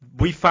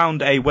we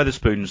found a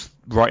Wetherspoons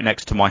right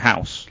next to my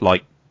house,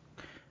 like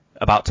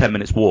about 10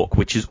 minutes walk,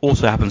 which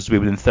also happens to be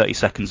within 30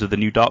 seconds of the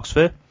new Dark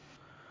Sphere.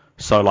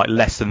 So like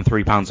less than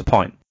 £3 a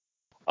pint.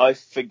 I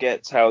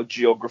forget how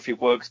geography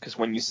works, because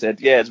when you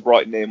said, yeah, it's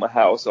right near my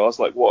house, I was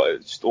like, what,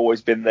 it's just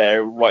always been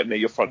there, right near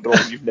your front door,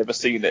 and you've never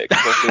seen it,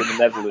 because in the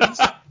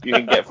Netherlands, you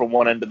can get from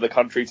one end of the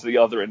country to the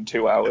other in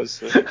 2 hours.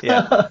 So.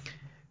 Yeah.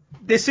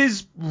 This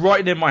is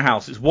right near my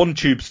house. It's one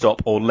tube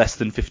stop or less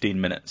than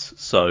 15 minutes.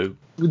 So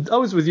I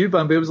was with you,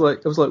 Bambi. I was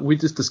like, we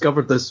just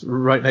discovered this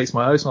right next to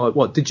my house. And I'm like,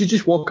 what? Did you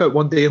just walk out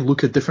one day and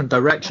look a different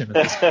direction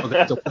at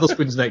the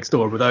Wetherspoons next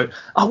door without?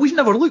 Oh, we've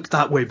never looked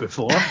that way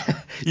before.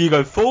 You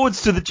go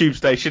forwards to the tube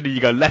station and you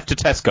go left to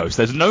Tesco's.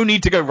 There's no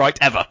need to go right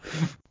ever.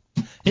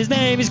 His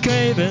name is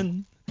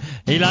Craven.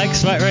 He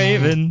likes white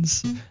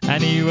ravens,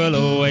 and he will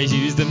always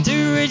use them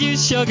to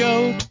reduce your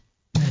gold.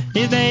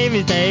 His name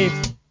is Dave.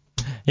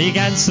 He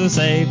cancels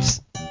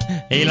saves.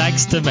 He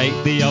likes to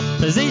make the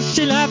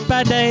opposition have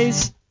bad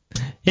days.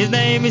 His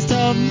name is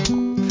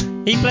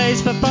Tom. He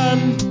plays for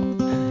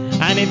fun.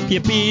 And if you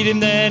beat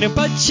him, then he'll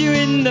punch you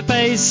in the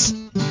face.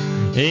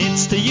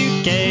 It's the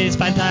UK's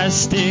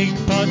fantastic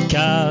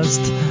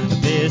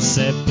podcast. This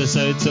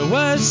episode's the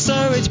worst,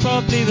 so it's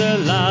probably the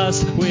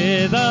last,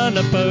 with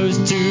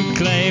unopposed to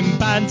claim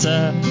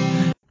banter.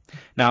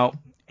 Now,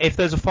 if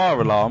there's a fire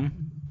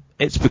alarm,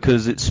 it's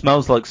because it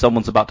smells like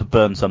someone's about to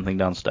burn something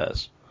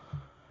downstairs.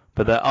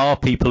 But there are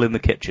people in the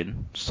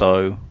kitchen,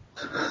 so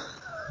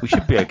we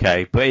should be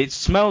okay. But it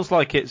smells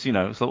like it's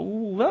like,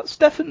 ooh, that's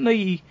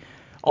definitely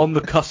on the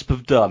cusp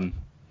of done.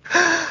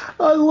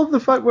 I love the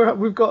fact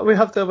we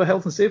have to have a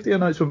health and safety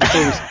announcement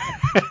before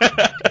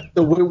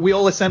so we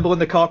all assemble in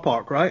the car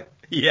park, right?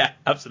 Yeah,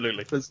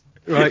 absolutely.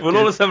 Right, we'll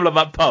all assemble at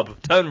that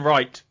pub. Turn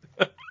right.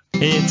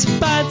 It's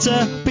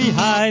Banter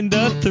Behind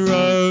the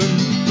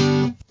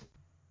Throne.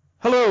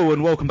 Hello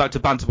and welcome back to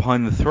Banter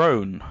Behind the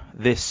Throne.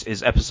 This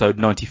is episode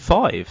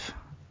 95,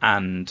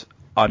 and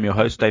I'm your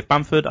host, Dave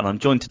Bamford, and I'm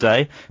joined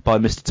today by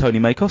Mr. Tony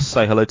Makos.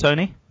 Say hello,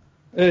 Tony.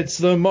 It's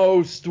the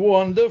most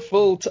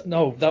wonderful...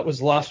 No, that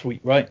was last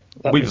week, right?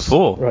 Week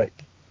before. Right.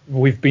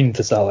 We've been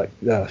to Salak.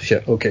 Ah,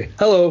 shit, okay.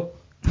 Hello.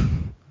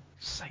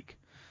 Sake.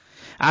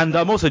 And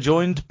I'm also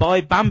joined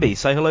by Bambi.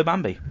 Say hello,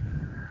 Bambi.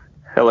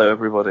 Hello,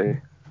 everybody.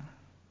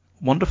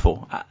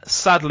 Wonderful.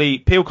 Sadly,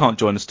 Peel can't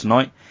join us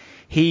tonight.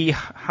 He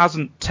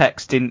hasn't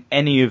texted in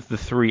any of the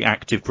 3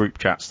 active group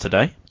chats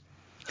today.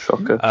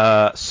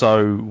 Shocker.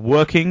 So,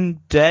 working,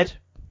 dead,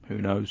 who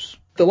knows?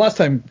 The last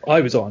time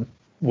I was on,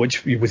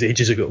 which was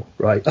ages ago,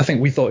 right, I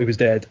think we thought he was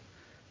dead.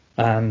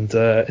 And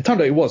it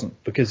turned out he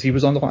wasn't, because he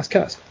was on the last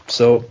cast.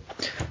 So,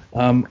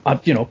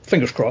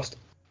 fingers crossed.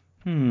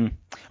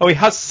 Oh, he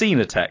has seen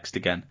a text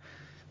again.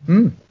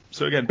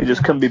 So again, he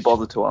just couldn't be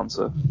bothered to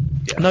answer.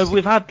 Yes. No,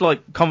 we've had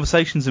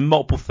conversations in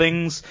multiple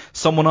things.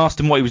 Someone asked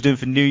him what he was doing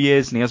for New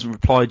Year's, and he hasn't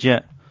replied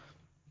yet.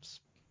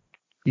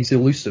 He's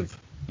elusive.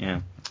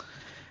 Yeah.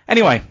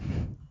 Anyway,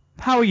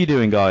 how are you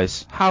doing,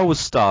 guys? How was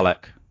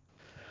Starlek?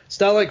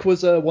 Starlek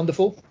was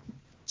wonderful.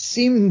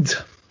 Seemed,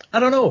 I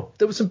don't know,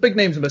 there were some big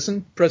names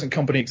missing, present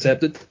company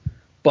accepted,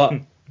 but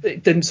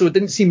it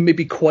didn't seem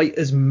maybe quite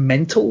as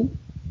mental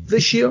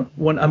this year.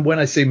 When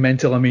I say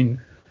mental, I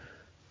mean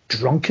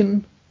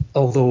drunken.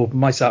 Although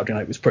my Saturday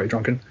night was pretty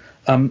drunken.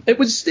 It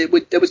was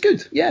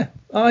good. Yeah.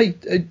 I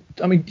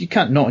mean, you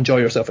can't not enjoy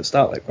yourself at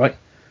Starlight, right?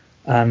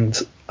 And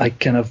I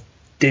kind of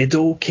did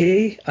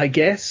okay, I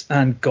guess,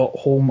 and got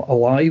home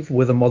alive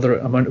with a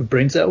moderate amount of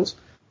brain cells.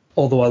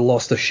 Although I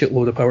lost a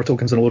shitload of power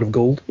tokens and a load of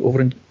gold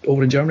over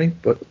in Germany,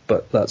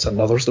 but that's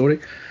another story.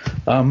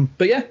 But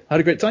yeah,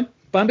 had a great time.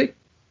 Bambi?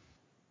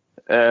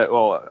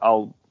 Well,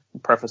 I'll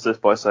preface this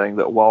by saying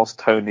that whilst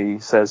Tony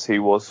says he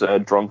was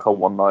drunk on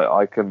one night,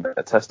 I can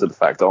attest to the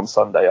fact that on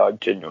Sunday I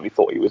genuinely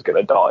thought he was going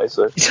to die.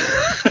 So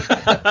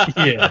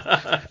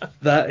yeah,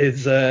 that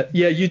is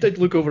you did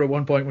look over at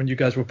one point when you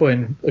guys were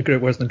playing a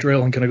Great Western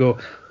Trail and kind of go,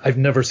 I've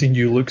never seen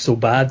you look so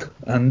bad,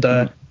 and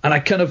I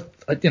kind of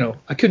I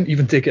couldn't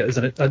even take it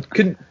I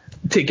couldn't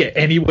take it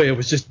anyway. I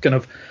was just kind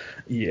of,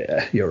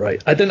 yeah, you're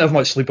right. I didn't have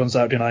much sleep on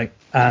Saturday night,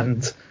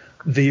 and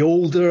the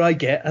older I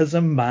get as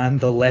a man,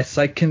 the less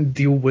I can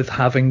deal with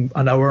having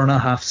an hour and a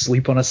half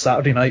sleep on a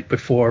Saturday night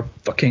before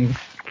fucking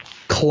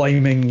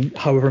climbing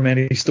however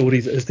many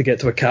stories it is to get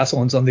to a castle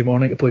on Sunday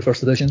morning to play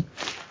First Edition.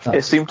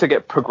 It seemed to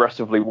get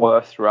progressively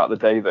worse throughout the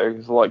day, though. It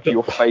was like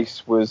your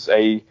face was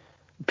a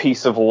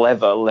piece of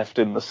leather left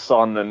in the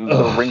sun, and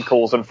the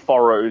wrinkles and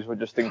furrows were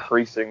just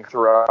increasing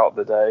throughout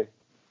the day.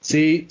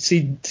 See,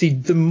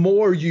 the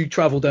more you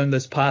travel down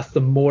this path, the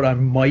more I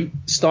might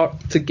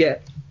start to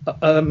get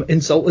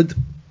insulted,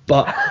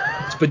 but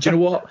you know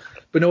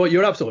what?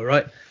 You're absolutely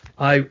right.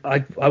 I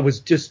was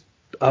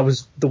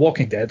The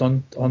Walking Dead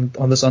on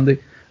the Sunday,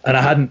 and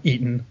I hadn't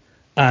eaten,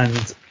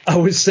 and I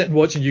was sitting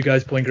watching you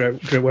guys playing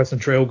Great Western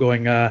Trail,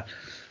 going, nah,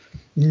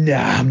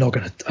 I'm not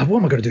gonna. What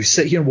am I gonna do?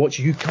 Sit here and watch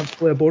you come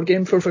play a board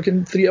game for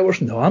fucking 3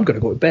 hours? No, I'm gonna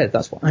go to bed.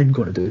 That's what I'm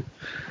gonna do.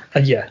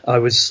 And yeah, I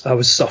was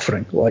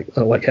suffering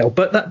like hell.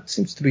 But that's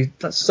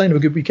a sign of a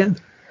good weekend.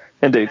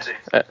 Indeed.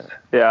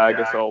 Yeah, I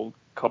guess I'll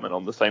comment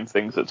on the same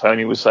things that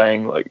Tony was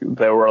saying. Like,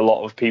 there were a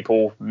lot of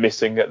people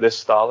missing at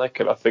this Starlick,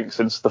 and I think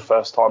since the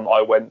first time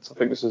I went, I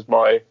think this is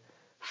my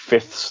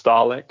 5th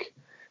Starlick,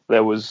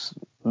 there was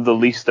the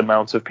least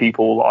amount of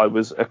people I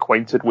was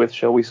acquainted with,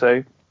 shall we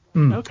say.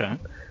 Okay.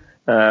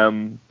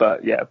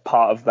 But yeah,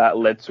 part of that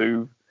led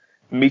to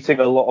meeting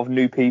a lot of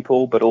new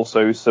people, but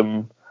also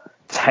some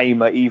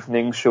tamer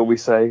evenings, shall we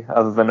say,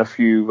 other than a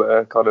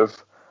few kind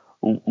of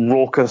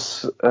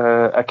raucous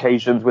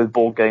occasions with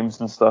board games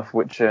and stuff,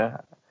 which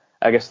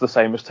I guess the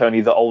same as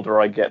Tony, the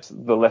older I get,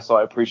 the less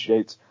I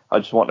appreciate. I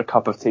just want a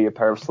cup of tea, a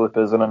pair of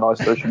slippers, and a nice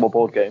sociable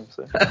board game.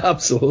 So.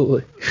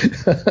 Absolutely.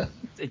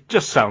 It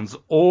just sounds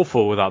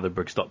awful without the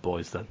Brigstock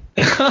boys, then.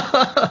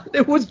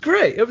 It was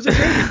great. It was a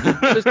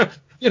great.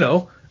 You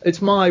know,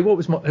 it was my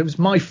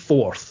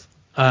 4th,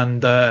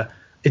 and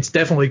it's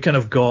definitely kind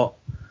of got.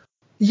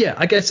 Yeah,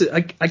 I guess I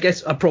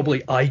get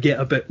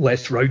a bit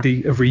less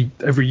rowdy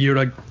every year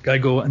I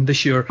go, and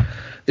this year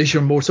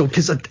more so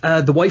because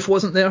the wife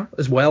wasn't there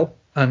as well,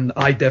 and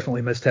I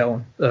definitely missed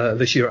Helen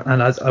this year.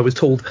 And as I was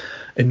told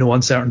in no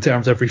uncertain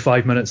terms every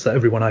 5 minutes that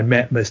everyone I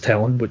met missed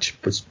Helen, which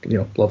was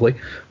lovely.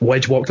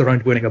 Wedge walked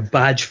around wearing a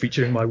badge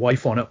featuring my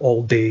wife on it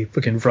all day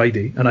fucking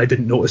Friday, and I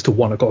didn't notice till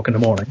 1 o'clock in the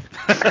morning,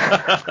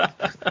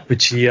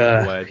 which he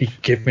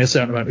gave me a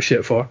certain amount of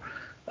shit for.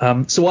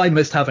 So I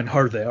missed having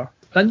her there.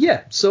 And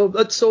yeah, so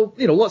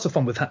lots of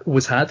fun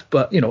was had,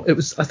 but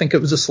I think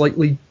it was a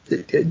slightly,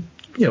 it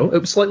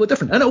was slightly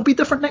different, and it'll be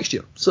different next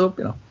year. So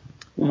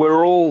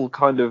we're all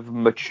kind of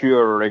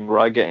maturing,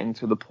 right? Getting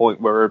to the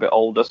point where we're a bit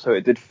older, so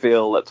it did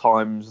feel at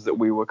times that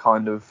we were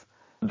kind of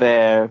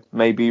there,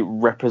 maybe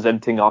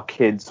representing our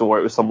kids, or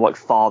it was some like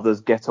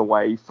father's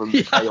getaway from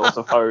the chaos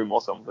of home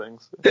or something.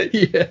 So.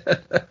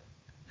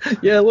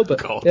 Yeah, a little bit.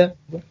 God. Yeah.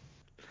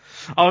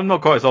 I'm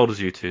not quite as old as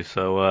you two,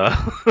 so.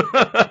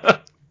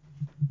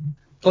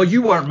 Oh,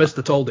 you weren't missed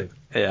at all, Dave.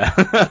 Yeah.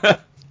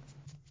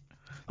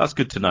 That's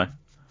good to know.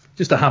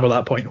 Just to hammer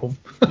that point home.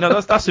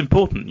 No, that's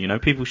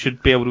important. People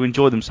should be able to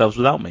enjoy themselves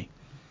without me.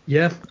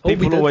 Yeah.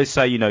 People always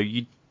say,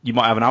 you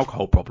might have an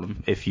alcohol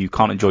problem if you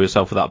can't enjoy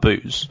yourself without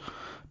booze.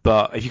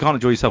 But if you can't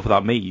enjoy yourself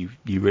without me,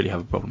 you really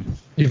have a problem.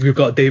 You've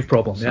got a Dave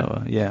problem, yeah.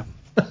 So, yeah.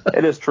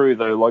 It is true,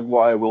 though. Like,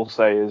 what I will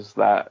say is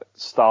that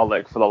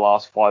Starlick for the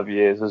last 5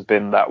 years has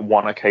been that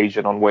one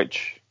occasion on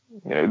which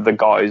the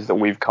guys that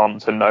we've come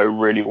to know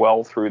really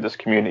well through this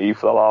community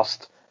for the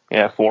last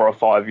 4 or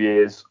 5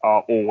 years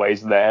are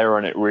always there,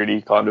 and it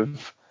really kind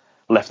of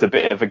left a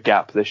bit of a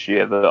gap this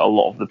year that a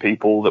lot of the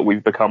people that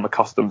we've become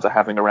accustomed to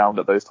having around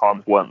at those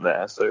times weren't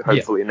there. So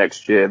hopefully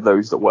next year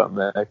those that weren't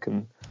there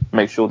can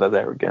make sure they're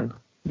there again.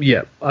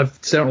 Yeah,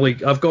 I've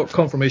got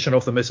confirmation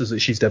off the missus that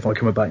she's definitely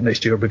coming back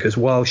next year, because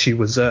while she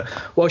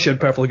had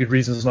perfectly good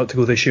reasons not to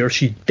go this year,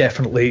 she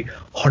definitely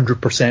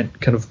 100%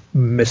 kind of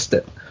missed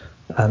it.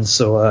 And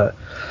so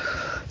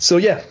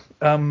yeah.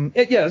 As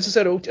I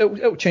said,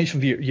 it'll change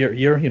from year to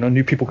year.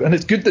 New people, and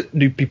it's good that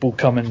new people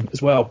come in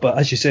as well. But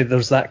as you said,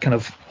 there's that kind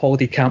of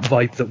holiday camp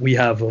vibe that we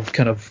have of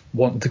kind of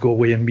wanting to go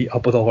away and meet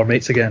up with all our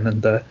mates again.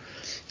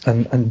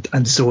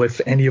 And so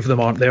if any of them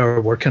aren't there,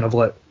 we're kind of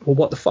like, well,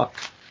 what the fuck?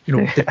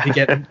 Didn't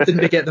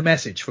they get the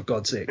message, for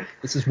God's sake?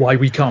 This is why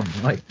we come.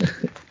 Like,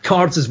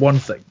 cards is one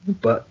thing,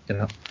 but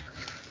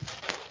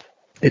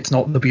it's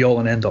not the be all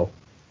and end all.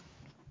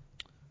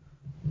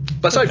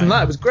 But aside from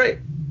that, it was great.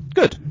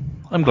 Good.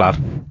 I'm glad.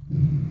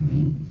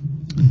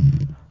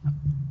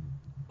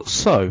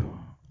 So,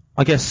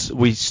 I guess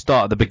we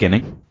start at the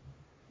beginning.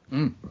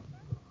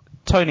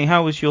 Tony,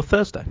 how was your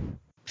Thursday?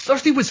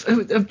 Thursday was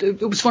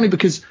it was funny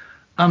because,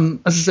 as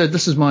I said,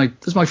 this is my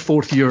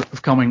 4th year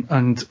of coming,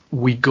 and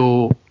we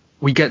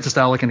get to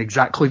Starlick in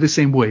exactly the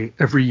same way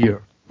every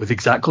year, with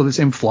exactly the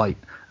same flight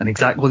and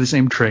exactly the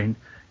same train,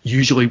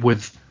 usually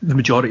with the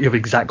majority of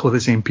exactly the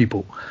same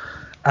people,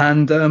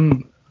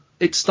 and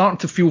it's starting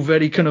to feel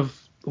very kind of.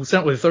 Well,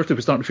 certainly the Thursday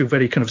was starting to feel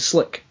very kind of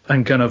slick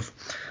and kind of,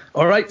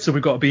 all right, so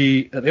we've got to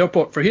be at the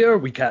airport for here.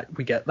 We get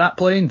that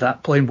plane.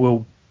 That plane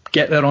will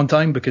get there on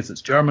time because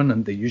it's German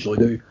and they usually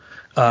do.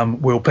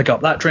 We'll pick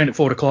up that train at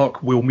 4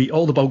 o'clock. We'll meet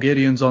all the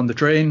Bulgarians on the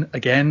train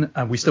again,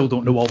 and we still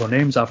don't know all their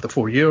names after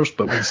 4 years,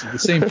 but we see the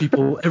same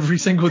people every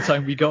single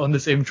time we get on the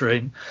same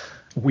train.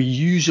 We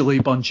usually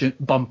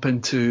bump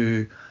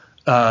into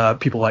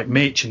people like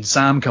Mach and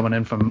Sam coming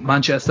in from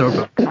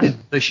Manchester, but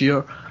this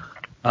year.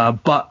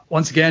 But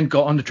once again,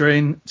 got on the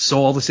train, saw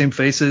all the same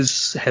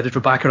faces, headed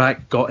for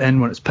Bacharach, got in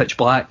when it's pitch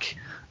black,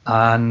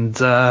 and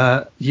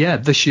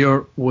this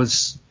year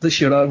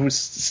I was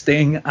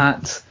staying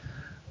at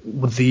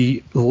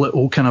the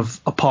little kind of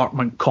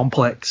apartment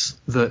complex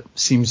that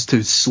seems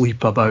to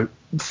sleep about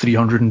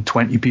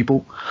 320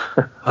 people,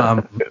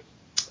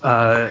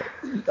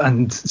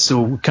 and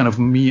so kind of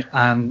me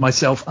and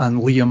myself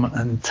and Liam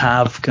and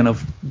Tav kind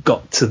of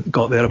got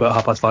there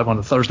about 5:30 on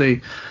the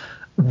Thursday.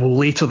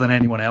 Later than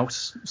anyone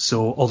else,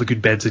 so all the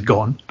good beds had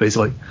gone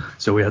basically,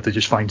 so we had to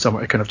just find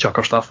somewhere to kind of chuck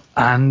our stuff,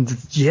 and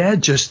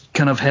just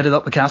kind of headed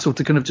up the castle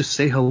to kind of just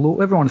say hello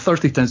to everyone.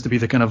 Thursday tends to be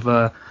the kind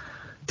of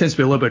tends to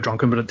be a little bit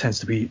drunken, but it tends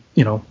to be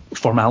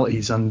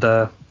formalities and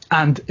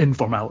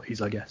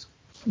informalities, I guess.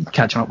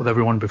 catching up with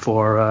everyone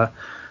before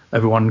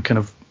everyone kind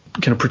of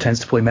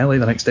pretends to play Melee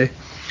the next day.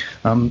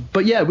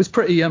 But yeah, it was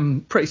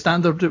pretty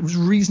standard. It was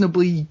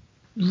reasonably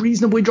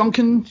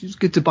drunken. It was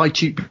good to buy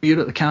cheap beer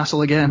at the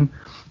castle again.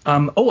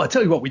 I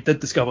tell you what we did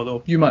discover,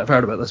 though. You might have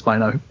heard about this by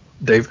now,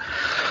 Dave,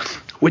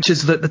 which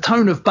is that the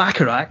town of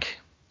Bacharach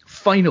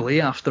finally,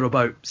 after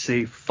about,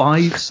 say,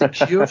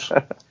 5-6 years,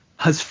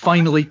 has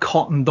finally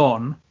cottoned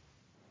on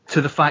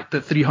to the fact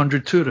that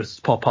 300 tourists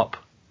pop up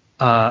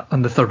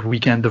on the third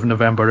weekend of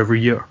November every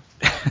year.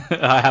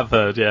 I have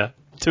heard, yeah.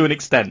 To an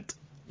extent.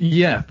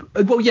 Yeah.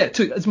 Well, yeah,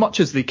 to as much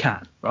as they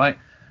can, right?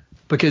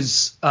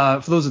 Because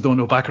for those that don't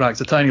know,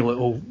 Bacharach's a tiny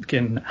little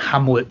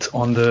hamlet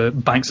on the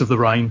banks of the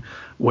Rhine,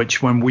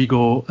 which when we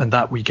go and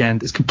that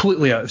weekend is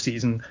completely out of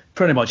season.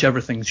 Pretty much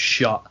everything's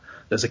shut.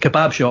 There's a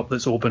kebab shop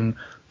that's open.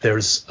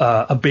 There's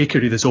a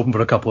bakery that's open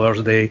for a couple of hours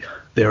a day.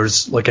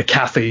 There's like a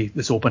cafe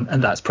that's open,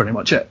 and that's pretty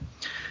much it.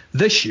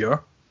 This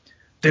year,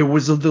 there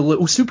was the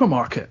little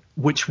supermarket,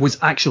 which was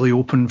actually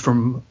open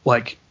from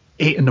like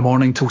 8 in the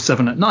morning till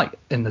 7 at night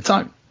in the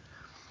town.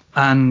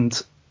 And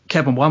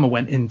Kevin Whammer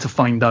went in to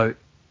find out.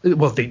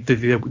 Well,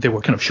 they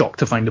were kind of shocked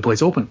to find the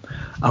place open,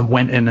 and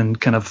went in and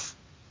kind of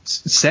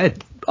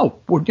said, "Oh,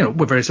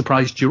 we're very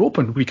surprised you're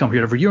open. We come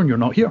here every year and you're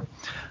not here."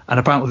 And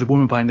apparently the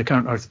woman behind the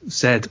counter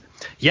said,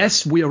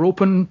 "Yes, we are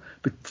open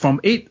from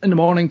 8 in the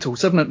morning till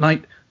 7 at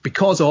night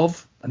because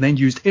of," and then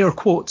used air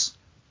quotes,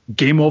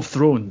 "Game of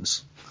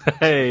Thrones."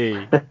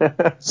 Hey.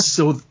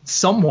 So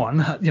someone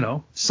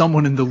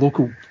in the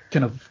local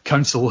kind of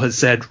council has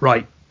said,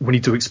 right, we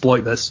need to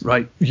exploit this,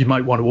 right? You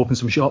might want to open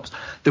some shops.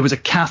 There was a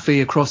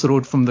cafe across the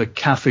road from the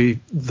cafe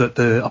that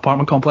the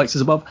apartment complex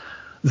is above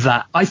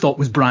that I thought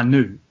was brand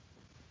new.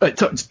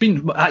 It's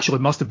been, actually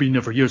must have been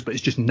there for years, but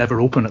it's just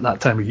never open at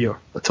that time of year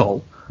at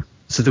all.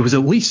 So there was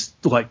at least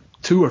like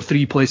 2 or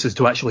 3 places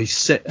to actually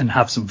sit and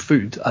have some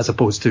food as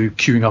opposed to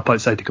queuing up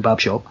outside the kebab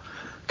shop.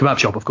 Kebab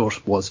shop, of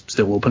course, was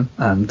still open,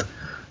 and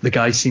the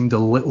guy seemed a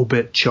little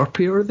bit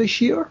chirpier this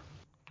year.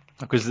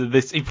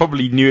 Because he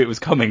probably knew it was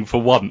coming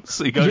for once.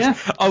 He goes, Yeah.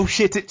 "Oh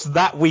shit, it's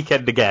that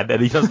weekend again," and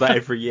he does that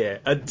every year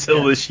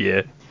until this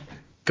year.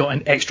 Got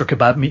an extra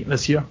kebab meat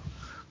this year.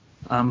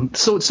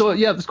 So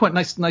yeah, it was quite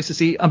nice to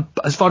see.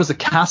 As far as the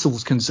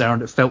castle's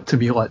concerned, it felt to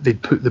me like they'd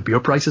put the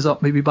beer prices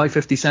up maybe by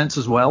 50 cents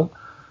as well.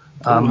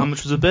 How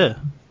much was a beer?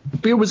 The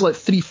beer was like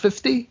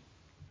 $3.50.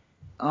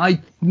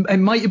 It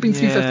might have been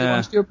 $3.50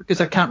 last year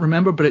because I can't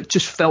remember, but it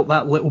just felt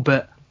that little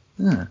bit.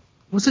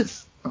 Was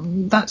it?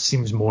 That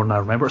seems more than I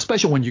remember,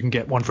 especially when you can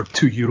get one for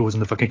 €2 in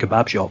the fucking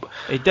kebab shop.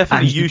 It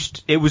definitely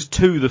it was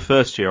 2 the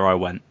first year I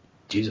went.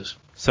 Jesus.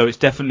 So it's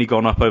definitely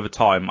gone up over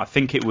time. I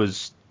think it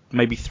was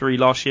maybe 3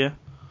 last year.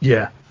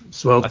 Yeah.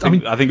 So I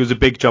think it was a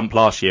big jump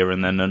last year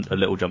and then a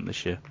little jump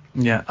this year.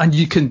 Yeah, and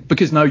you can,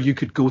 because now you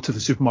could go to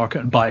the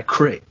supermarket and buy a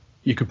crate.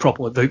 You could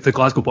probably, the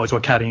Glasgow boys were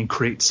carrying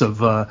crates of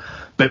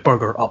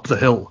Bitburger up the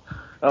hill.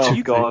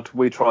 Oh, God,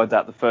 we tried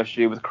that the first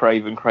year with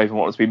Craven. Craven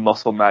wanted to be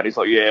muscle mad. He's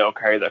like, yeah, I'll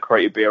carry that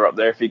crate of beer up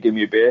there if you give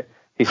me a beer.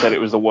 He said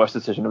it was the worst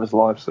decision of his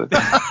life. So.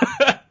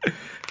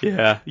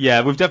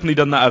 Yeah, we've definitely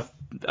done that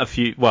a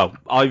few. Well,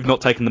 I've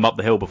not taken them up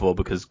the hill before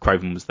because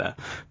Craven was there,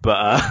 but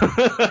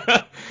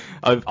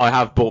I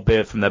have bought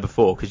beer from there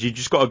before because you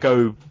just got to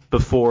go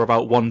before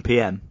about 1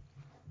 p.m.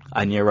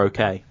 and you're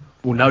okay.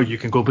 Well, now you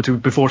can go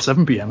before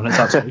 7 p.m. and it's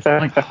absolutely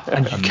fine.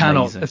 And you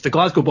cannot, if the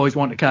Glasgow boys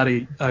want to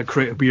carry a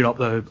crate of beer up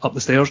the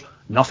stairs,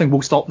 nothing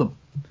will stop them.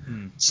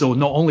 So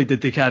not only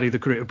did they carry the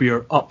crate of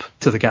beer up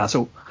to the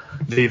castle,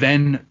 they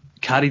then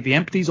carried the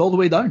empties all the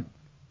way down.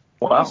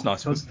 Wow, that's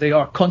nice. Because they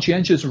are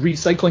conscientious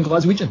recycling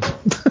Glaswegians.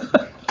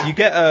 You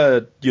get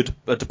a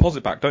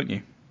deposit back, don't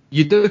you?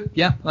 You do,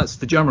 yeah. That's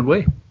the German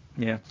way.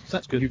 Yeah,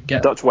 That's good. You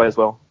get, Dutch way as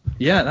well.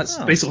 yeah, that's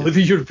basically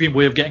the European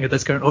way of getting a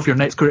discount off your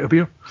next crate of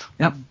beer.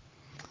 Yeah.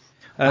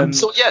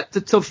 So yeah,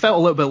 it felt a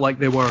little bit like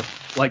they were,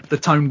 like the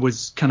town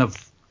was kind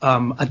of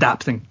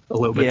adapting a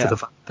little bit to the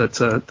fact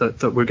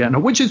that we're getting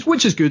it,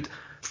 which is good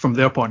from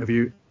their point of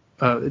view.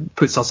 It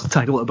puts us a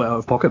tiny little bit out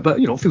of pocket, but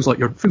it feels like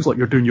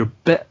you're doing your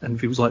bit, and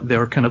feels like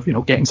they're kind of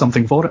getting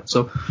something for it.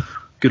 So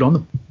good on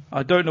them.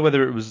 I don't know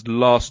whether it was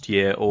last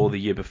year or the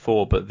year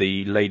before, but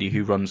the lady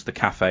who runs the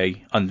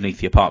cafe underneath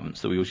the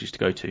apartments that we always used to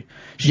go to,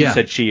 she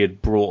said she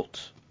had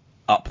brought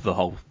up the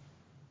whole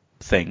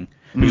thing.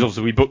 Because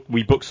obviously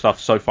we book stuff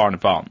so far in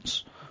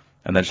advance,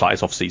 and then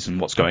it's off season,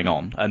 what's going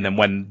on, and then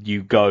when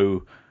you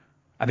go,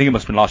 I think it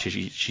must have been last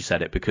year she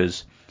said it,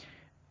 because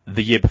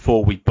the year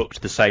before we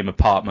booked the same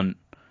apartment,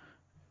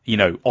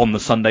 on the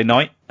Sunday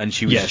night, and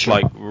she was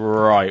like,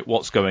 right,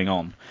 what's going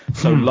on?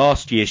 So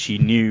last year she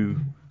knew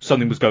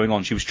something was going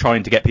on. She was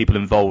trying to get people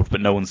involved,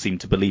 but no one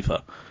seemed to believe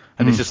her.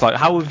 And it's just like,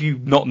 how have you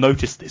not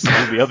noticed this in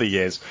all the other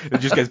years?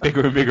 It just gets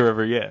bigger and bigger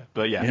every year.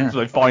 But so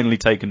they've finally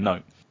taken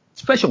note.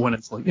 Especially when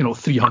it's like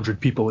 300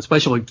 people,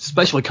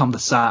 especially come to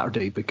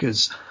Saturday,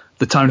 because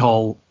the town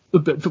hall,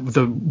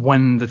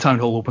 when the town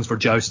hall opens for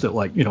Joust at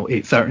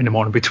 8:30 in the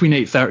morning, between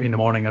 8:30 in the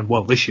morning and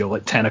this year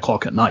 10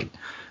 o'clock at night,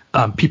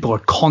 people are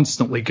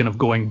constantly kind of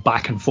going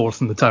back and forth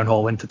from the town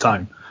hall into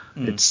town.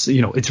 It's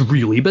it's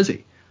really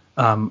busy,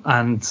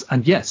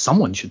 And yeah,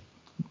 someone should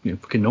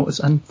fucking notice,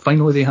 and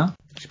finally they have.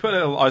 Just put a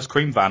little ice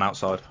cream van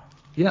outside.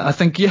 Yeah, I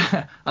think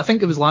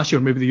it was last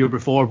year, maybe the year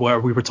before, where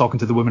we were talking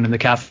to the women in the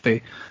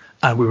cafe,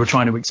 and we were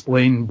trying to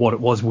explain what it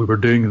was we were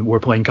doing. We were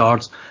playing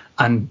cards,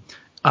 and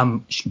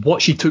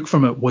what she took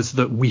from it was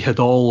that we had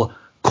all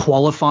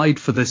qualified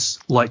for this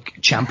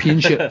like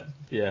championship.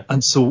 Yeah.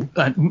 And so,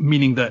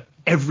 meaning that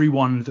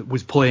everyone that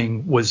was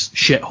playing was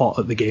shit hot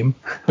at the game,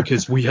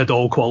 because we had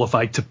all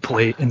qualified to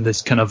play in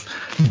this kind of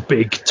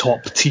big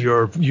top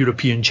tier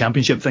European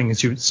championship thing.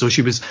 And so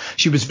she was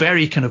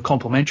very kind of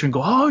complimentary and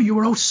go, "Oh, you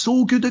were all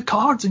so good at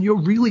cards, and you're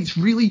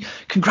really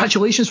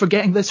congratulations for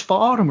getting this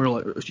far." And we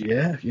were like,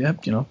 yeah,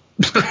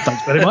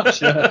 thanks very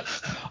much. Yeah.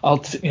 I'll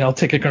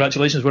take a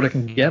congratulations where I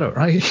can get it,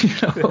 right?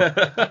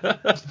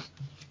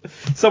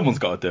 Someone's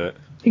got to do it.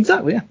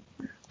 Exactly, yeah.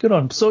 Good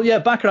on. So yeah,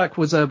 Baccarat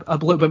was a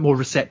little bit more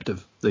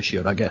receptive this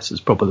year, I guess, is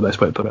probably the best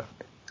way to put it.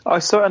 I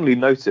certainly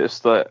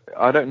noticed that.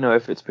 I don't know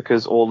if it's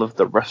because all of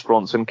the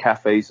restaurants and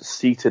cafes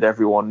seated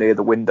everyone near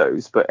the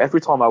windows, but every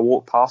time I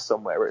walked past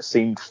somewhere, it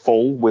seemed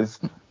full with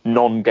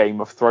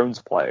non-Game of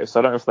Thrones players. So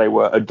I don't know if they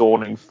were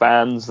adorning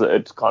fans that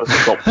had kind of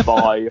stopped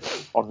by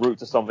en route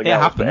to something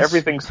else, happens. but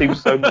everything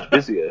seems so much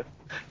busier.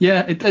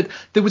 Yeah,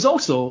 there was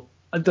also,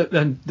 and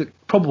that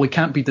probably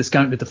can't be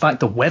discounted, the fact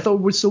the weather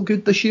was so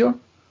good this year.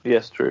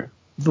 Yes, true.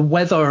 The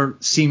weather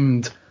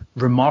seemed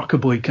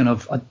remarkably kind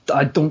of.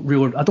 I don't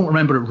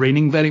remember it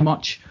raining very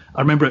much.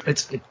 I remember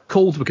it's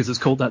cold because it's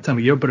cold that time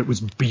of year, but it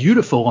was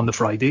beautiful on the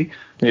Friday.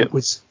 Yeah. It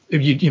was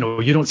you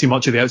don't see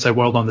much of the outside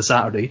world on the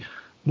Saturday,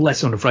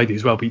 less on the Friday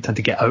as well, but you tend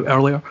to get out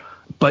earlier.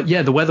 But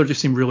yeah, the weather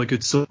just seemed really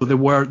good. So there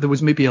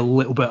was maybe a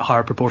little bit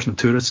higher proportion of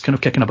tourists kind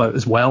of kicking about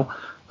as well.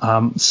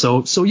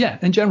 So yeah,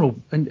 in general,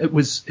 and it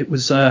was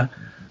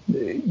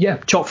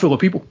chock full of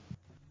people.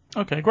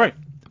 Okay, great.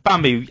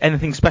 Bambi,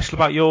 anything special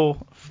about your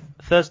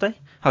Thursday?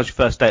 How's your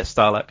first day at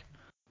Starlek?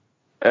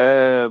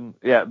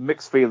 Yeah,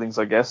 mixed feelings,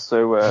 I guess.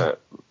 So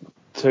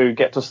to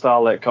get to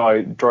Starlek,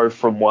 I drove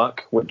from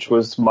work, which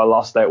was my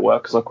last day at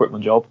work because I quit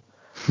my job.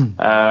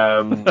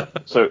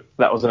 So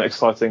that was an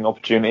exciting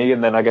opportunity.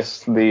 And then I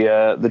guess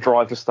the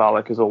drive to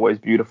Starlek is always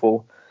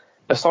beautiful,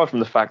 aside from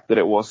the fact that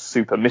it was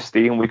super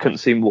misty and we couldn't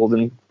see more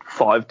than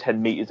 5-10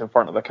 meters in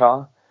front of the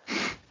car.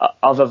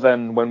 Other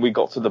than when we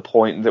got to the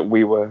point that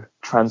we were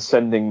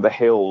transcending the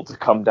hill to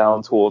come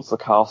down towards the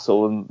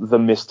castle and the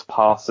mist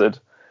parted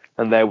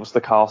and there was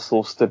the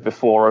castle stood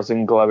before us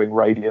in glowing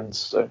radiance.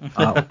 So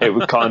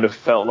it kind of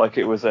felt like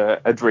it was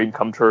a dream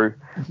come true.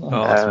 Oh,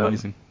 that's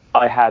amazing.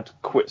 I had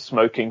quit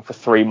smoking for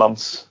 3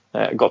 months,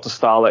 got to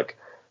Starlek,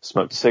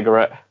 smoked a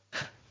cigarette,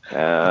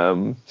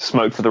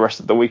 smoked for the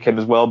rest of the weekend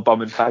as well,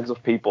 bumming fags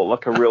off people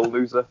like a real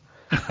loser.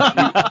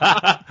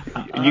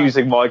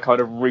 Using my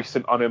kind of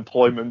recent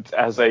unemployment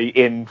as a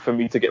in for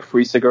me to get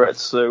free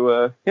cigarettes.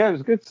 So yeah, it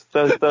was good.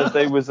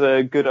 Thursday was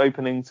a good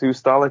opening to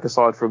Starlek,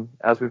 aside from,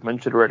 as we've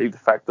mentioned already, the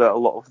fact that a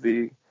lot of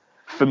the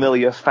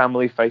familiar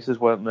family faces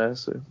weren't there.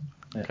 So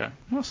okay,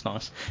 that's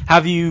nice.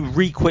 Have you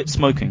re-quit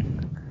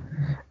smoking?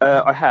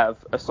 I have.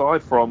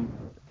 Aside from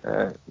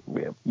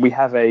we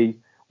have a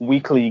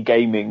weekly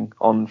gaming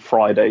on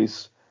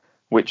Fridays,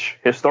 which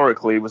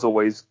historically was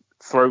always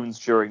Thrones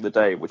during the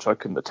day, which I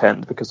couldn't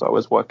attend because I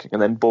was working, and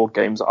then board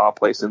games at our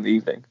place in the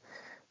evening.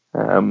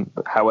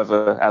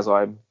 However, as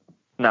I'm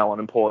now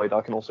unemployed, I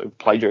can also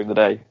play during the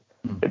day.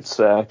 It's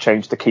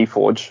changed to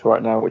Keyforge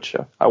right now, which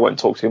I won't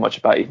talk too much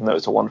about, even though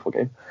it's a wonderful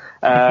game.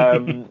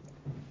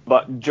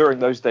 But during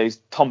those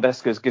days, Tom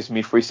Beskers gives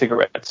me free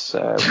cigarettes,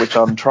 which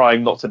I'm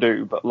trying not to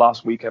do. But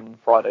last weekend,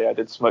 Friday, I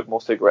did smoke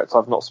more cigarettes.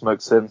 I've not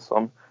smoked since, so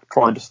I'm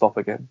trying to stop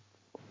again.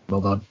 Well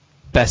done.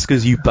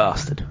 Beskers, you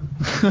bastard.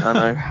 I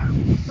know.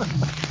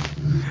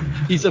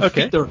 He's a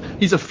feeder.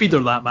 He's a feeder,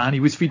 that man.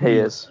 He was feeding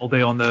me all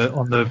day on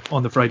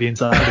the Friday and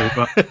Saturday,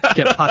 but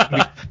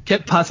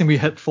kept passing me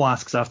hip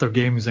flasks after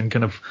games, and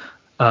kind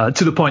of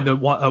to the point that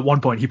at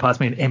one point he passed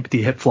me an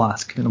empty hip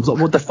flask, and I was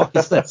like, "What the fuck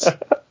is this?"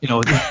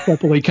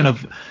 Properly kind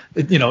of,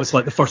 it's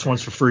like the first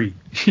one's for free.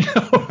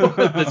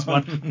 This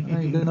one,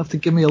 you're gonna have to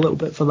give me a little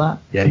bit for that.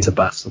 Yeah, he's a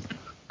bastard.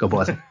 God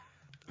bless him.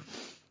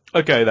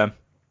 Okay then,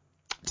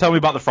 tell me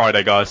about the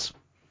Friday, guys.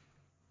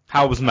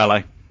 How was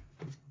Melee?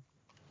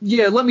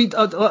 Yeah,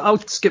 I'll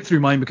skip through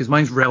mine because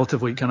mine's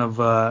relatively kind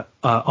of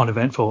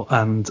uneventful,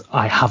 and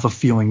I have a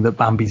feeling that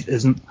Bambi's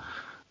isn't.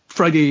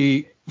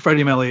 Friday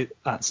Melee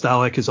at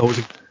Starlek is always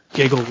a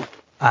giggle,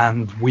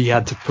 and we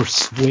had to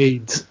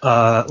persuade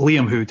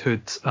Liam, who'd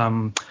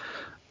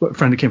a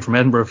friend who came from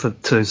Edinburgh to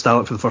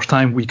Starlek for the first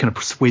time. We kind of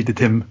persuaded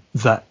him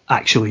that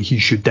actually he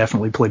should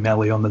definitely play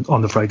Melee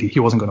on the Friday. He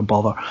wasn't going to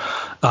bother,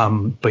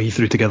 but he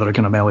threw together a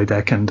kind of Melee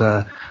deck and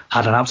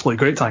had an absolutely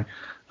great time.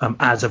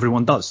 As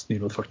everyone does.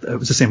 It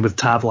was the same with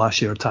Tav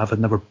last year. Tav had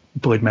never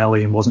played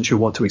Melee and wasn't sure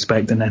what to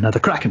expect, and then had a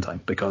cracking time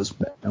because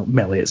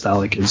Melee at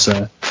Starlek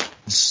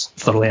is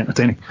thoroughly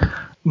entertaining.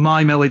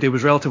 My Melee day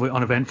was relatively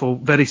uneventful,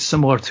 very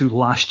similar to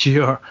last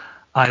year.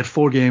 I had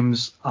 4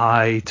 games.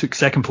 I took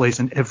second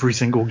place in every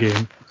single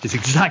game, which is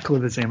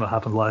exactly the same that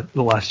happened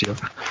last year.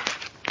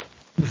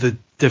 The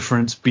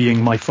difference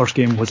being my first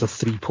game was a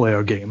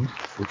 3-player game,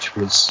 which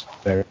was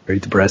very, very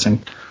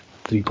depressing.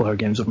 3-player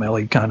games of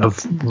Melee kind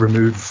of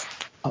remove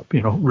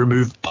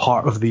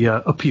part of the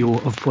appeal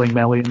of playing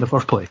Melee in the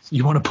first place.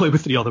 You want to play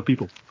with 3 other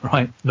people,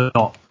 right?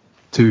 Not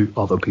 2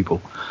 other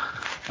people.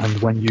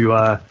 And when you,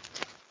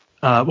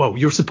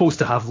 you're supposed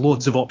to have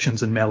loads of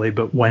options in Melee,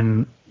 but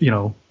when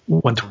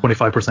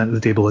 25% of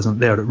the table isn't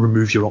there, it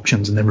removes your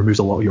options and then removes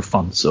a lot of your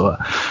fun. So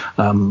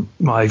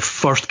my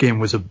first game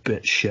was a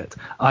bit shit.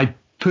 I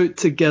put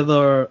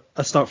together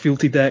a Start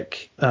Fealty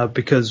deck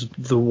because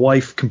the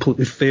wife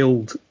completely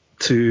failed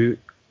to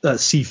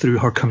see through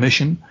her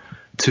commission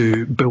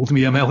to build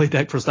me a Melee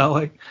deck for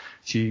Statlight.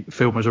 She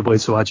failed miserably,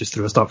 so I just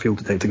threw a Start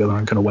Fealty deck together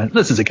and kind of went,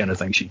 this is the kind of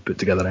thing she put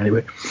together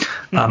anyway.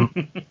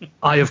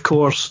 I, of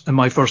course, in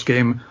my first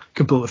game,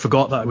 completely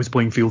forgot that I was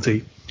playing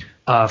Fealty.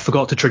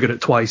 Forgot to trigger it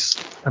twice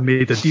and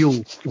made a deal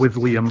with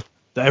Liam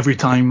that every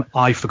time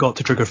I forgot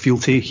to trigger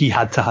Fealty, he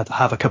had to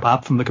have a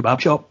kebab from the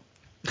kebab shop.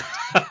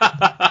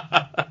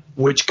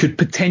 Which could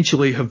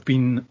potentially have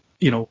been,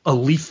 a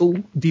lethal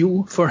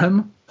deal for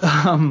him.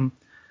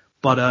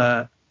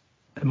 But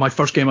in my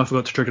first game, I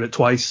forgot to trigger it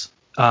twice,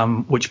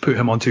 which put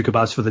him on 2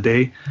 kebabs for the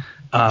day.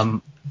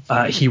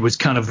 He was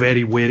kind of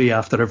very wary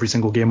after every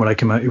single game when I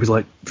came out. He was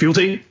like,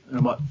 Fealty? And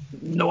I'm like,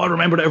 no, I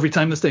remembered it every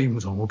time this time. He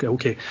was like,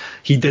 okay.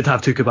 He did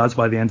have 2 kebabs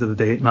by the end of the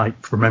day, and I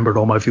remembered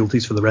all my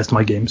fealties for the rest of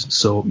my games.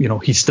 So,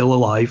 he's still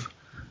alive.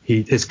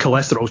 His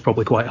cholesterol is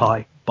probably quite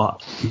high,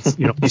 but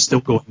he's still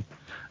going.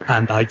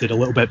 And I did a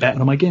little bit better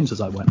on my games as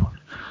I went on.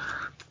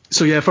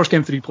 So yeah, first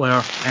game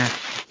 3-player.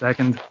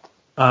 Second,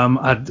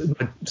 my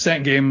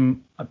second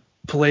game, I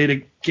played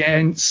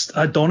against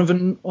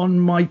Donovan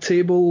on my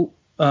table,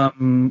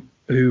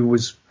 who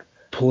was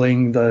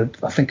playing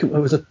I think it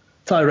was a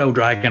Tyrell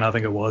Dragon, I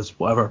think it was,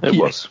 whatever. It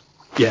was.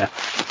 Yeah.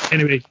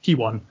 Anyway, he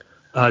won.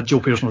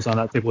 Joe Pearson was on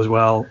that table as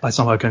well. I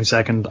somehow came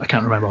second. I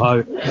can't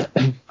remember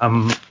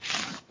how.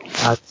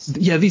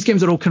 These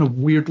games are all kind of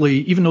weirdly,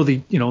 even though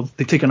they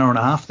take an hour and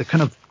a half,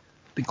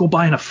 they go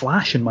by in a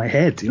flash in my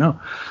head, It's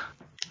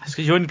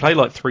because you only play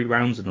like 3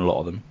 rounds in a lot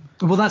of them.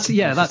 Well, that's it.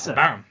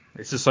 Bam.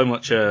 It's just so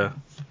much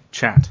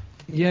chat.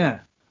 Yeah.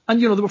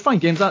 And, they were fine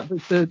games.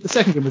 The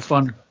second game was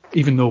fun,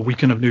 even though we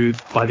kind of knew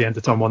by the end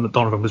of turn 1 that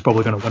Donovan was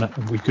probably going to win it,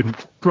 and we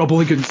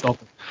probably couldn't stop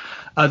him.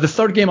 The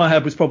third game I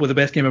had was probably the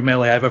best game of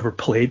Melee I've ever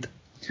played.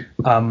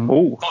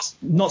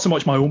 Not so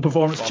much my own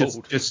performance,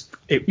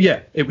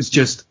 it was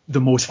just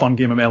the most fun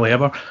game of Melee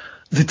ever.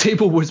 The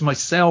table was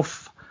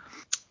myself,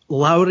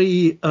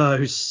 Lowry,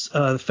 who's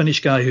the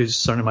Finnish guy whose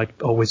surname I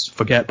always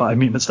forget, but I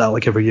meet him at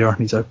Statlight every year.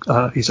 He's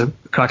a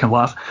cracking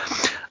laugh.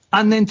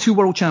 And then 2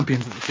 world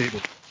champions at the table.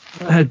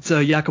 I had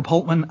Jakob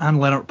Holtman and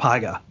Lennart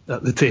Paga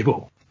at the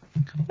table.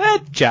 They're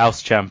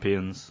joust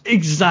champions.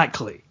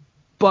 Exactly.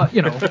 But,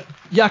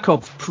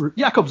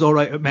 Jakob's all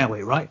right at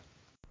Melee, right?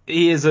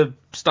 He is a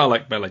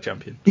Starlight Melee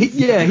champion.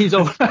 He's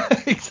all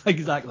right.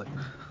 Exactly.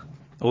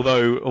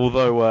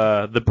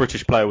 Although the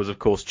British player was, of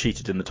course,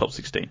 cheated in the top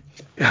 16.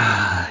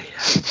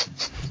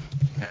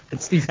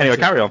 Anyway,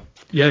 carry on.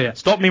 Yeah.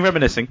 Stop me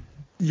reminiscing.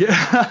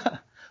 Yeah.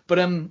 But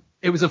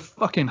it was a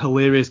fucking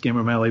hilarious game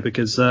of Melee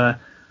because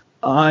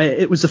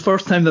it was the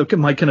first time that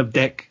my kind of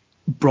deck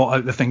brought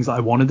out the things that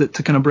I wanted it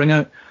to kind of bring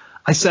out.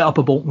 I set up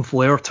a Bolt and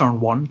Flare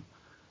turn 1,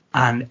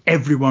 and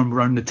everyone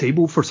around the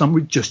table for some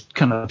reason just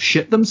kind of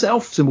shit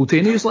themselves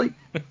simultaneously.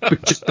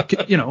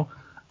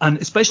 And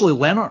especially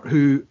Lennart,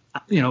 who,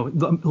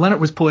 Lennart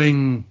was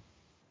playing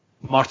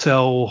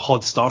Martel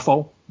Hod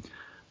Starfall.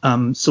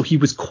 So he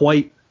was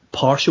quite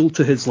partial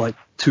to his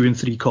 2 and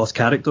 3 cost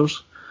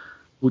characters,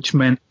 which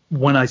meant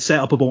when I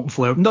set up a Bolt and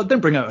Flare, didn't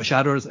bring out a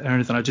Shatter or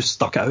anything, I just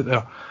stuck it out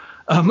there.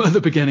 At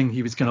the beginning,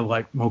 he was kind of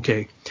like,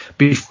 okay.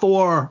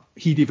 Before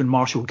he'd even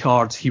marshaled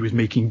cards, he was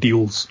making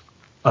deals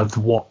of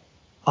what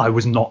I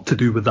was not to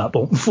do with that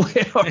Bolt and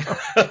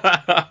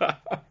Flare.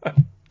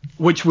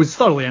 Which was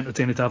thoroughly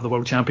entertaining to have the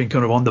world champion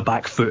kind of on the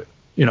back foot,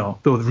 the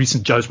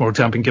recent Joust world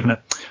champion giving it,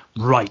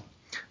 right.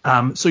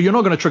 So you're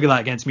not going to trigger that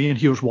against me, and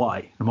here's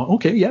why. I'm like,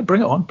 okay, yeah,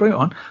 bring it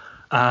on.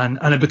 And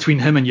in between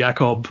him and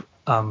Jakob,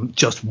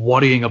 just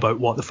worrying about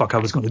what the fuck I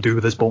was going to do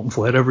with this Bolt and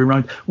Flare every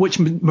round, which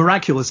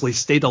miraculously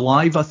stayed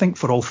alive, I think,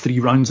 for all 3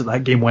 rounds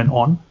that game went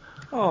on.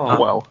 Oh,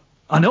 wow.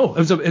 I know,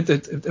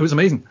 it was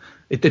amazing.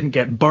 It didn't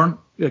get burnt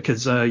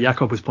because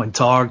Jakob was playing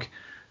Targ.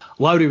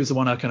 Lowry was the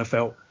one I kind of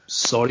felt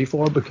sorry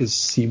for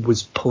because he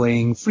was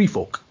playing Free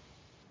Folk.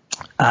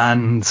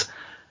 And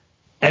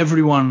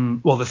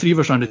everyone, the 3 of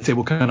us around the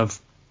table kind of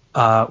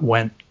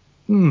went,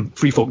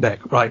 Free Folk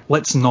deck, right,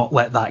 let's not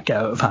let that get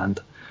out of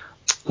hand.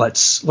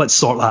 Let's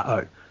sort that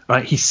out.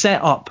 Right, he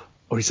set up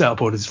on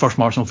his first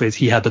marginal phase,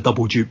 he had the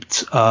double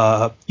duped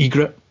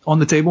Egret on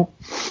the table,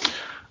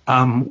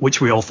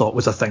 which we all thought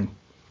was a thing.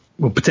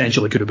 Well,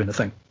 potentially could have been a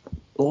thing.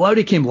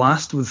 Lowry came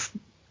last with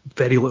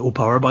very little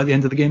power by the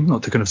end of the game,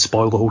 not to kind of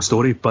spoil the whole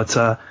story,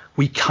 but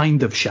we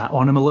kind of shat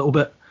on him a little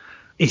bit,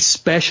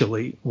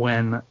 especially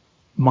when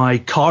my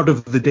card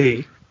of the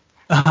day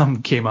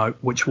came out,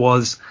 which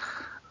was,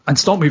 and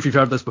stop me if you've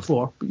heard this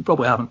before, but you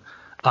probably haven't,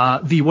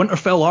 the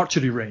Winterfell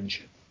archery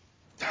range.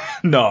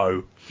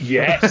 No.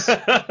 Yes.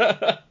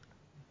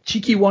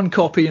 Cheeky one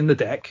copy in the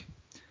deck.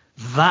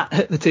 That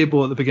hit the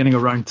table at the beginning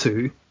of round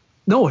 2.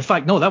 No, in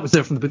fact, no, that was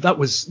there from the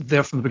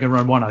beginning of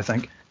round 1, I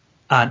think.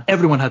 And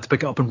everyone had to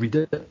pick it up and read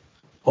it,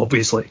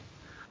 obviously.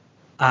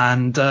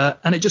 And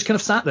it just kind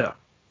of sat there.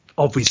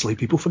 Obviously,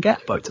 people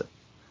forget about it.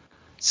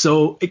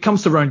 So it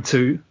comes to round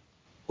 2.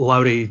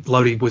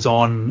 Lowry was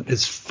on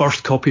his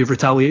first copy of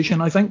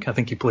Retaliation, I think. I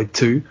think he played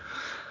 2.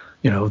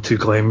 2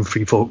 claim,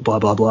 free folk, blah,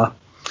 blah, blah.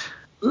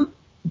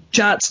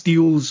 Chat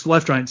steals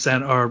left, right, and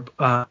centre,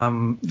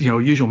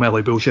 usual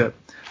melee bullshit.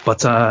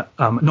 But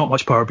not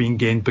much power being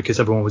gained because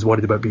everyone was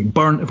worried about being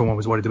burnt. Everyone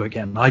was worried about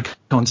getting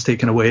icons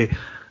taken away.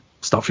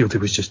 Starfieldy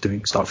was just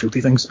doing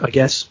Starfieldy things, I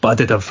guess. But I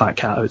did have Fat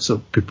Cat out, so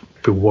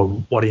people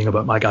were worrying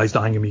about my guys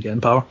dying and me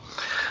getting power.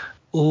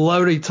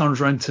 Lowry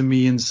turns around to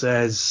me and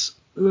says,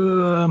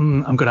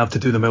 I'm going to have to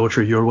do the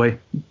military your way,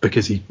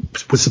 because he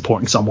was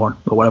supporting someone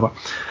or whatever.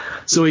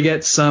 So he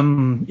gets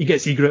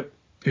Egret,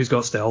 who's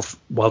got stealth,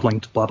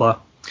 wildlinged, blah, blah,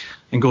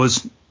 and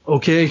goes,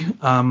 okay,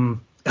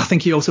 I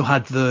think he also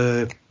had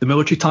the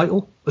military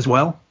title as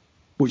well,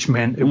 which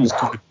meant it was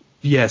going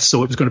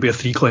to be a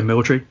 3-claim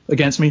military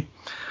against me.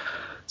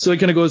 So he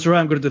kind of goes, right,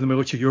 I'm going to do the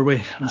military your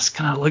way. And I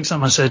kind of looked at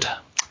him and I said,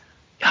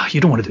 yeah, you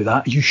don't want to do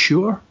that. Are you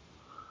sure?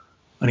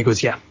 And he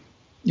goes, yeah,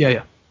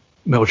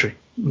 military.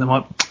 And I'm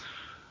like,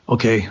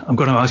 okay, I'm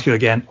going to ask you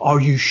again, are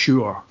you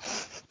sure?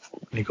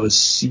 And he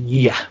goes,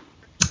 yeah.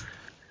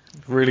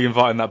 Really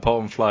inviting that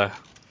bottom flyer.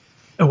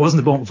 It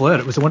wasn't the bottom flyer,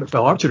 it was the one that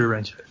fell archery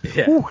range.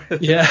 Yeah.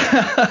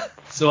 Yeah.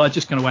 So I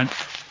just kind of went,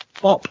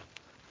 Pop,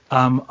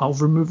 I'll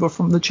remove her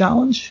from the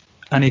challenge.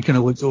 And he kind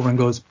of looks over and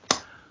goes,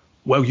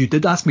 well, you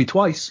did ask me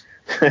twice.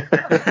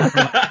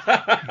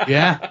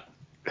 Yeah,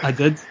 I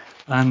did.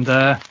 And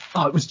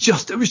it was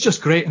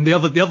just great. And the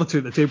other two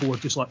at the table were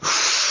just like,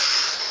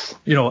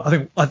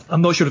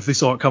 I'm not sure if they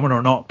saw it coming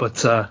or not,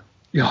 but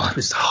it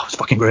was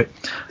fucking great.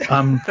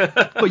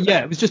 But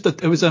yeah,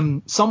 it was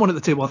someone at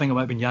the table, I think it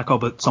might have been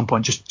Jakob at some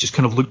point, just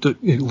kind of looked at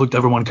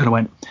everyone and kind of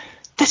went,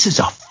 this is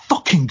a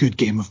fucking good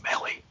game of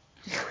melee.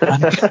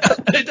 And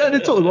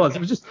it totally was. It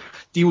was just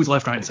deals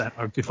left, right, and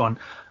centre. Good fun.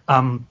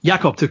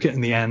 Jakob took it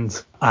in the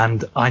end,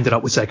 and I ended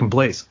up with second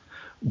place,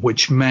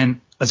 which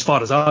meant, as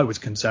far as I was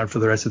concerned, for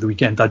the rest of the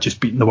weekend, I'd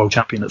just beaten the world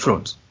champion at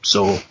Thrones.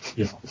 So,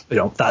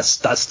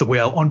 that's the way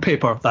on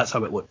paper, that's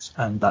how it looks,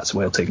 and that's the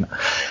way I'll take it.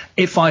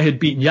 If I had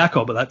beaten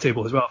Jakob at that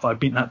table as well,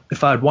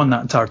 if I had won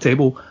that entire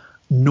table,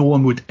 no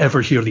one would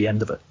ever hear the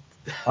end of it.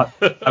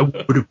 I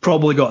would have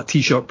probably got a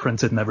T-shirt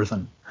printed and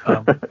everything,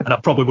 and I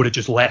probably would have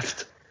just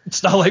left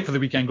Starlight for the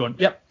weekend going,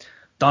 yep,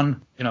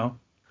 done,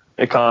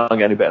 It can't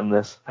get any better than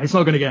this. It's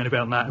not going to get any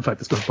better than that. In fact,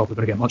 it's probably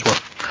going to get much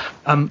worse.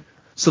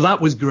 So that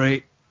was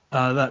great.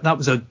 That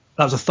was a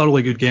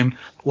thoroughly good game.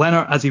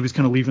 Leonard, as he was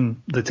kind of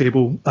leaving the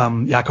table,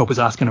 Jakob was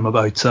asking him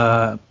about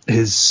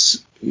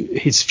his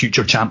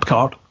future champ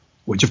card,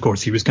 which of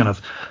course he was kind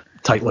of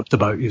tight-lipped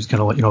about. He was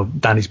kind of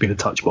like, Danny's been in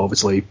touch, but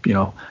obviously,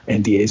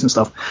 NDAs and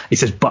stuff. He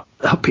says, but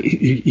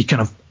he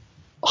kind of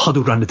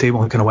huddled around the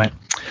table and kind of went,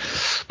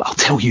 but I'll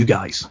tell you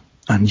guys,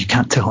 and you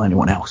can't tell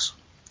anyone else.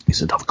 He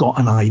said, I've got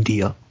an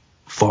idea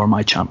for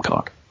my champ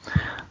card.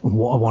 And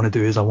what I want to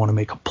do is I want to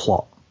make a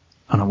plot.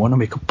 And I want to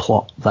make a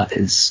plot that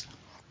is,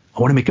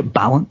 I want to make it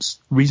balanced,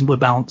 reasonably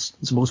balanced.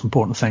 It's the most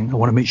important thing. I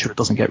want to make sure it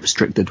doesn't get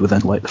restricted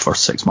within like the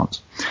first 6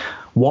 months.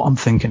 What I'm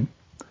thinking,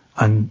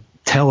 and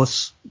tell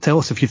us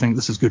if you think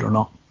this is good or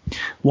not.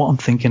 What I'm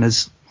thinking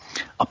is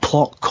a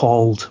plot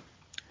called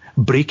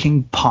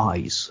Breaking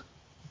Pies.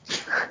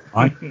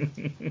 Right?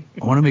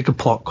 I want to make a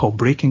plot called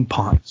Breaking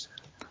Pies.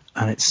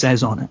 And it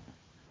says on it,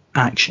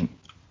 action.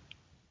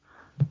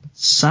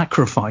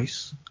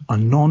 Sacrifice a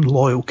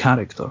non-loyal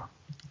character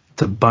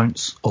to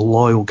bounce a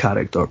loyal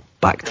character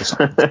back to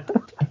someone. What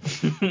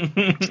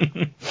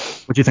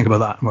do you think about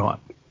that? And we're like,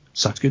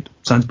 sounds good.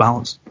 Sounds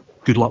balanced.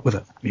 Good luck with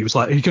it. And he was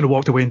like, he kind of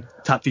walked away and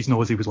tapped his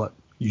nose. He was like,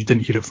 you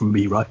didn't hear it from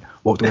me, right?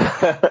 Walked away.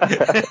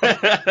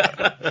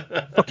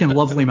 Fucking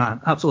lovely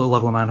man. Absolutely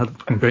lovely man. Had a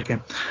fucking great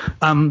game.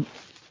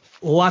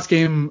 Last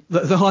game,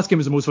 the last game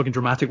was the most fucking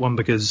dramatic one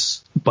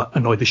but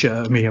annoyed the shit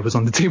out of me. I was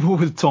on the table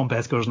with Tom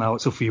Peskers and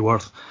Alex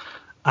O'Feeworth,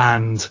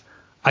 and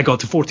I got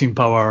to 14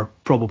 power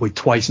probably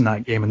twice in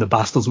that game, and the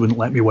bastards wouldn't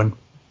let me win.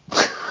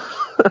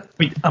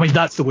 I mean,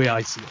 that's the way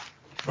I see it,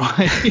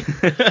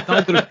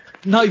 right?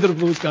 neither of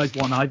those guys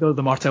won either.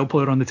 The Martel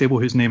player on the table,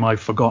 whose name I've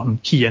forgotten,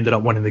 he ended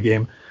up winning the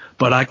game.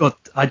 But I got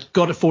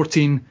to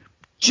 14,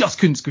 just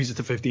couldn't squeeze it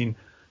to 15.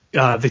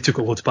 They took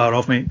a load of power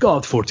off me, got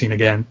up to 14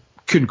 again,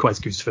 couldn't quite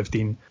squeeze to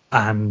 15.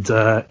 And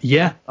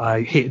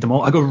I hated them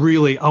all. I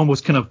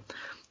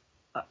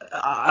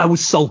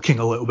was sulking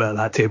a little bit at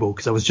that table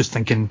because I was just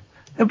thinking,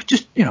 it was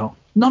just,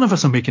 none of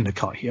us are making the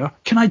cut here.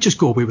 Can I just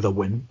go away with a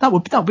win? That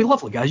would be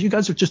lovely, guys. You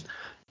guys are just,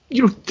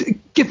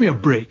 give me a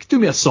break, do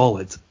me a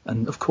solid.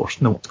 And of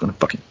course, no one's going to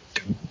fucking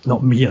do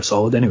not me a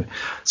solid anyway.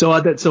 So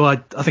I did. So I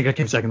think I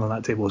came second on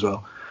that table as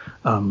well.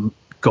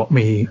 Got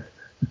me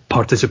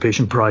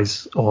participation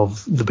prize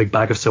of the big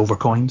bag of silver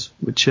coins,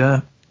 which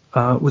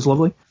was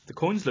lovely. The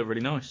coins look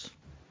really nice.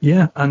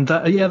 Yeah, and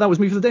that was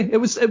me for the day. It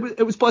was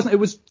pleasant. It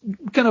was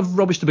kind of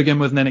rubbish to begin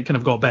with, and then it kind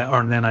of got better,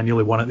 and then I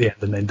nearly won at the end,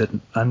 and then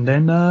didn't, and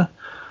then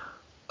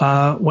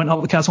went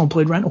up the castle and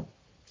played Rental.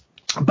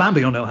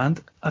 Bambi, on the other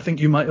hand, I think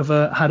you might have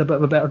had a bit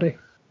of a better day.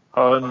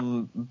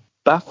 I'm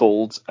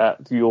baffled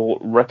at your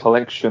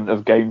recollection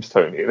of games,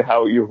 Tony, and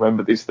how you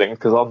remember these things,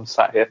 because I'm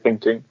sat here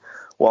thinking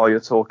while you're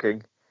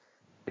talking,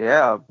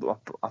 yeah,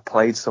 I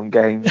played some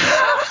games.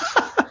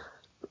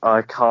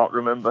 I can't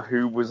remember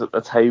who was at the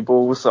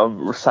table, so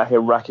I'm sat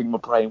here racking my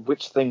brain.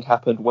 Which thing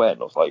happened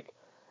when? I was like,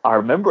 I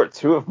remember at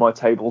two of my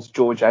tables,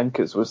 George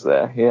Anchors was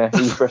there. Yeah,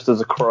 he was dressed as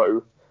a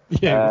crow.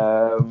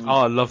 Yeah.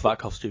 I love that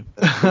costume.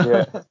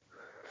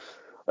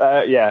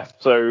 Yeah.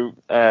 So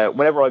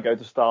whenever I go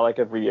to Starlake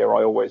every year,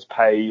 I always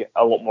pay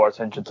a lot more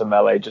attention to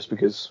Melee just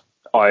because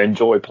I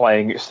enjoy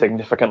playing it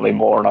significantly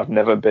more, and I've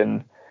never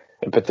been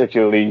a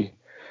particularly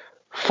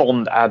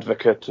fond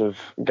advocate of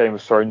Game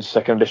of Thrones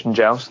 2nd edition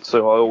Joust,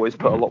 so I always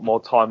put a lot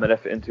more time and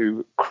effort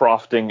into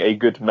crafting a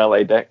good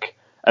Melee deck.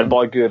 And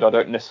by good, I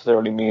don't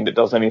necessarily mean it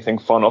does anything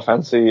fun or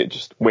fancy, it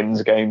just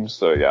wins games.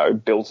 So yeah, I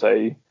built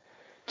a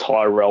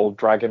Tyrell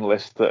Dragon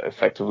list that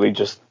effectively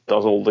just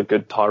does all the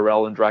good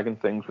Tyrell and Dragon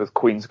things with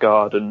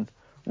Queensguard and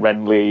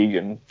Renly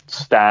and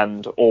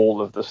Stand,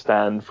 all of the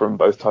Stand from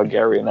both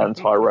Targaryen and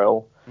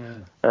Tyrell.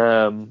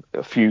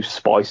 A few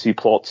spicy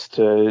plots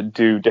to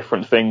do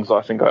different things.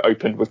 I think I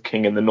opened with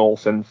King in the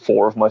North in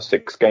 4 of my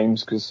 6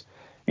 games, because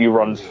you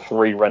run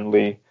 3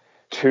 Renly,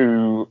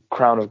 2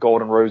 Crown of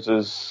Golden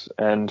Roses,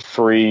 and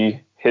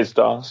 3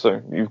 Hisdar,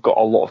 so you've got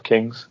a lot of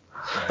kings.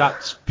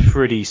 That's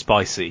pretty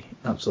spicy.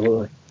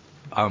 Absolutely.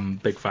 I'm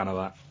a big fan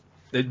of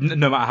that.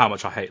 No matter how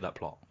much I hate that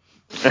plot.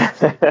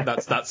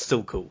 That's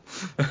still cool.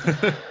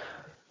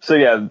 So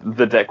yeah,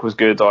 the deck was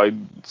good. I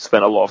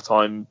spent a lot of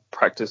time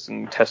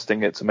practicing,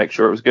 testing it to make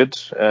sure it was good.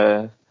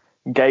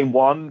 Game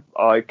 1,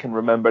 I can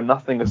remember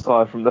nothing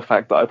aside from the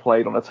fact that I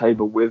played on a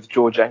table with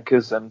George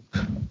Anchors, and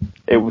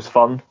it was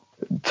fun.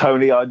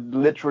 Tony, I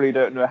literally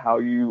don't know how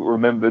you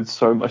remembered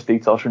so much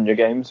details from your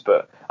games,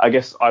 but I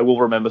guess I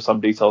will remember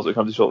some details that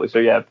come to shortly. So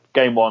yeah,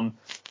 Game 1,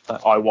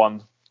 I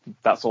won.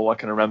 That's all I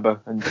can remember.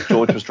 And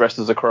George was dressed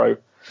as a crow.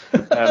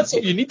 That's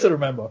what you need to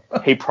remember.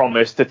 He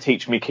promised to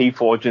teach me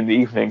Keyforge in the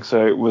evening,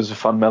 so it was a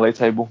fun Melee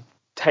table.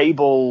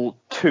 Table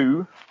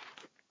 2,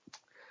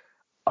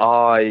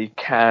 I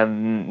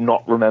can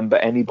not remember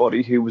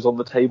anybody who was on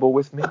the table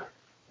with me.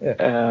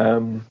 Yeah.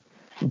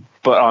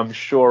 But I'm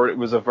sure it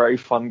was a very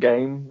fun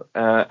game.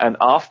 And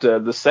after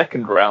the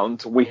second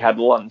round, we had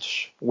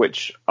lunch,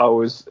 which I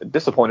was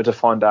disappointed to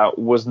find out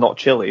was not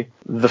chili.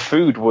 The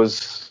food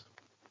was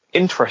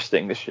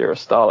interesting this year at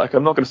Starlake.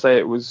 I'm not going to say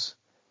it was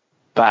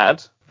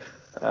bad.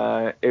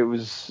 It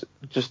was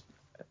just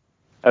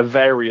a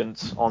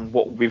variant on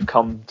what we've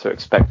come to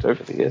expect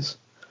over the years.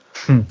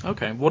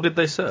 Okay, what did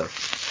they serve?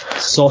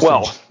 Sausage.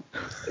 Well,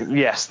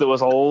 yes, there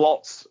was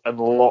lots and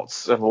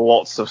lots and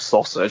lots of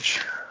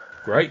sausage.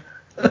 Great.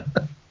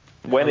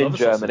 When in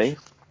Germany.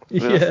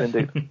 Yes, Yeah.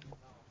 indeed.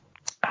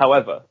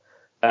 However,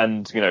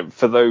 and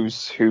for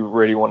those who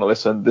really want to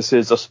listen, this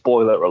is a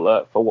spoiler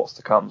alert for what's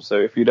to come. So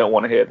if you don't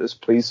want to hear this,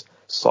 please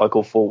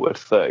cycle forward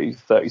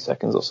 30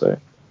 seconds or so.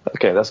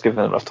 Okay, that's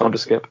given enough time to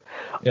skip.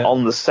 Yeah.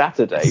 On the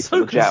Saturday So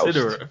for the joust,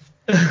 considerate.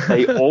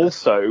 they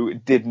also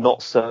did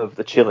not serve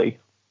the chili.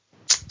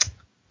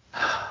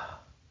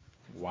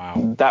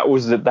 Wow. That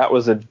was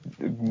a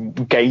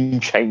game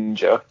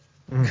changer.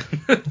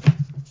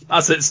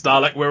 That's it,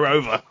 Starlake, we're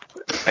over.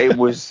 It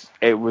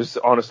was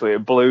honestly,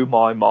 it blew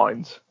my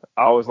mind.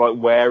 I was like,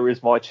 where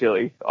is my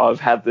chili? I've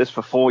had this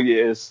for 4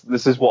 years.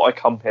 This is what I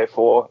come here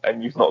for,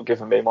 and you've not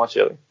given me my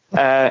chili.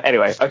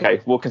 Anyway,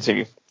 okay, we'll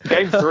continue.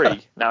 Game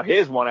 3. Now,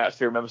 here's one I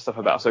actually remember stuff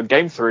about. So,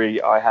 Game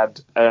 3, I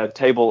had a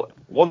table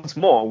once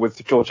more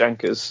with George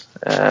Anchors.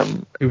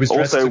 Who was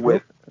dressed as a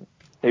crow?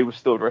 He was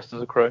still dressed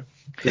as a crow.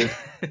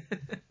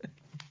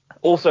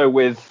 Also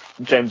with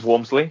James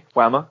Walmsley,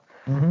 Whammer,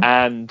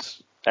 and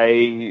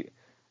a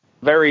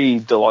very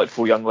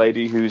delightful young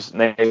lady whose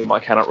name I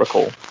cannot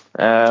recall.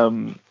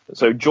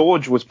 So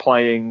George was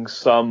playing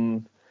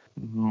some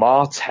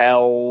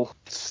Martell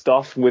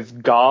stuff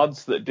with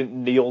guards that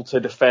didn't kneel to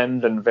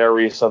defend and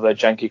various other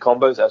janky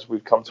combos, as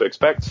we've come to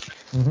expect.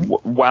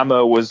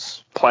 Whammer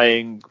was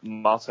playing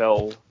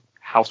Martell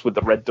House with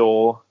the Red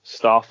Door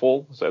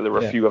Starfall, so there were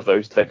a few of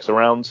those decks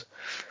around.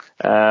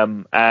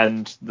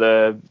 And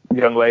the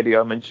young lady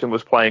I mentioned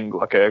was playing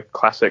like a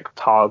classic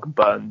Targ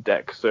Burn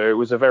deck. So it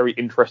was a very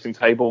interesting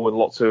table with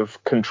lots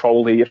of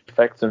control-y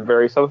effects and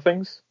various other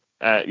things.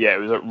 It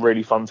was a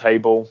really fun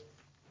table.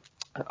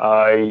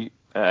 I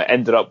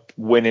ended up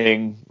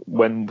winning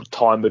when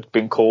time had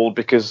been called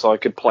because I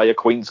could play a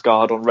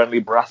Queensguard on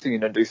Renly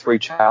Baratheon and do 3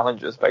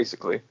 challenges,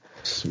 basically.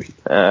 Sweet.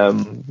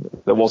 There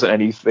wasn't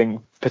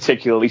anything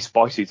particularly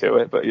spicy to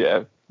it, but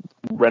yeah.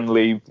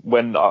 Renly,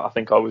 when I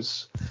think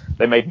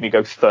they made me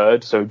go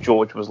third, so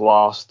George was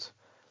last.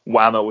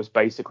 Whammer was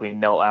basically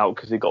knelt out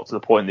because he got to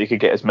the point that he could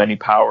get as many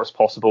power as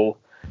possible.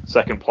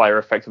 Second player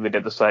effectively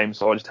did the same,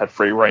 so I just had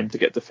free reign to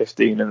get to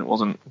 15, and it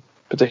wasn't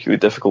particularly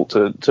difficult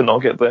to not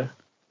get there.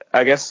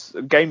 I guess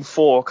Game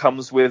 4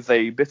 comes with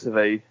a bit of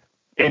a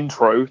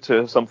intro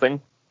to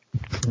something.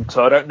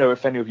 So I don't know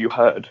if any of you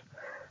heard,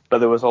 but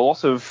there was a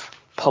lot of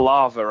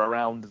palaver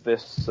around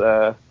this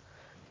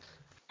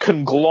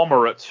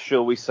conglomerate,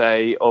 shall we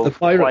say, of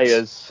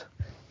players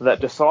that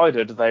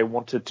decided they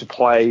wanted to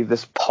play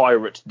this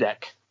pirate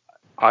deck.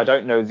 I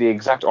don't know the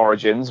exact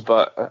origins,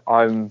 but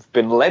I've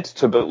been led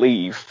to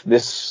believe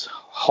this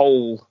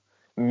whole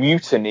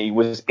mutiny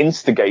was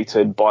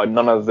instigated by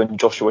none other than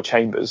Joshua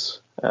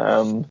Chambers.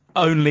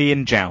 Only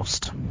in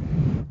Joust.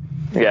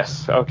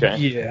 Yes, okay.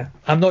 Yeah,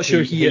 I'm not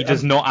sure he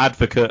does not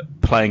advocate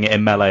playing it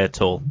in Melee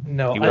at all.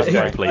 No, he was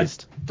very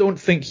pleased. I don't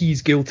think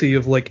he's guilty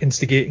of like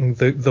instigating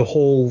the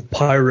whole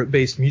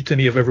pirate-based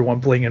mutiny of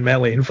everyone playing in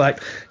Melee. In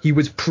fact, he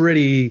was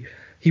pretty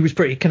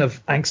kind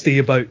of angsty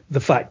about the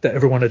fact that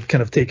everyone had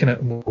kind of taken it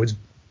and was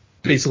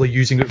basically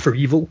using it for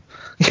evil.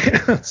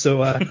 So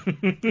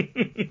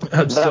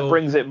that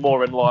brings it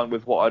more in line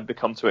with what I'd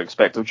become to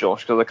expect of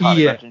Josh, because I can't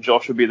imagine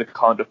Josh would be the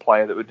kind of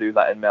player that would do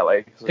that in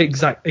Melee.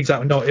 Exactly.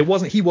 No, it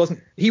wasn't. He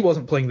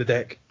wasn't playing the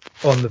deck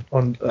on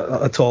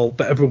at all.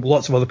 But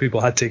lots of other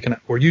people had taken it,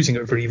 were using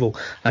it for evil,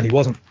 and he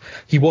wasn't.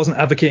 He wasn't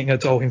advocating it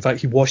at all. In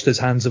fact, he washed his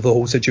hands of the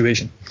whole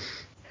situation.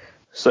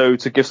 So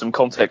to give some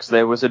context,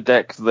 there was a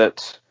deck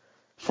that,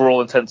 for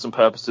all intents and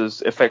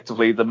purposes,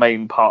 effectively the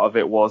main part of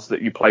it was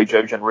that you play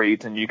Jojen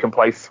Reed and you can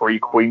play 3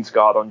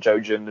 Queensguard on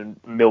Jojen and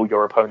mill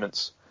your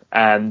opponents.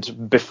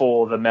 And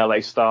before the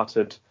Melee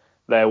started,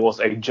 there was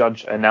a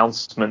judge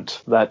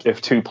announcement that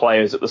if 2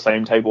 players at the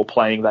same table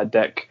playing that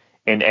deck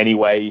in any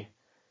way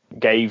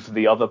gave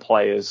the other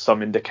players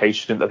some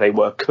indication that they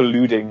were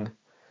colluding,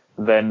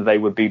 then they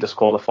would be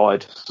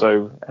disqualified.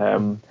 So,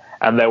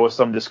 and there were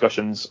some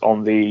discussions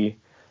on the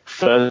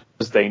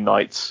Thursday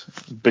nights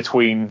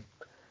between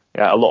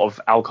a lot of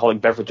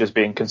alcoholic beverages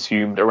being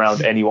consumed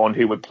around anyone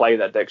who would play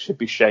that deck should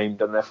be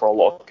shamed, and therefore a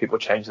lot of people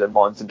changed their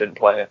minds and didn't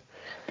play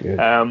it.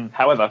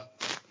 However,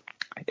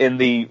 in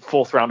the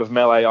 4th round of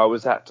Melee, I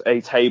was at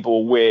a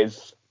table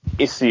with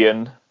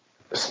Isian,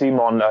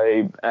 Simon,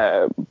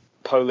 a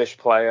Polish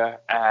player,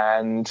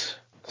 and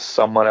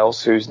someone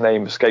else whose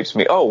name escapes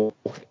me.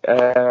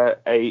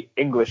 A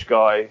English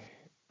guy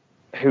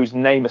whose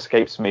name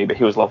escapes me, but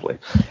he was lovely.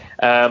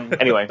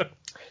 Anyway,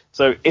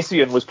 so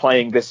Isian was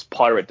playing this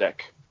pirate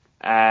deck,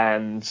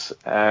 and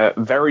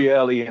very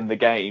early in the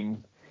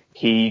game,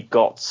 he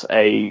got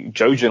a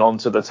Jojen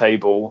onto the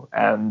table,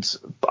 and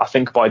I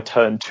think by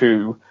turn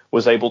 2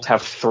 was able to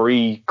have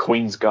 3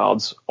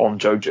 Queensguards on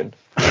Jojen.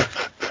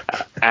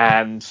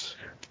 And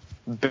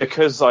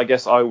because I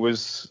guess I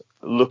was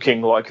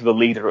looking like the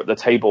leader at the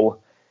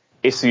table,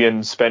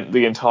 Isian spent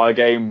the entire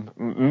game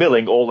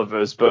milling all of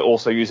us, but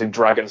also using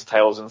Dragon's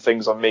Tails and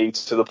things on me,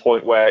 to the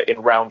point where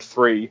in round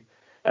 3,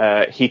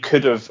 he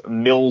could have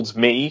milled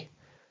me,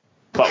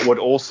 but would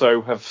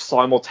also have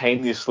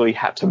simultaneously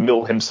had to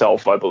mill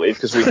himself, I believe,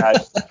 because we had,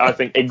 I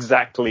think,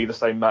 exactly the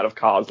same amount of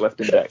cards left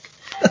in deck.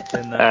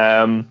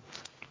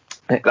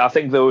 I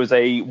think there was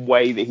a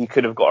way that he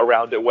could have got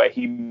around it where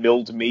he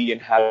milled me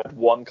and had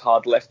 1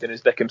 card left in his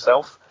deck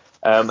himself.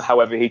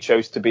 However, he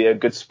chose to be a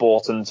good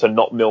sport and to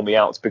not mill me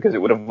out, because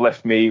it would have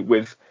left me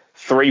with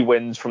 3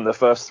 wins from the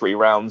first 3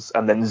 rounds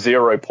and then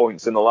 0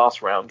 points in the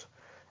last round.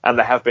 And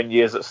there have been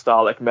years at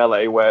Starlek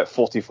Melee where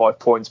 45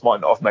 points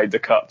might not have made the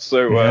cut.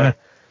 So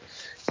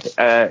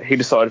he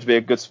decided to be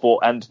a good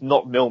sport and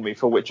not mill me,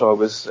 for which I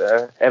was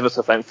ever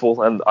so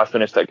thankful. And I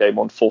finished that game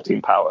on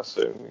 14 power.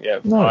 So, yeah,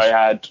 nice.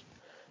 I had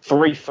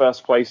 3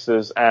 first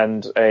places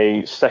and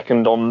a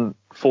second on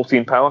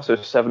 14 power, so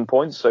 7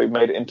 points. So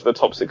made it into the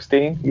top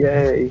 16.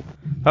 Yay!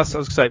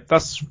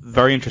 That's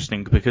very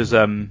interesting, because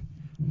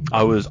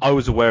I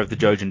was aware of the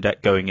Jojen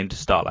deck going into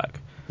Starlek,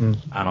 and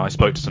I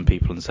spoke to some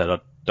people and said I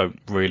don't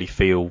really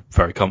feel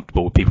very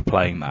comfortable with people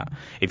playing that.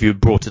 If you had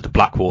brought it to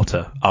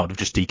Blackwater, I would have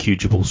just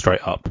DQ'd you all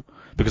straight up,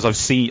 because I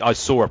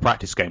saw a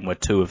practice game where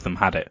 2 of them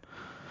had it,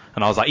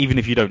 and I was like, even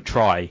if you don't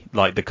try,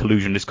 like, the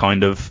collusion is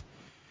kind of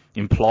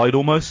implied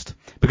almost,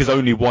 because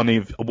only one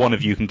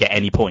of you can get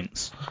any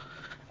points.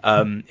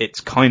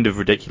 It's kind of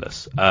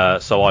ridiculous.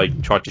 So I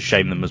tried to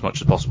shame them as much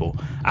as possible,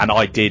 and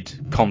I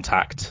did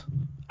contact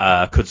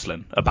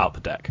Kudslin about the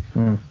deck.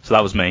 So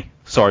that was me.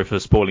 Sorry for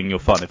spoiling your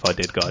fun if I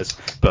did, guys,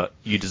 but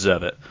you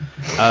deserve it.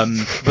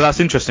 But that's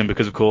interesting,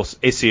 because of course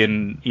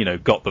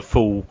Isian, got the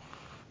full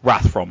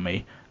wrath from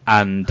me,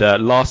 and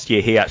last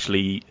year he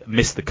actually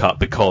missed the cut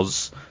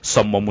because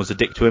someone was a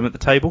dick to him at the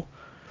table.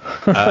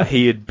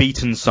 He had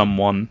beaten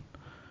someone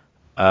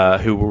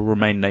who will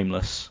remain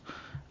nameless,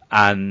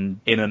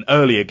 and in an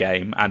earlier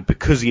game, and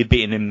because he had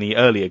beaten him in the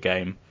earlier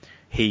game,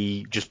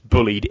 he just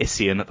bullied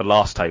Isian at the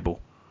last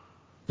table.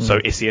 So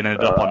Isian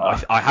ended up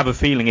on... I have a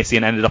feeling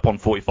Isian ended up on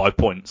 45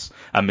 points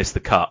and missed the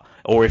cut.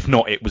 Or if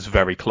not, it was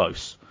very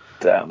close.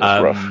 Damn,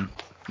 that's rough.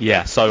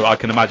 Yeah, so I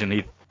can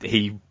imagine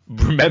he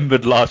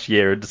remembered last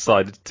year and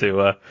decided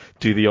to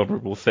do the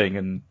honourable thing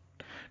and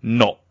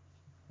not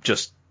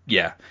just...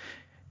 Yeah.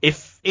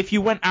 If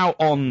you went out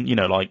on,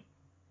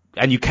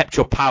 and you kept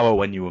your power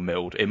when you were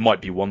milled, it might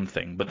be one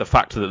thing. But the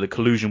fact that the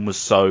collusion was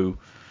so...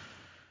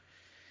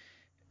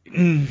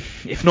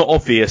 if not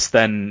obvious,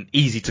 then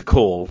easy to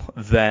call.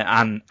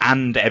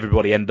 And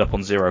everybody ended up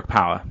on 0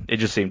 power. It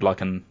just seemed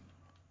like an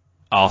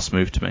arse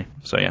move to me.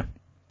 So yeah.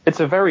 It's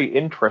a very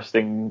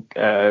interesting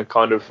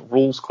kind of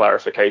rules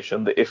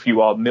clarification that if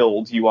you are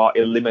milled, you are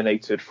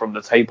eliminated from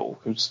the table.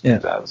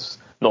 That's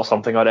not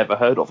something I'd ever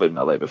heard of in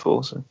Melee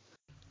before. So.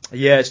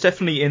 Yeah, it's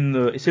definitely in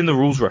the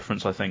rules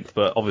reference, I think,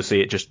 but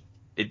obviously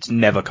it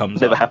never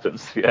comes Never up.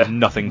 happens. Yeah.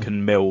 Nothing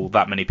can mill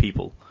that many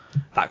people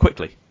that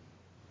quickly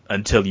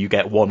until you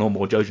get one or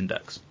more Jojen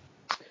decks.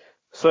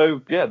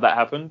 So yeah, that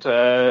happened.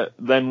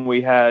 Then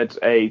we had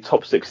a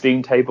top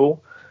 16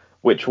 table,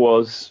 which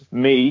was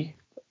me,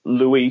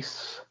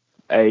 Luis,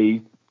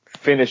 a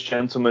Finnish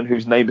gentleman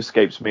whose name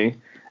escapes me,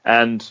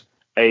 and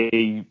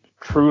a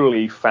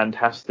truly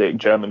fantastic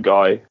German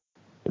guy.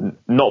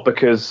 Not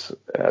because,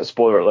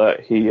 spoiler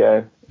alert, he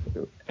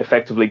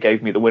effectively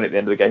gave me the win at the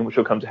end of the game, which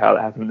will come to how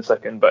that happened in a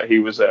second, but he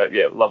was a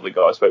lovely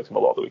guy. I spoke to him a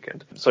lot the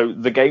weekend. So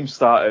the game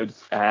started,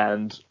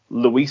 and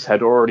Luis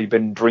had already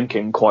been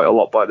drinking quite a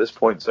lot by this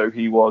point, so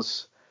he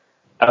was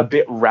a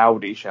bit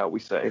rowdy, shall we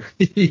say.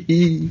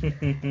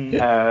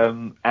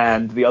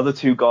 And the other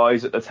two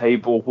guys at the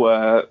table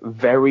were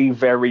very,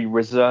 very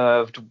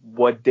reserved,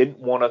 didn't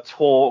want to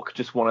talk,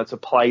 just wanted to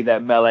play their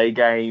Melee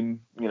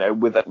game,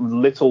 with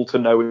little to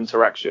no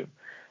interaction.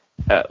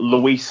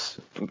 Luis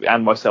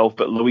and myself,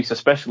 but Luis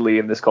especially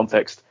in this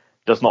context,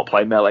 does not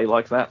play Melee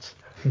like that.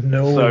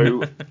 No.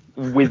 So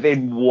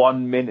within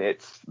 1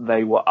 minute,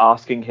 they were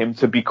asking him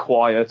to be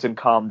quiet and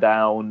calm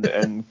down,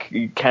 and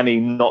can he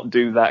not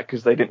do that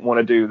because they didn't want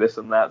to do this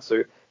and that.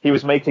 So he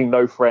was making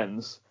no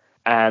friends,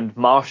 and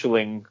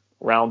marshalling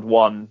round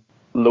 1,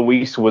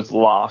 Luis was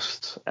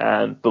last,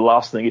 and the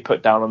last thing he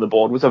put down on the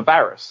board was a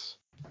Varus.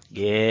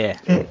 Yeah.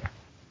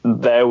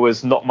 There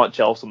was not much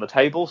else on the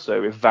table,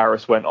 so if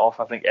Varus went off,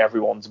 I think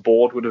everyone's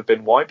board would have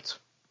been wiped.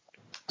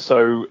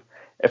 So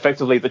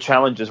effectively, the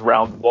challenges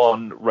round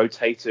 1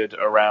 rotated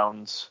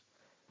around,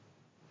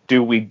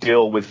 do we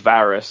deal with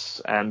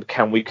Varus, and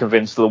can we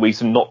convince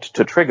Luis not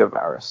to trigger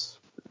Varus?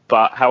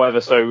 But however,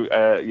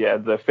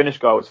 the Finnish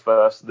guy was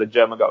first, the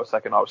German guy was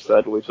second, I was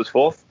third, Luis was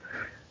fourth.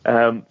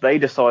 They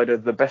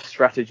decided the best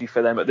strategy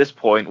for them at this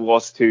point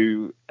was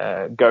to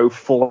go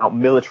full-out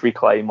military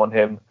claim on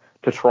him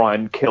to try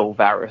and kill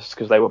Varus,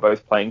 because they were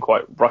both playing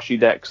quite rushy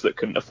decks that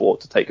couldn't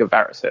afford to take a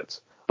Varus hit.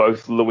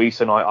 Both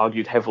Luis and I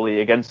argued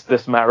heavily against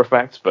this, matter of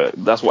fact, but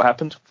that's what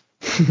happened.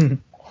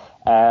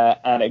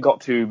 And it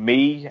got to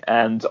me,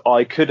 and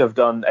I could have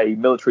done a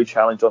military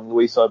challenge on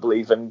Luis, I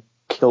believe, and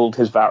killed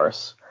his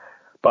Varus.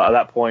 But at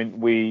that point,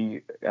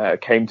 we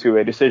came to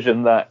a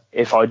decision that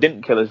if I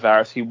didn't kill his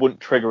Varus, he wouldn't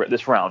trigger it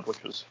this round,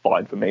 which was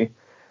fine for me.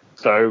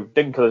 So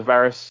didn't kill his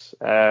Varus,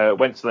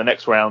 went to the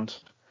next round,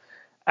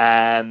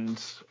 and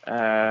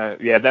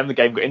then the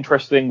game got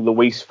interesting.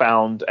 Luis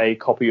found a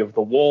copy of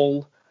The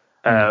Wall.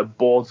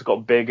 Boards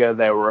got bigger,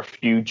 there were a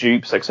few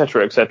dupes,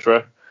 etc.,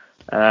 etc.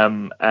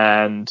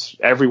 And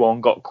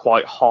everyone got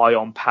quite high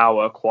on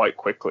power quite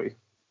quickly.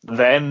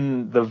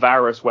 Then the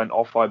Varus went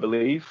off, I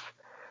believe,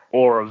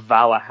 or a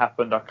Valor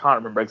happened, I can't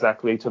remember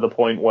exactly, to the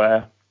point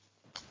where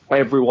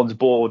everyone's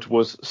board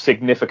was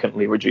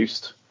significantly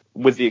reduced,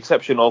 with the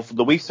exception of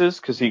Luis's,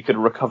 because he could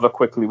recover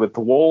quickly with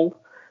The Wall.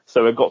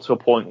 So it got to a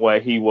point where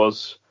he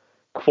was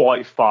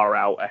quite far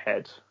out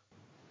ahead.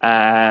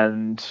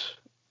 And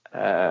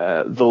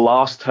the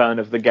last turn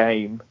of the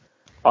game,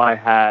 I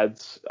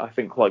had, I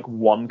think, like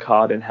one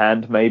card in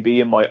hand maybe,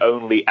 and my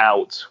only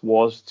out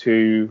was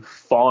to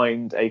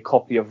find a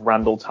copy of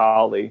Randall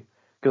Tarley,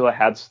 because I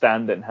had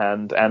Stand in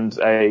hand, and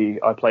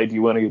I played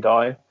You Win or You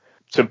Die,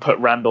 to put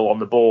Randall on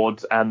the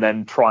board and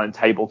then try and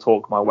table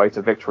talk my way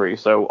to victory.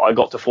 So I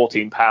got to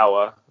 14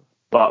 power,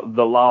 but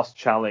the last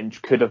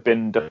challenge could have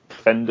been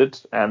defended,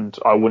 and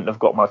I wouldn't have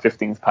got my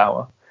 15th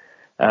power.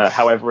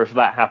 However, if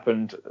that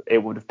happened, it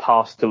would have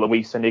passed to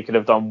Luis, and he could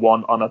have done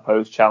one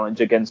unopposed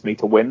challenge against me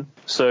to win.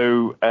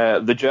 So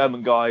the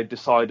German guy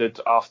decided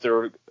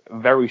after a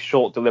very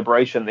short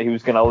deliberation that he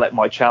was going to let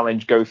my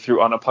challenge go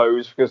through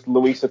unopposed, because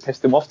Luis had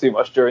pissed him off too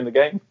much during the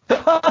game.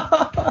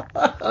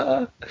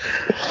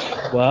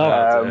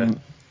 Wow.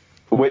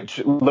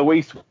 Which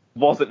Luis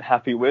wasn't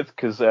happy with,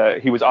 because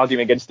he was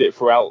arguing against it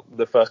throughout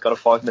the first kind of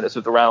 5 minutes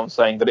of the round,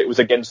 saying that it was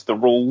against the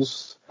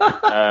rules.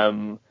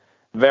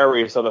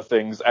 Various other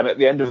things, and at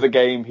the end of the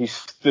game he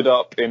stood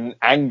up in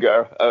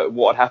anger at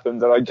what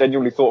happened, and I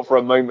genuinely thought for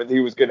a moment he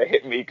was going to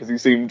hit me, because he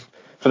seemed,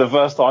 for the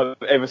first time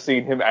I've ever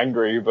seen him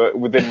angry, but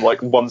within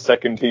like 1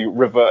 second he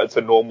reverted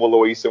to normal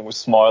Luis and was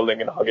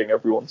smiling and hugging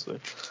everyone.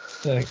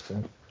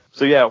 Excellent.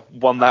 So yeah,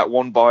 won that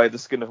one by the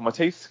skin of my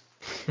teeth.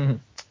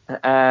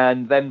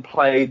 And then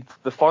played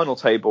the final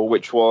table,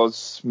 which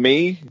was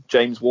me,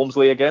 James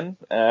Wormsley again,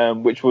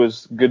 which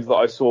was good that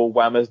I saw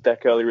Whammer's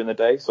deck earlier in the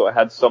day, so I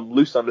had some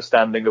loose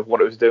understanding of what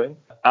it was doing.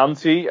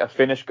 Antti, a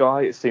Finnish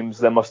guy, it seems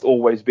there must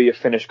always be a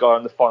Finnish guy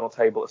on the final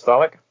table at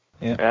Starlek,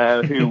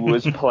 who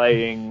was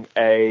playing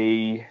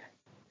a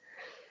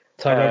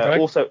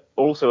also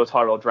a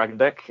Tyrell Dragon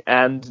deck,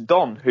 and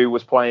Don, who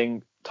was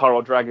playing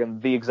Tyrell Dragon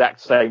the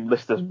exact same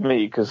list as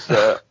me, because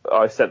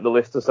I sent the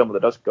list to some of the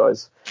Dutch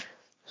guys.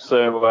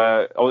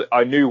 So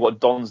I knew what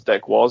Don's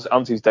deck was.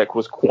 Anti's deck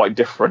was quite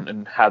different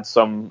and had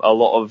a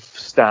lot of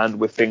stand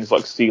with things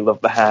like Seal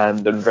of the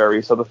Hand and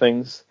various other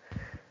things.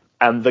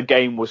 And the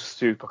game was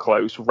super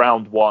close.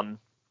 Round 1,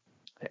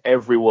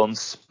 everyone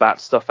spat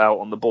stuff out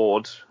on the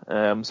board.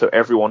 So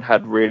everyone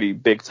had really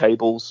big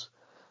tables,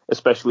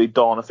 especially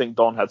Don. I think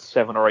Don had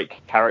 7 or 8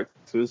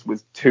 characters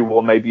with 2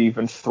 or maybe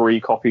even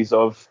 3 copies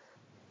of,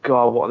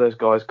 God, what are those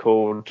guys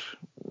called?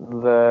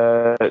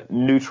 The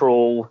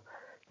neutral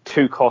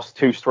 2 cost,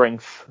 2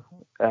 strength,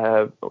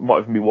 might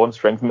even be 1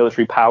 strength,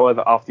 military power,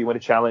 that after you win a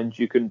challenge,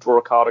 you can draw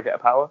a card or get a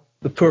power.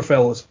 The poor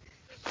fellows.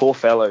 Poor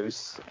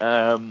fellows.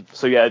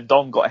 So yeah,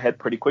 Don got ahead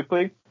pretty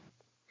quickly.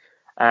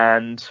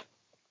 And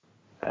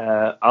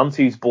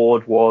Auntie's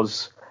board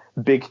was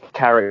big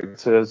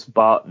characters,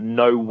 but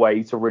no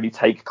way to really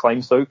take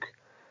claim soak.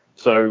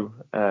 So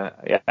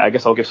yeah, I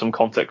guess I'll give some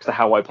context to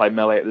how I play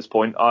Melee at this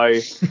point.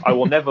 I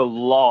will never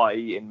lie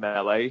in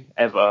Melee,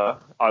 ever.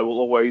 I will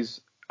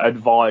always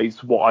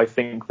advise what I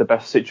think the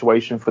best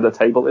situation for the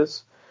table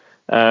is,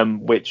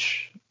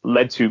 which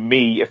led to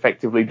me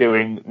effectively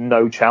doing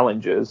no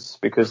challenges,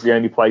 because the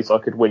only place I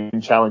could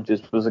win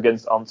challenges was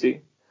against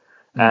Auntie.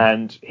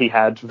 And he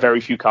had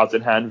very few cards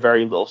in hand,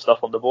 very little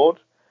stuff on the board.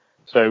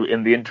 So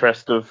in the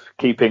interest of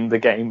keeping the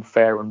game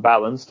fair and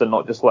balanced and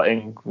not just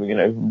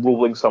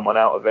ruling someone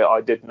out of it,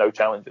 I did no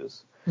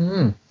challenges,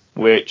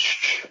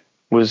 which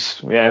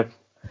was,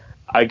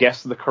 I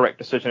guess the correct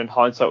decision in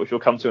hindsight, which we'll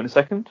come to in a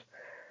second.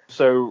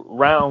 So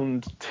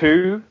round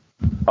 2,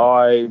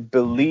 I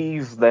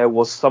believe there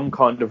was some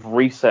kind of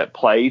reset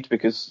played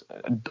because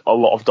a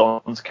lot of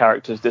Don's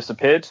characters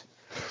disappeared.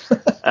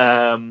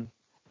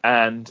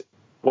 And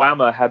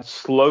Whammer had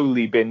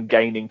slowly been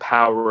gaining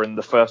power in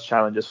the first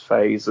challenges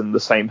phase, and the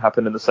same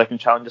happened in the second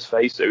challenges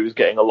phase. So he was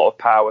getting a lot of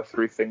power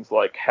through things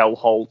like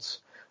Hellholt,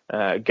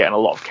 getting a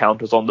lot of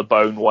counters on the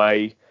Bone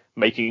Way,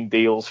 making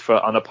deals for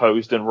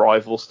unopposed and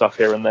rival stuff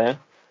here and there.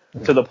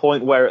 To the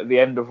point where at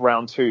the end of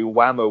round 2,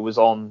 Whammer was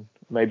on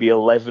maybe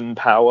 11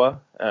 power,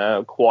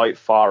 quite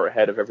far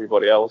ahead of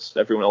everybody else.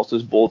 Everyone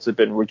else's boards had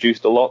been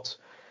reduced a lot.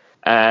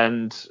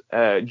 And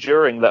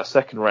during that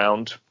second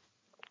round,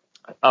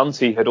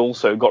 Auntie had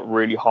also got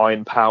really high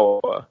in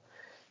power.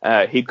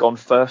 He'd gone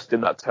first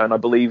in that turn, I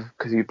believe,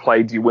 because he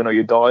played You Win or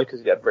You Die,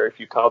 because he had very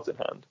few cards in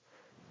hand.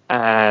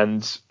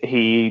 And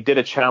he did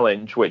a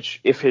challenge, which,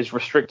 if his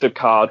restricted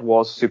card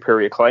was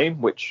Superior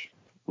Claim, which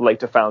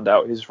later found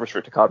out his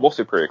restricted card was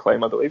Superior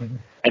Claim, I believe,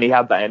 and he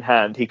had that in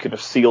hand, he could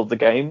have sealed the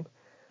game.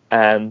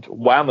 And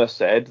Whammer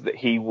said that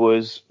he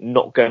was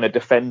not going to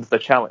defend the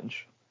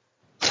challenge.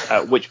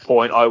 At which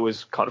point I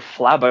was kind of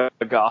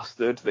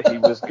flabbergasted that he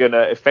was going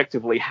to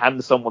effectively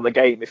hand someone the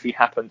game if he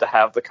happened to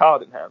have the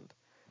card in hand.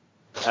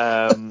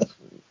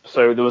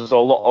 So there was a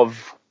lot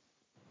of,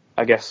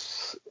 I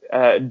guess,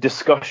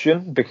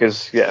 discussion,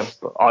 because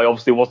I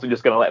obviously wasn't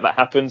just going to let that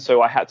happen.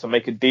 So I had to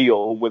make a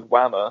deal with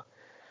Whammer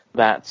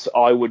that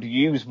I would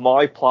use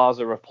my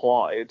Plaza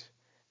Applied,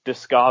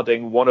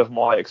 discarding one of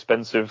my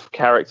expensive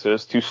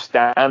characters to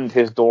stand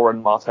his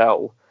Doran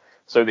Martell,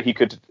 so that he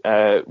could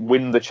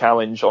win the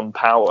challenge on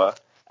power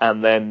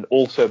and then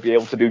also be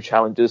able to do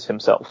challenges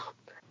himself.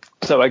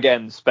 So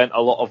again, spent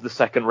a lot of the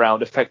second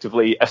round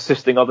effectively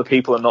assisting other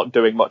people and not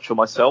doing much for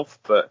myself,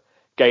 but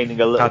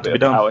gaining a little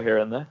bit of power here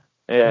and there.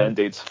 Yeah,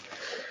 indeed.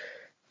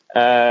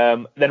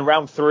 Then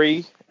round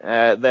 3,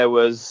 there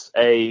was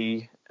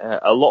a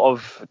lot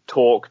of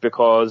talk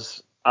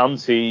because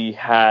Auntie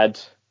had,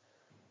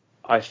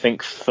 I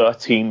think,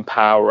 13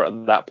 power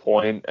at that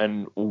point,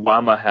 and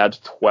Whammer had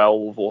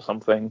 12 or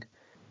something.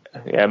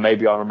 Yeah,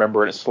 maybe I'm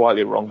remembering it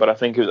slightly wrong, but I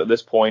think it was at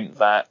this point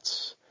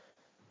that...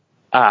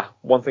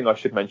 one thing I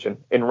should mention.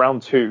 In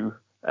round 2,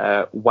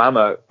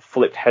 Whammer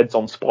flipped Heads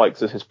on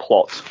Spikes as his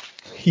plot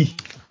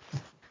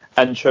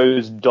and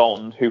chose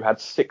Don, who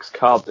had 6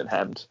 cards in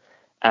hand,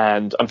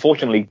 and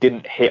unfortunately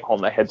didn't hit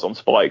on the Heads on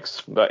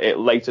Spikes, but it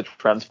later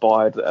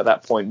transpired that at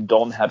that point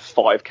Don had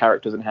 5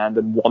 characters in hand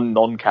and 1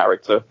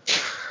 non-character.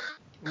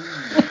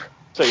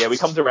 So yeah, we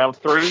come to round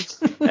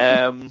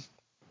 3.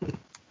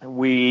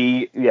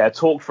 We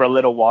talked for a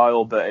little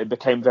while, but it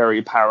became very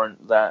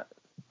apparent that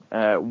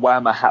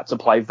Whammer had to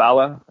play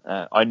Valor.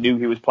 I knew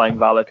he was playing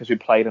Valor because we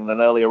played in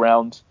an earlier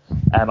round,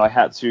 and I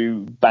had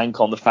to bank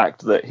on the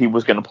fact that he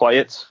was going to play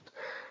it.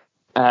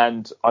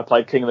 And I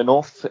played King of the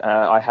North.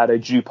 I had a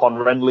dupe on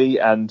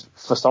Renly, and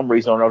for some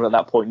reason or another at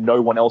that point,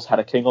 no one else had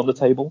a king on the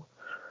table.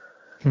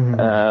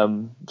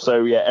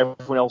 So yeah,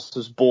 everyone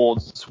else's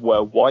boards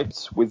were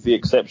wiped, with the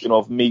exception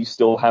of me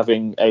still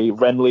having a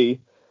Renly,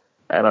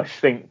 and I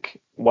think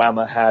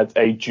Whammer had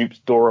a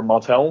duped Doran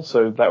Martell,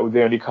 so that were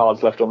the only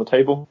cards left on the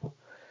table.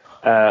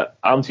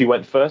 Auntie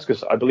went first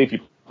because I believe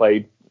he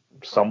played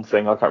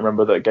something, I can't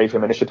remember, that gave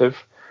him initiative.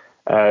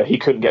 He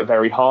couldn't get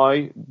very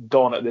high.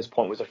 Don at this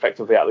point was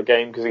effectively out of the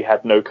game because he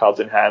had no cards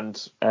in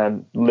hand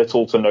and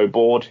little to no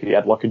board. He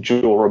had like a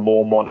Jorah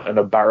Mormont and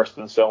a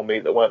Barristan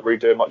Selmy that weren't really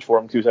doing much for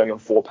him because he was only on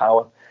 4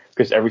 power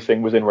because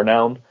everything was in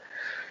Renown.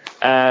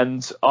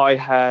 and I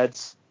had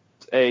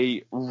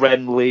a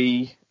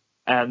Renly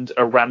and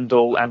a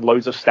Randall and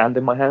loads of stand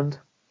in my hand.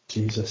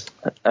 Jesus.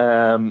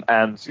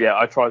 And yeah,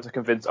 I tried to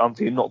convince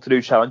Auntie not to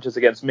do challenges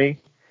against me.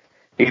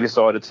 He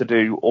decided to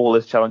do all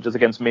his challenges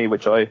against me,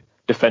 which I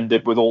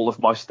defended with all of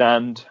my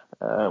stand.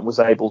 Was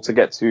able to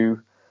get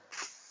to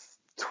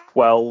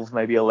 12,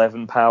 maybe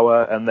 11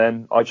 power, and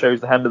then I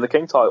chose the Hand of the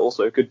King title,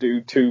 so could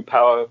do 2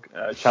 power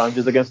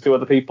challenges against 2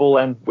 other people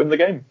and win the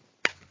game.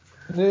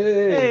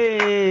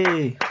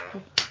 Hey!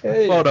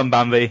 Well done,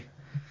 Bambi.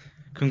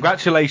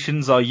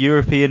 Congratulations, our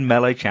European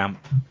Melee champ.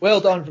 Well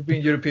done for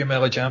being European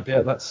Melee champ.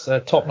 Yeah, that's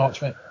top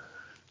notch, mate.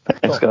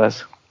 Thanks,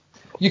 guys.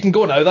 You can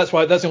go now. That's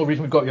the only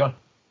reason we've got you on.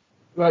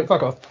 Right,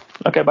 fuck off.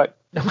 Okay, bye.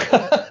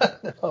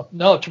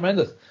 No,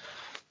 tremendous.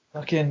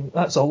 Fucking,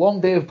 that's a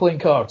long day of playing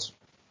cards.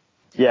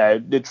 Yeah,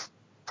 it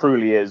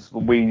truly is.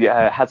 We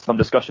had some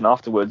discussion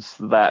afterwards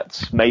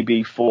that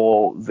maybe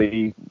for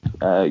the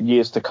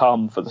years to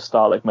come for the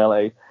Starlight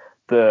Melee,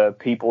 the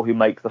people who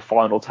make the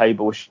final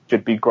table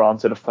should be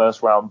granted a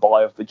first round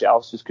buy of the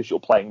Joust, just because you're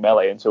playing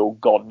Melee until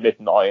God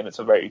midnight, and it's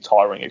a very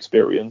tiring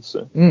experience.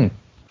 So.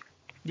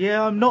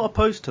 Yeah, I'm not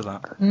opposed to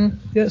that.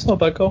 Yeah, it's not a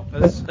bad call.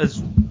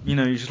 As you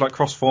know, you just like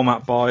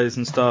cross-format buys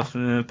and stuff,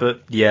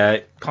 but yeah,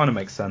 it kind of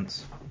makes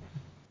sense.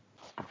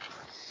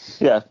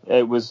 Yeah,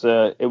 it was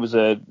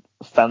a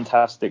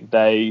fantastic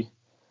day.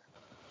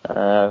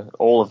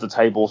 All of the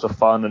tables are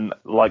fun, and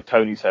like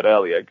Tony said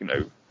earlier, you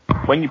know,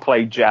 when you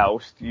play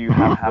Joust, you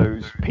have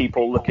those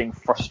people looking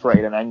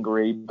frustrated and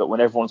angry, but when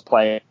everyone's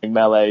playing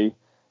Melee,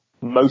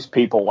 most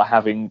people are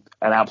having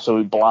an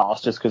absolute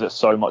blast just because it's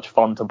so much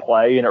fun to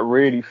play, and it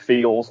really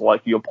feels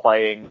like you're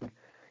playing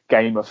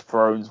Game of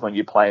Thrones when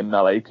you play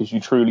Melee, because you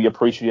truly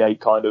appreciate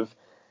kind of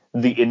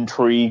the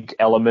intrigue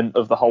element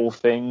of the whole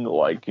thing,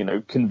 like, you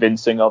know,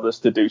 convincing others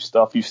to do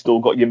stuff. You've still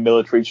got your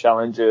military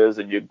challenges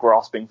and you're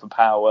grasping for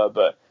power,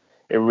 but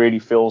it really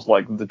feels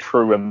like the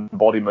true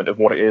embodiment of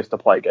what it is to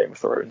play Game of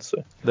Thrones.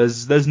 So.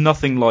 There's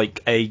nothing like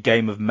a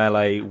game of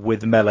Melee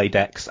with Melee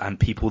decks and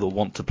people that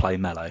want to play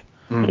Melee.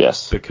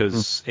 Yes.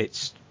 Because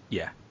it's,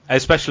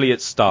 especially at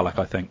Starlek,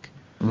 I think.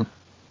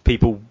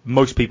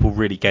 Most people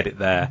really get it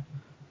there,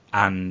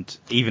 and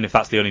even if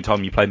that's the only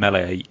time you play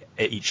Melee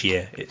each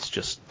year, it's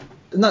just...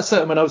 And that's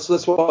it. I mean,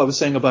 that's what I was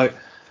saying about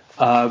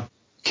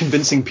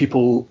convincing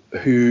people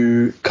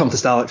who come to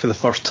Starlight for the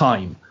first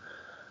time,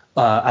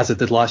 as I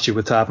did last year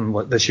with Tab, and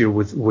like this year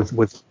with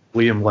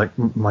Liam, like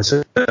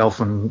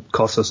myself and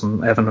Costas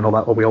and Evan and all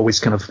that. We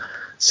always kind of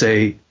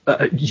say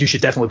you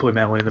should definitely play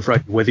Melee in the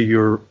Friday, whether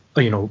you're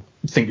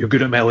think you're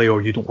good at Melee or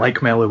you don't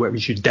like Melee. Whatever,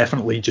 you should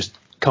definitely just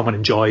come and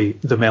enjoy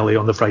the Melee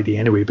on the Friday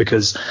anyway,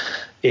 because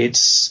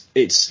it's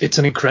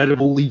an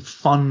incredibly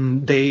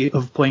fun day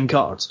of playing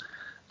cards.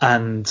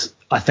 And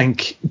I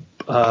think,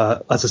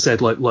 as I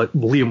said, like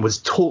Liam was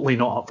totally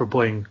not up for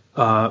playing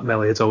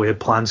Melee at all. He had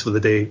plans for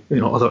the day,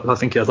 I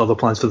think he had other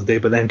plans for the day,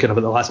 but then kind of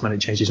at the last minute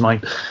changed his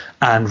mind.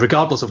 And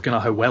regardless of kind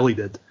of how well he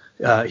did,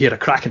 he had a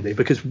cracking day,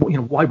 because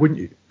why wouldn't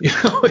you?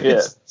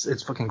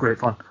 It's fucking great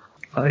fun.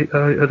 I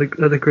had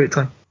a great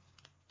time.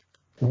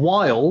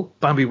 While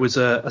Bambi was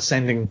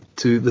ascending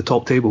to the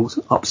top tables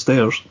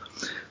upstairs,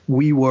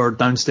 we were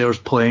downstairs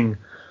playing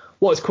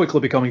what is quickly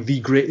becoming the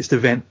greatest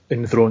event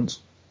in Thrones,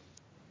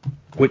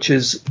 which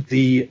is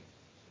the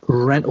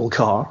rental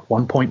car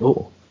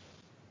 1.0.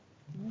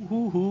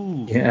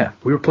 Yeah,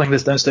 we were playing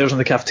this downstairs in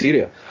the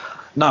cafeteria.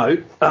 Now,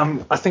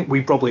 I think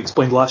we probably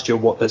explained last year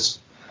what this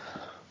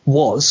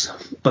was,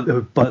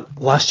 but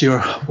last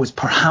year was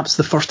perhaps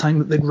the first time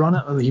that they'd run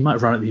it. You might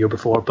have run it the year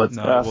before, but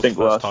no, I think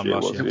last year.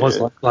 It was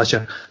last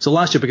year. So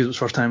last year, because it was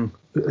the first time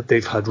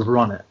they've had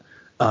run it,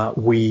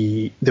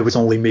 there was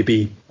only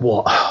maybe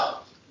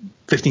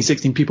 15,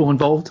 16 people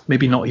involved,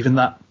 maybe not even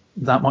that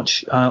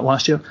much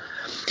last year.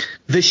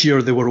 This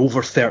year there were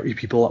over 30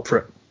 people up for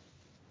it,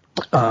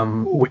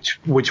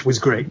 which was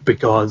great,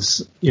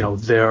 because there's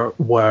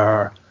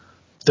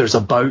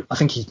about I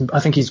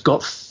think he's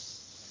got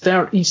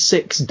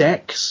 36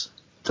 decks.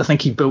 I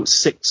think he built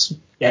 6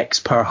 decks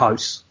per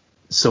house.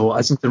 So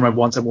I seem to remember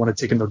once everyone had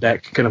taken their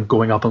deck, kind of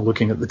going up and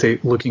looking at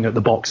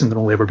the box, and there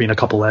only ever been a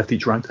couple left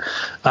each round.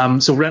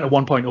 So Rent at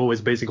 1.0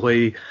 is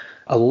basically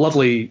a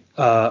lovely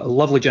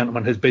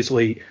gentleman who's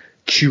basically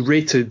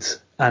curated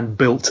and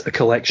built a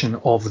collection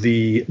of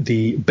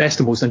the best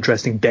and most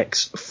interesting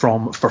decks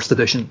from first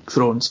edition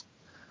Thrones,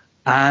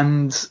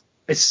 and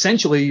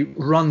essentially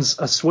runs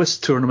a Swiss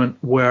tournament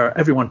where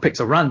everyone picks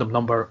a random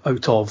number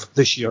out of,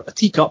 this year, a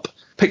teacup,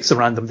 picks a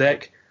random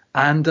deck,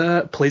 and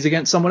plays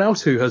against someone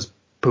else who has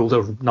pulled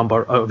a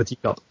number out of a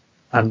teacup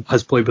and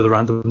has played with a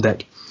random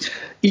deck.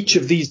 Each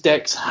of these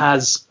decks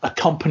has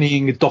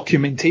accompanying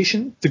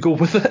documentation to go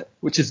with it,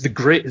 which is the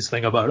greatest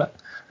thing about it.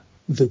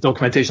 The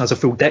documentation has a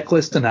full deck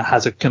list, and it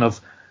has a kind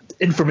of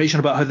information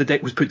about how the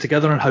deck was put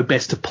together and how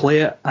best to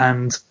play it.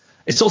 And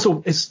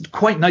it's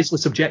quite nicely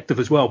subjective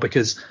as well,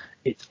 because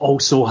it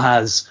also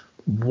has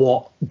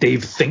what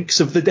Dave thinks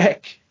of the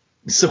deck.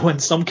 So in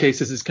some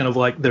cases, it's kind of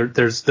like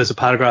there's a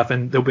paragraph,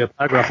 and there'll be a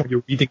paragraph when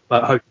you're reading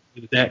about how to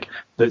play the deck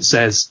that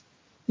says,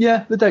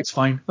 Yeah, the deck's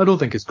fine. I don't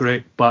think it's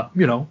great, but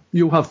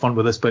you'll have fun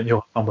with this bit and you'll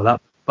have fun with that.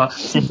 But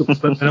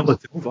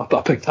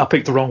I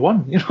picked the wrong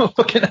one.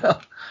 Fucking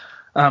hell.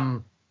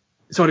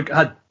 So I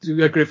had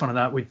great fun of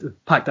that. We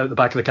packed out the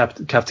back of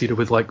the cafeteria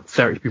with like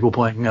 30 people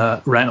playing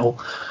Rental.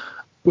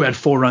 We had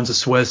 4 rounds of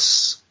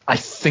Swiss. I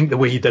think the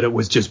way he did it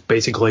was just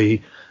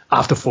basically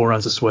after 4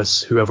 rounds of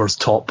Swiss, whoever's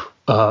top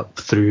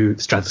through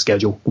strength of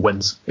schedule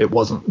wins. It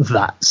wasn't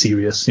that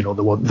serious. There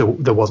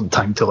wasn't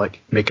time to like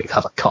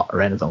have a cut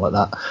or anything like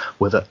that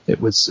with it.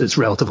 It's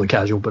relatively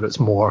casual, but it's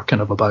more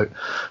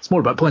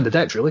about playing the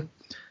decks really.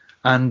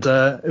 And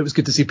it was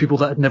good to see people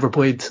that had never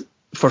played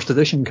first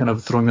edition kind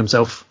of throwing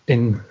themselves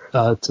in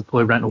to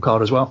play Rental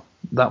Car as well.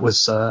 That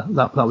was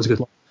that was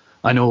good.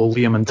 I know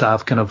Liam and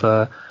Tav kind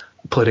of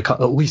played at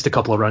least a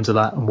couple of rounds of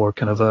that and were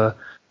kind of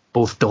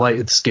both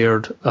delighted,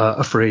 scared,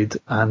 afraid,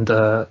 and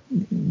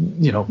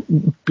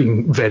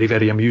being very,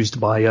 very amused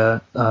by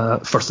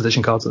first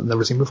edition cards that I've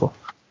never seen before.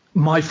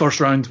 My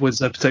first round was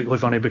particularly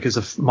funny because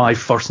of my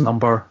first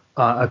number.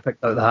 I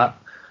picked out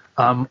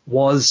that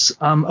was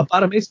a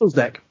Baramacel's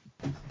deck.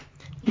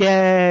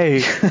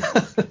 Yay!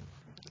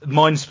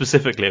 Mine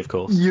specifically, of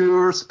course.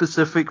 Your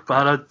specific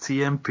Bara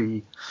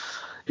TMP.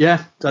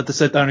 Yeah, I had to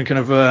sit down and kind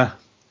of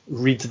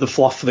read the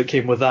fluff that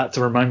came with that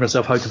to remind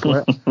myself how to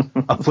play it.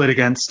 I played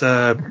against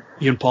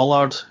Ian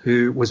Pollard,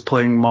 who was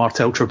playing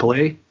Martel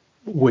AAA,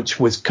 which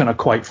was kind of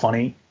quite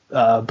funny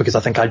because I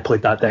think I'd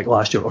played that deck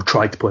last year, or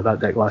tried to play that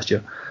deck last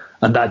year,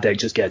 and that deck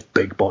just gets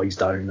big boys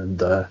down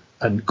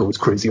and goes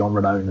crazy on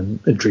Renown and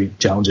Intrigue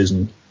challenges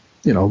and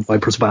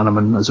Viper's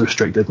Bannerman is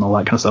restricted and all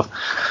that kind of stuff.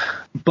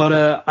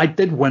 But I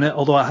did win it,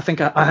 although I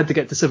think I had to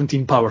get to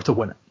 17 power to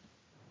win it.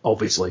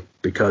 Obviously,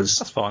 because...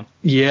 That's fine.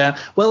 Yeah.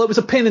 Well, it was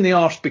a pain in the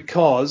arse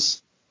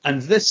because...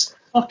 And this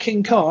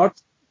fucking card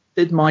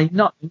did my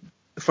nutting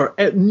for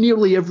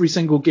nearly every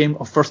single game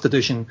of First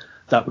Edition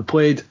that we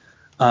played.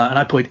 And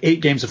I played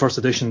 8 games of First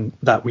Edition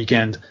that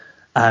weekend.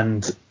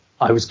 And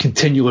I was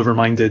continually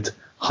reminded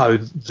how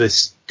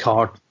this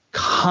card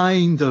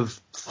kind of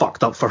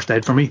fucked up First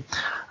Ed for me.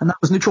 And that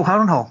was Neutral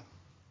Harrenhal.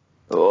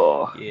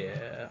 Oh.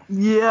 Yeah.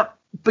 Yeah,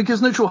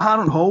 because Neutral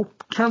Harrenhal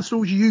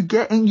cancels you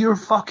getting your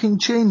fucking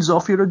chains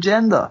off your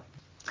agenda.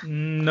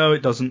 No,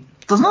 it doesn't.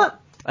 Doesn't it?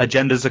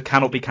 Agendas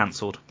cannot be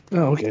cancelled.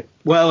 Oh, okay.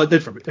 Well, it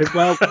did for me.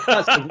 Well,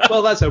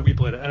 that's how we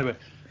played it anyway.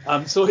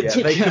 So it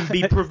took... They can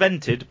be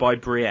prevented by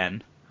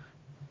Brienne,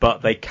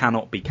 but they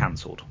cannot be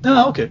cancelled.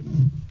 Oh, okay.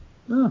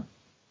 Oh,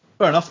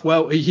 fair enough.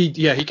 Well, he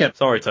kept...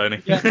 Sorry,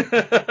 Tony. Yeah,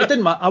 it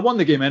didn't matter. I won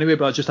the game anyway,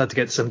 but I just had to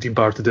get 17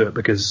 power to do it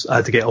because I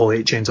had to get all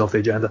 8 chains off the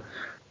agenda.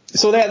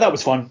 So that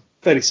was fun.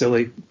 Very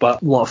silly,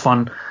 but a lot of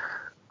fun.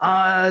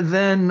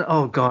 Then,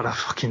 oh god,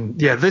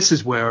 this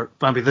is where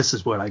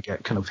I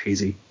get kind of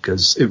hazy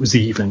because it was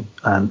the evening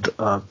and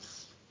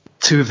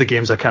 2 of the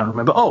games I can't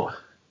remember. Oh,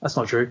 that's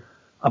not true.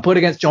 I played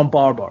against John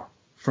Barber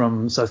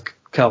from South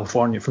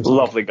California.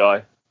 Lovely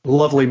guy.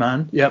 Lovely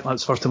man. Yep,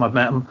 that's the first time I've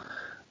met him.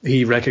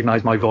 He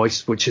recognised my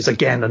voice, which is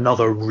again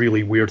another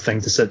really weird thing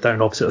to sit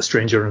down opposite a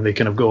stranger and they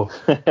kind of go,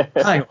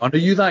 "Hang on, are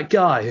you that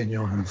guy?" And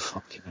you're like,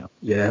 "Fucking hell,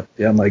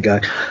 yeah, my guy."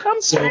 I'm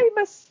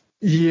famous.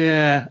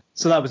 Yeah,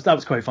 so that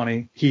was quite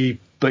funny. He'd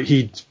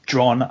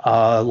drawn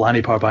a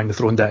Lanny Powerbang the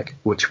Throne deck,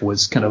 which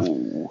was kind of,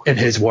 in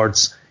his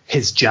words,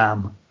 his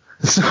jam.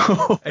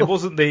 So it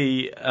wasn't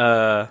the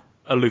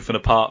aloof and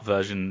apart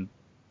version.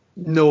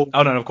 No.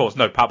 Oh no, of course,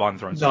 no. Power Behind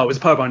the Throne. No, it was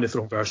a Power Behind the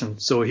Throne version.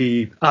 So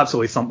he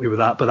absolutely thumped me with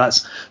that.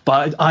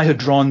 But I had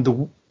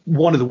drawn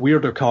one of the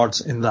weirder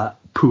cards in that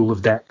pool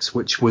of decks,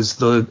 which was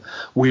the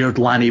weird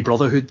Lanny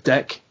Brotherhood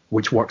deck,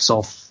 which works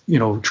off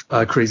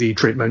crazy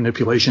trait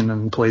manipulation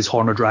and plays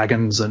Horner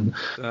Dragons and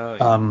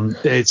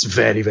it's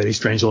very, very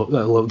strange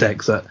little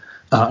deck that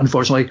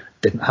unfortunately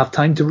didn't have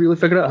time to really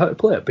figure out how to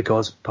play it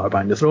because Power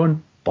Behind the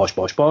Throne, bosh,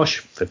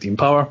 15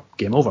 power,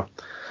 game over.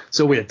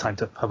 So we had time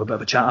to have a bit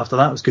of a chat after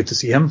that. It was good to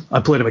see him.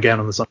 I played him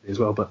again on the Sunday as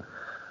well, but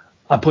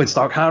I played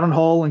Stark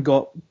Harrenhal and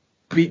got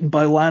beaten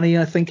by Lanny,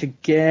 I think,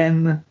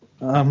 again.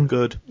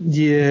 Good.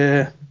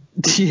 Yeah,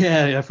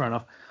 fair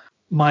enough.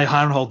 My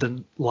Harrenhal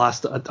didn't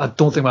last. I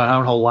don't think my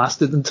Harrenhal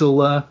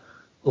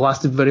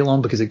lasted very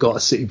long because it got a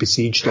city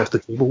besieged off the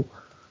table.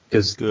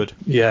 Good.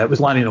 Yeah, it was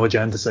Lanny no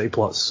agenda city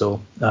plus.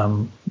 So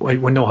we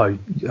know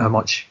how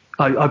much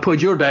I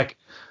played your deck.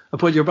 I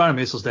played your Baron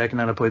Macel's deck, and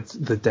then I played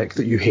the deck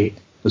that you hate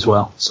as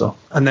well. So,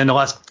 and then the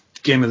last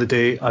game of the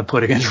day, I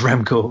played against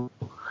Remco.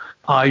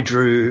 I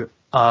drew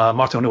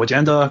Martel no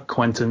agenda,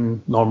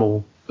 Quentin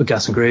normal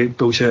Gas and Grey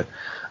bullshit,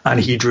 and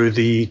he drew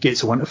the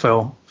Gates of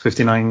Winterfell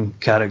 59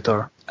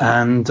 character.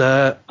 And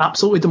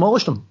absolutely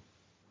demolished him.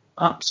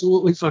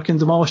 Absolutely fucking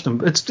demolished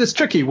him. It's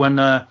tricky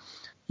when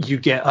you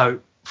get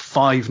out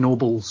 5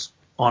 nobles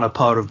on a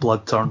Power of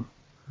Blood turn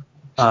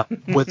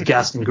with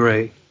Gaston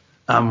Grey,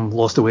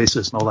 Lost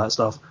Oasis and all that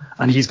stuff.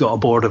 And he's got a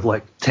board of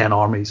like 10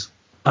 armies.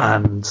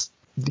 And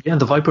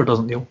the Viper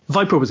doesn't kneel.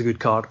 Viper was a good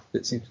card,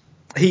 it seems.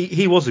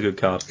 He was a good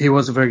card. He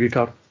was a very good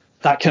card.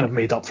 That kind of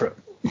made up for it.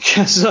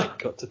 Yes, I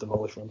got to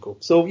demolish Runco.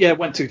 So yeah,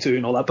 went 2-2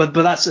 and all that, but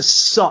that's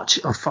such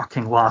a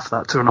fucking laugh,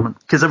 that tournament,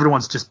 because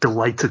everyone's just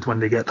delighted when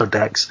they get their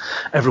decks.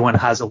 Everyone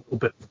has a little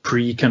bit of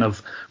pre kind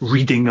of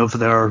reading of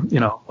their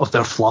of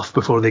their fluff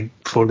before they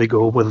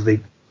go, whether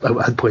they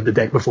had played the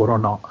deck before or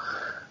not,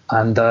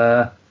 and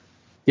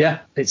yeah,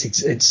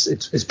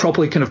 it's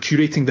properly kind of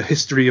curating the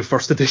history of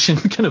first edition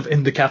kind of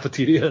in the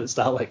cafeteria at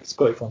Static. It's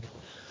quite fun.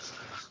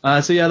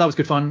 So yeah, that was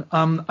good fun.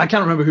 I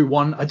can't remember who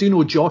won. I do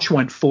know Josh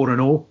went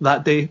 4-0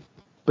 that day,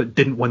 but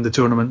didn't win the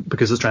tournament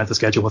because of strength of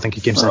schedule. I think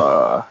he came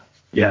second.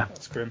 Yeah,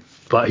 That's grim.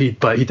 but he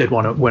did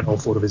win all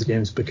 4 of his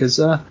games because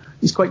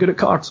he's quite good at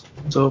cards.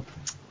 So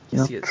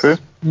True.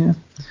 yeah.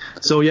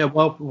 So yeah,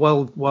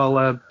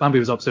 while Bambi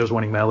was upstairs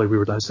winning Melee, we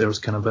were downstairs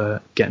kind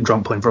of getting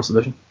drunk playing first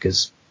edition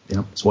because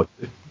it's what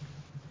you do.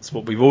 That's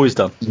what we've always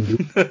done.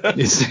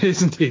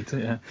 It's indeed,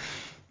 yeah.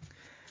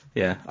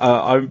 Yeah,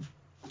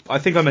 I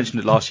think I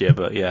mentioned it last year,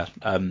 but yeah,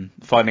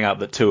 finding out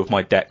that 2 of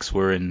my decks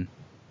were in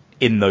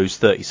those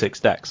 36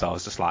 decks, I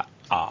was just like,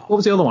 What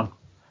was the other one?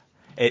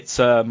 It's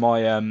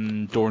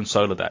my Doran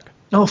Solar deck.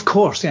 Oh, of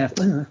course, yeah,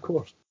 of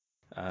course.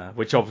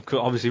 Which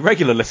obviously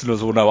regular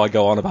listeners will know I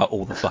go on about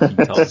all the fucking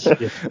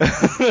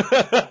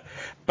time.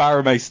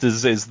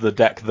 Barrow-Maesters is the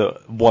deck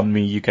that won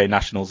me UK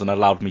Nationals and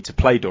allowed me to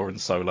play Doran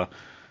Solar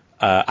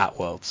at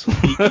Worlds.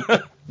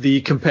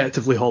 The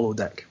competitively hollow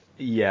deck.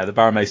 Yeah, the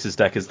Barrow-Maesters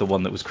deck is the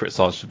one that was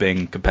criticised for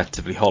being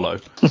competitively hollow.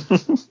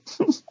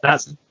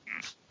 That's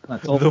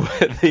all.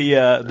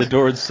 The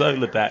Doran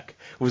Solar deck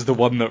was the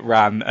one that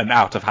ran an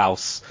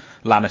out-of-house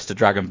Lannister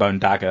Dragonbone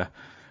Dagger.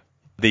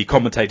 The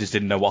commentators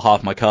didn't know what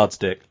half my cards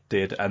did,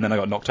 and then I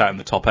got knocked out in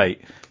the top 8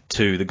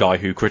 to the guy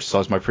who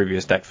criticised my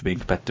previous deck for being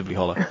competitively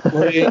hollow.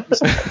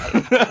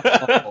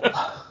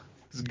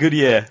 It's a good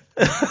year.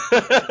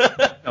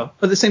 At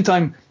the same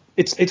time,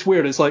 it's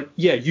weird. It's like,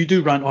 yeah, you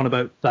do rant on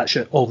about that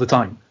shit all the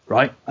time,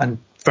 right? And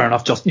fair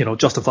enough,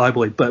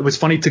 justifiably. But it was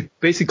funny to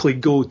basically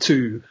go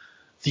to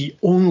the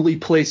only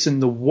place in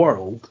the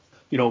world,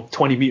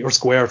 20 meter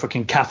square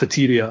fucking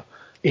cafeteria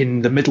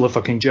in the middle of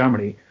fucking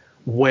Germany,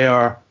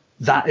 where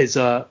that is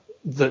that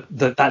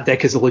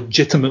deck is a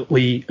legitimate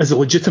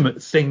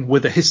thing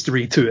with a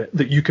history to it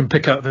that you can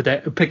pick out of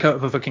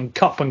a fucking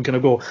cup and kind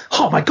of go,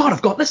 oh my god,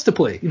 I've got this to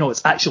play.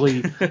 It's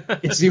actually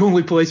it's the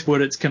only place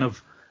where it's kind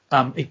of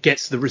it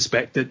gets the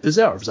respect it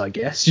deserves, I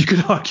guess you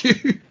could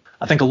argue.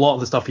 I think a lot of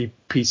the stuff he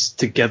pieced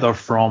together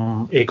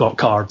from AGOT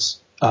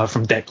cards,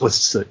 from deck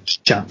lists that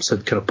Champs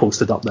had kind of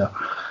posted up there.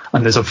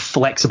 And there's a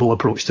flexible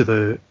approach to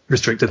the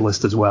restricted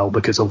list as well,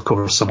 because of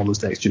course some of those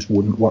decks just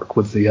wouldn't work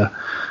with the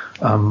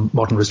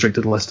modern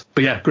restricted list.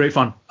 But yeah, great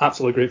fun,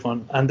 absolutely great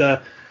fun. And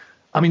there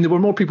were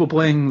more people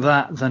playing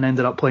that than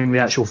ended up playing the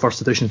actual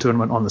first edition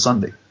tournament on the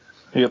Sunday.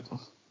 Yep.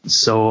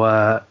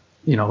 So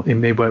it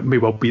may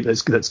well be that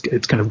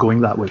it's kind of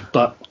going that way.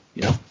 But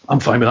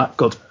I'm fine with that.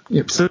 God,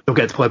 still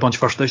get to play a bunch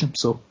of first edition,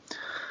 so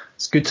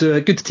it's good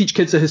to teach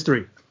kids the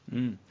history.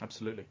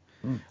 Absolutely.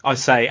 I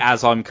say,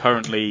 as I'm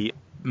currently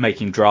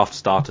making draft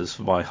starters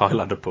for my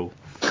Highlander pool.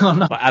 Oh,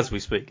 no. As we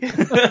speak.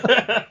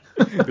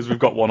 Because we've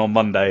got one on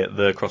Monday at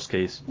the Cross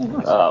Keys. Oh,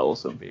 nice.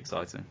 Awesome. It'll be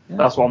exciting. Yeah.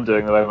 That's what I'm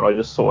doing at the moment. I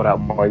just sorted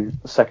out my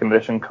second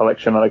edition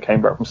collection and I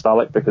came back from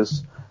Starlight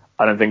because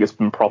I don't think it's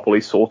been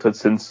properly sorted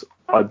since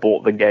I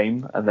bought the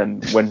game. And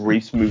then when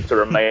Reese moved to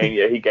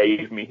Romania, he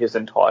gave me his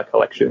entire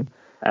collection.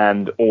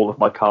 And all of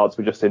my cards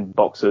were just in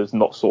boxes,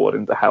 not sorted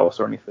into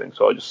house or anything.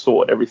 So I just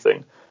sorted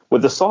everything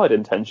with the side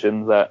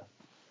intention that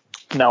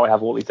now I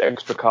have all these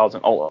extra cards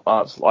and alt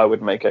arts. I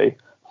would make a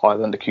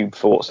Highlander Cube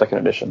for second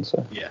edition.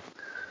 So Yeah.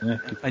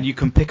 And you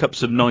can pick up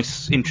some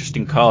nice,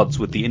 interesting cards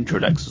with the intro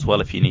decks as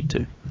well if you need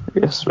to.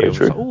 yes, very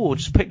true. Oh,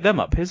 just pick them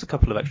up. Here's a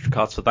couple of extra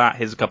cards for that.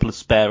 Here's a couple of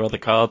spare other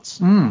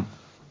cards.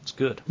 It's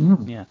good.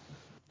 Yeah.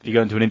 If you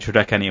go into an intro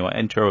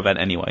event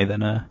anyway,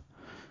 then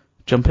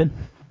jump in.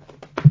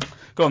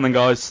 Go on then,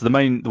 guys.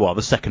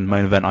 The second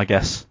main event, I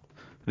guess,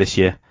 this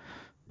year.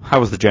 How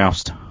was the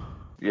joust?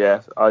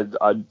 Yeah, I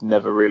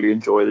never really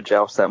enjoyed the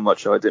joust that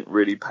much. I didn't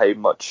really pay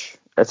much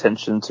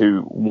attention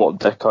to what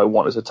deck I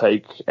wanted to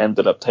take.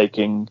 Ended up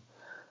taking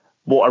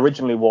what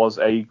originally was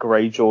a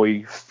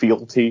Greyjoy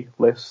fealty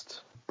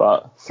list,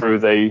 but through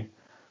the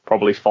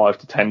probably 5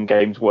 to 10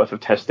 games worth of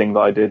testing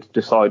that I did,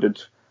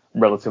 decided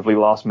relatively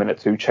last minute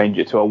to change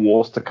it to a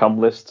Wars to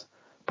Come list,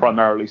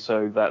 primarily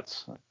so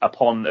that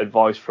upon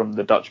advice from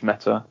the Dutch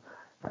meta,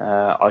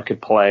 I could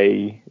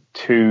play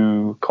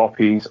 2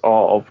 copies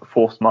of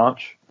Forced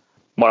March.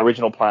 My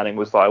original planning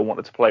was that I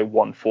wanted to play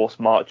 1 Forced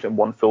March and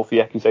 1 Filthy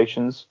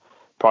Accusations,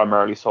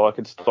 primarily so I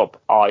could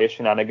stop Aya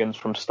shenanigans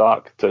from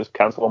Stark to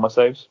cancel all my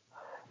saves.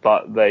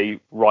 But they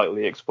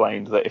rightly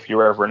explained that if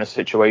you're ever in a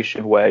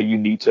situation where you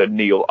need to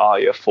kneel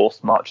Aya,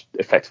 Forced March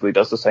effectively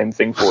does the same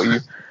thing for you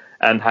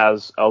and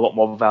has a lot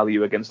more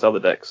value against other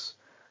decks.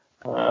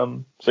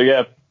 So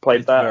yeah,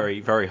 played that.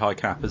 Very, very high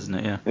cap, isn't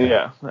it?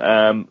 Yeah.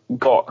 Yeah.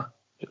 Got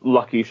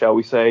lucky, shall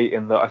we say,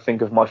 in that I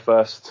think of my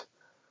first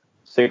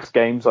 6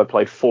 games, I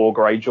played 4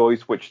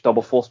 Greyjoys, which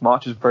double Force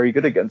March is very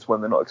good against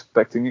when they're not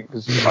expecting it,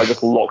 because I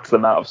just locked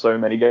them out of so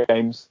many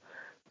games.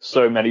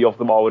 so many of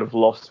them I would have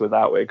lost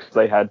without it, because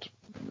they had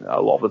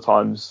a lot of the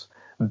times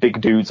big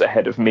dudes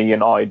ahead of me,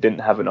 and I didn't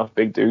have enough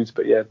big dudes.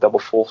 But yeah, double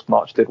force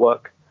march did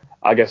work.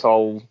 I guess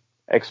I'll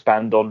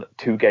expand on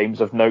 2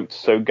 games of note.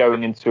 So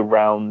going into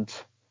round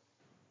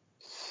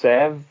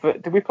 7,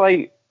 did we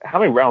play? How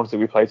many rounds did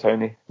we play,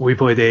 Tony? We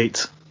played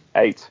 8.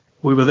 8.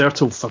 We were there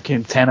till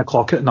fucking 10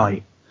 o'clock at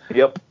night.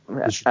 Yep.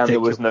 And there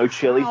was no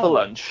chili for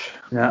lunch.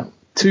 Yeah.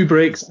 2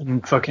 breaks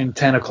and fucking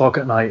 10 o'clock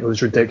at night. It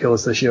was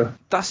ridiculous this year.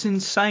 That's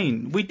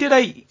insane. We did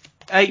 8.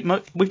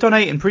 We've done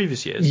 8 in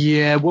previous years.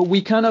 Yeah, well,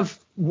 we kind of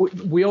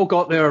we all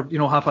got there,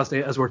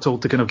 8:30, as we're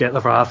told, to kind of get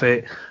there for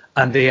 8:30,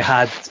 and they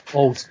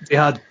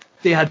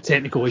had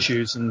technical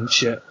issues and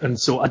shit, and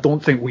so I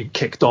don't think we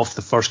kicked off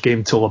the first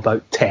game till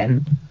about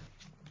 10.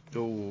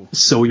 Ooh.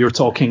 So you're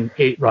talking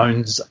 8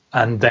 rounds,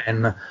 and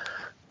then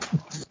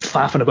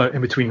faffing about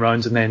in between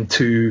rounds, and then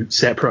 2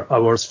 separate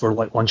hours for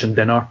like lunch and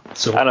dinner.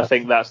 So, and I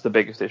think that's the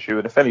biggest issue.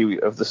 And if any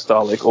of the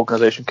Star Lake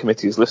organisation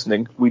committee is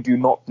listening, we do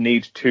not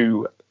need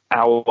 2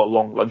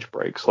 hour-long lunch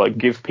breaks. Like,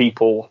 give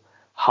people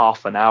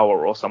half an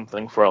hour or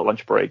something for a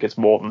lunch break. It's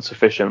more than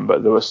sufficient.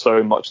 But there was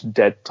so much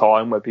dead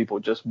time where people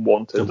just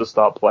wanted to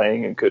start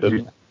playing and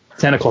couldn't.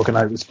 10 o'clock at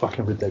night was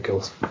fucking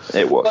ridiculous.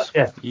 It was.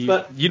 But,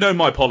 yeah, You know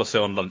my policy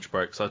on lunch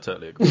breaks. I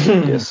totally agree.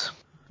 Yes.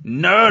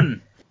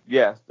 None.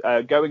 Yeah.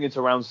 Going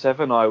into round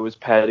 7, I was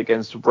paired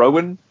against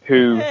Rowan,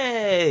 who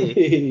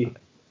Hey.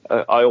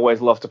 I always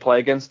love to play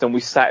against, and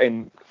we sat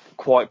in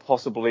quite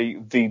possibly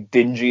the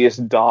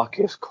dingiest,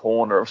 darkest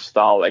corner of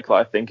Star Lake that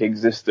I think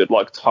existed,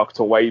 like tucked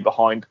away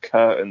behind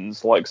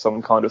curtains, like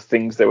some kind of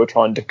things they were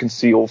trying to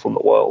conceal from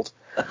the world.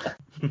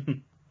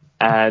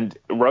 And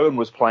Rowan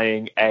was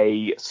playing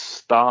a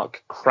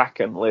Stark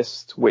Kraken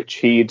list, which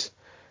he'd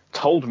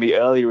told me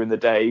earlier in the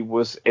day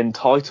was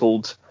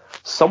entitled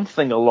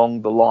something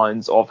along the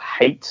lines of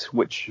Hate,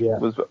 which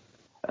was,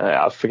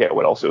 I forget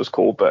what else it was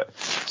called, but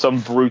some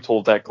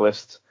brutal deck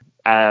list.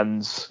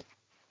 And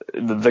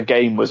the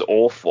game was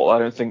awful.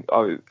 I think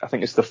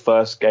it's the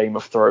first Game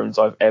of Thrones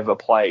I've ever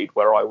played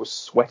where I was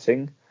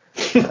sweating,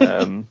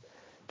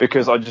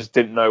 because I just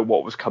didn't know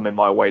what was coming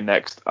my way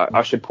next.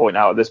 I should point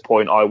out at this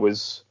point I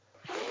was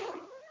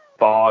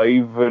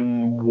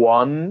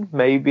 5-1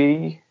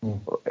 maybe,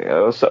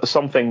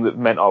 something that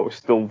meant I was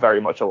still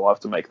very much alive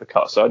to make the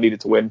cut. So I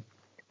needed to win,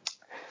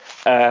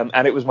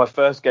 and it was my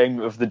first game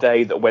of the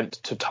day that went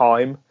to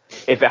time.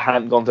 If it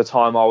hadn't gone to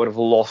time, I would have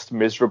lost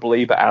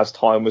miserably, but as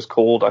time was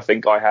called, I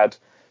think I had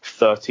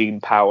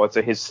 13 power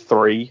to his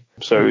 3,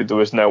 so there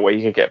was no way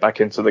he could get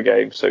back into the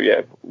game. So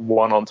yeah,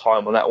 1 on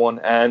time on that one.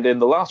 And in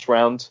the last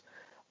round,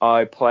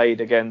 I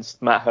played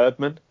against Matt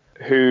Herdman,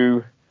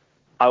 who,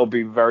 I'll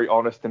be very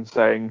honest in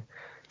saying,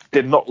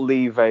 did not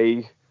leave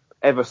a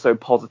ever so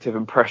positive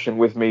impression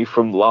with me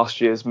from last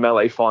year's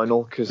Melee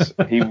final, because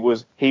he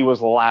was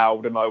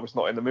loud and I was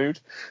not in the mood.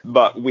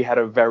 But we had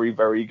a very,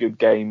 very good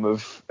game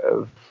of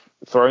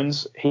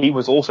Thrones. He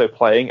was also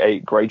playing a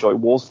Greyjoy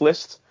Wars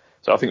list,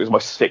 so I think it was my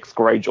 6th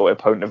Greyjoy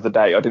opponent of the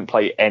day. I didn't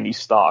play any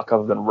Stark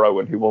other than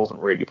Rowan, who wasn't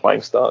really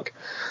playing Stark.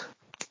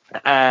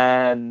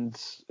 And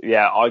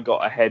yeah, I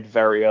got ahead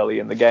very early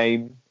in the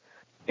game.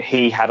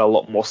 He had a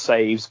lot more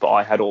saves, but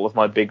I had all of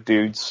my big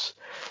dudes.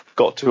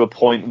 Got to a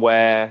point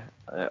where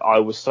I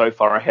was so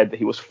far ahead that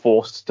he was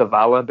forced to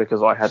Valor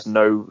because I had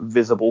no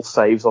visible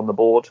saves on the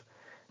board.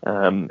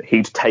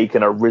 He'd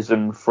taken a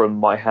Risen from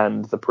my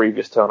hand the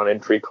previous turn on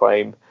entry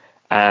claim,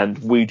 and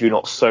We Do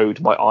Not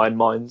Sowed my Iron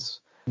Mines.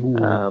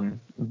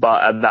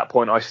 But at that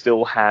point, I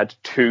still had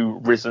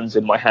 2 Risens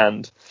in my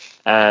hand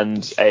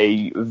and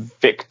a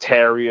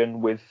Victarion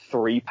with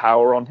 3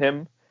 power on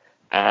him.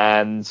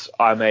 And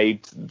I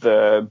made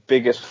the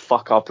biggest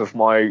fuck up of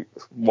one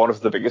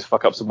of the biggest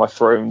fuck ups of my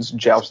Thrones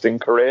jousting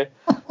career.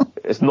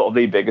 It's not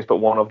the biggest, but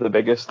one of the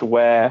biggest,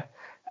 where,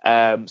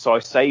 so I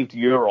saved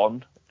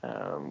Euron,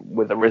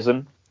 with a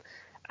Risen.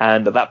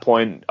 And at that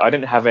point, I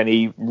didn't have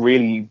any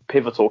really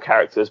pivotal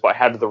characters, but I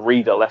had the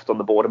Reader left on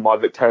the board and my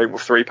Victarion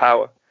with 3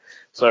 power.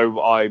 So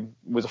I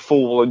was a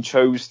fool and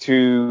chose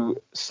to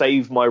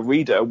save my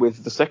Reader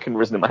with the second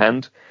Risen in my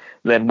hand,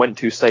 then went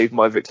to save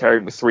my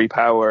Victarion with 3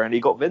 power, and he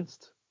got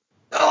vinced.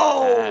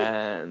 Oh!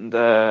 And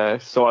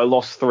so I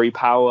lost 3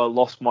 power,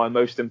 lost my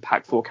most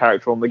impactful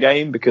character on the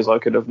game because I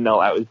could have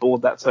knelt out his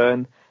board that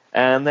turn,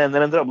 and then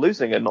ended up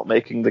losing and not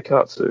making the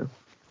cut. So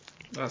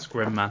that's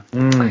grim,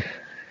 man.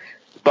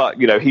 But,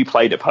 he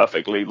played it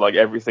perfectly, like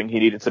everything he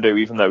needed to do,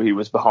 even though he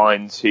was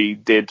behind. He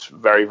did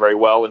very, very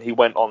well, and he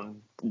went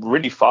on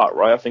really far,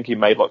 right? I think he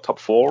made like top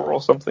 4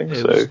 or something.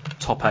 It was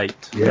top 8.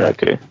 Yeah,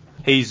 okay.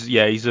 He's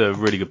a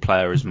really good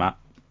player, is Matt.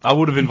 I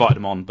would have invited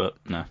him on, but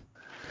no.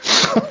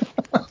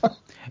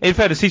 In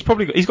fairness, he's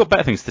got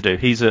better things to do.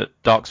 He's at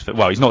Darksphere.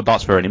 Well, he's not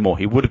at Darksphere anymore.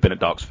 He would have been at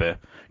Darksphere.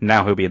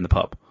 Now he'll be in the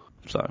pub.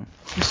 So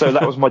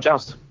that was my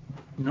joust.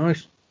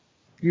 Nice.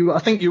 I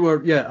think you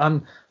were. Yeah,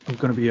 I'm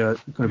going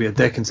to be a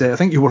dick and say I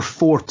think you were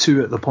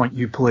 4-2 at the point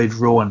you played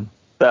Rowan.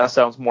 That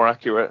sounds more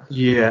accurate.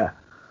 Yeah.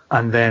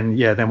 And then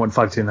went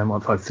 5-2 and then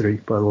went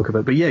 5-3 by the look of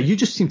it. But yeah, you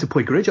just seem to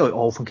play Greyjoy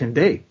all fucking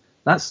day.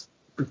 That's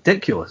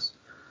ridiculous.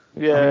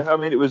 Yeah, I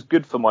mean, it was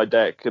good for my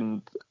deck,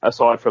 and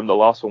aside from the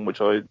last one,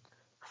 which I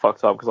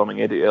fucked up because I'm an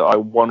idiot, I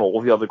won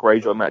all the other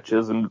Greyjoy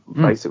matches and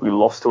basically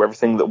lost to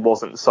everything that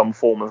wasn't some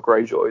form of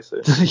Greyjoy.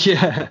 So.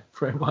 Yeah,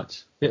 pretty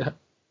much. Yeah.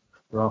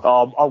 Rough.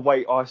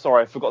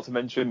 Sorry, I forgot to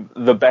mention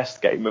the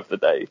best game of the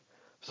day.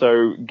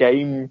 So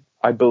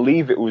I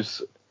believe it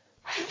was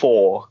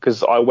 4,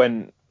 because I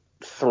went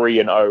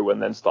 3-0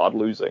 and then started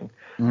losing.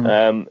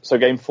 So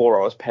game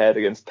 4, I was paired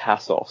against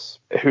Tassos,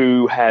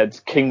 who had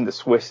King the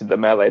Swiss in the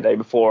melee day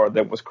before, and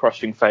then was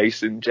Crushing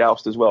Face in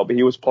Joust as well. But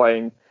he was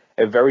playing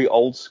a very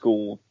old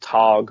school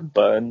Targ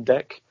burn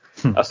deck.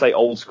 I say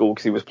old school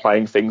because he was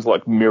playing things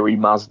like Muri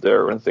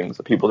Mazda and things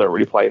that people don't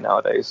really play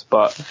nowadays.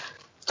 But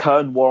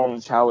turn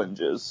 1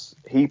 challenges,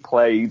 he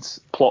played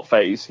Plot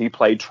Phase, he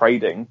played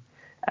Trading,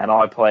 and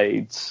I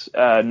played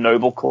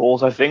Noble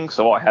Cause, I think,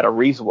 so I had a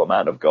reasonable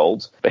amount of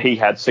gold, but he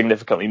had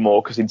significantly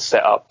more because he'd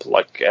set up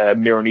like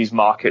Miranese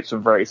markets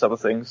and various other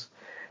things.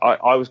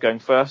 I was going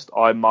first.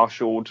 I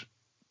marshalled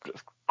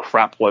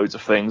crap loads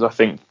of things. I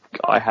think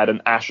I had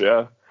an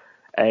Asher,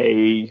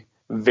 a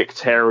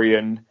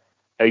Victorian,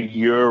 a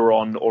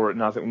Euron, or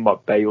no, I think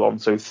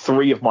Balon. So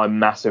 3 of my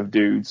massive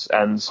dudes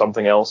and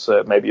something else,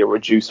 maybe a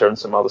Reducer and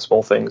some other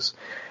small things.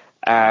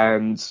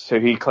 And so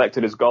he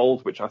collected his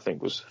gold, which I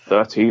think was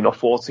 13 or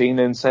 14,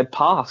 and said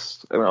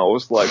pass. And I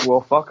was like,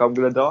 well, fuck, I'm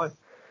going to die.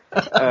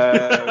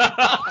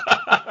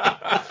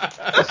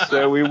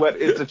 So we went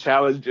into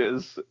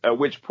challenges, at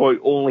which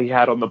point all he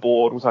had on the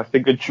board was, I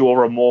think, a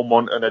Jorah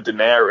Mormont and a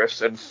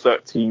Daenerys and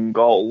 13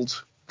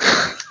 gold.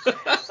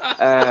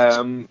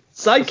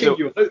 Sidekick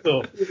you out,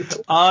 though.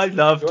 I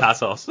love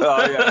Tassos.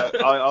 Yeah,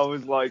 I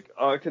was like,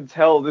 I can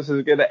tell this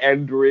is going to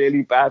end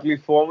really badly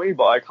for me,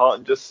 but I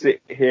can't just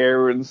sit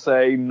here and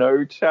say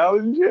no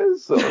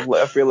challenges. So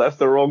I feel that's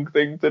the wrong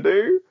thing to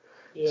do.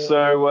 Yeah.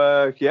 So,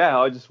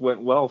 I just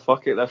went, well,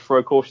 fuck it, let's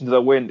throw caution to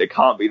the wind. It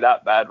can't be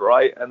that bad,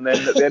 right? And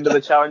then at the end of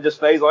the challenges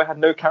phase, I had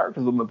no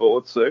characters on the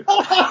board, so...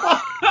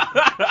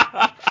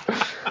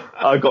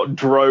 I got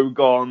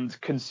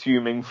Drogon,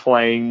 Consuming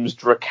Flames,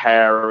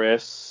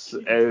 Dracarys,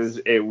 as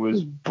it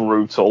was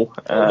brutal.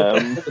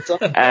 And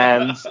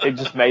it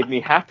just made me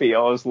happy.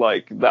 I was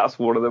like, that's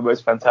one of the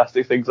most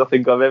fantastic things I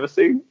think I've ever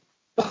seen.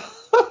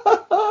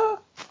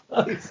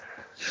 Nice.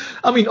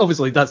 I mean,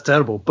 obviously that's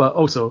terrible, but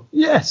also,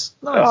 yes,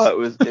 nice.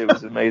 Oh, it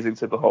was amazing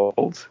to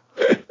behold.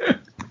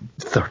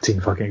 13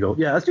 fucking gold.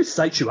 Yeah, that just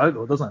psychs you out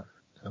though, doesn't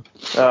it?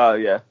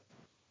 Yeah.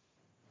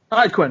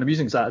 I had quite an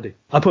amusing Saturday.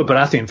 I put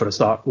Baratheon for a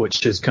start,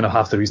 which is kind of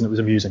half the reason it was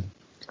amusing,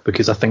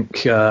 because I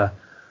think the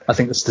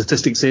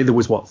statistics say there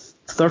was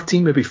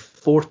 13, maybe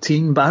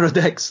 14 Barra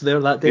decks there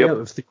that day out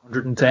of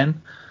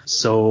 310.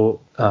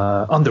 So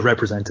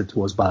underrepresented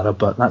was Barra,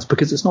 but that's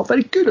because it's not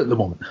very good at the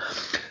moment.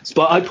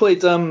 But I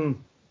played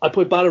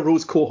Barra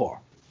Rose Cohort,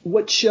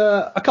 which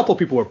a couple of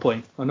people were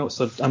playing. I know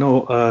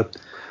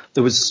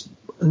there was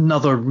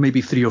another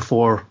maybe 3 or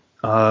 4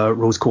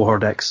 Rose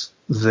Cohort decks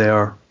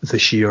there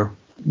this year.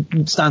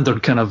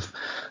 Standard kind of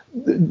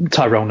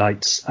Tyrell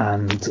Knights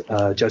and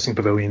Jousting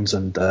Pavilions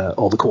and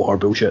all the Cohort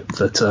bullshit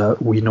that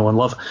we know and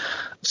love.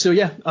 So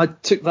yeah, I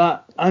took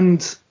that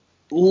and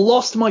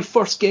lost my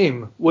first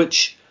game,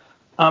 which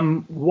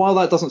while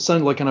that doesn't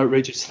sound like an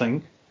outrageous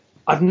thing,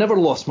 I've never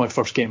lost my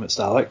first game at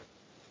Stalac,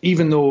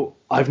 even though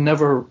I've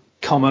never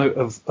come out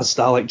of a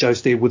Stalac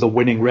Joust Day with a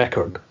winning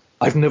record.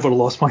 I've never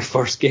lost my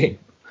first game.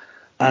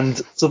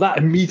 And so that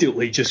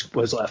immediately just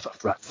was like,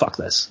 fuck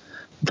this.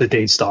 The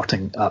day's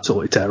starting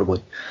absolutely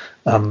terribly.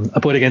 I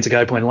played against a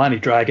guy playing Lanny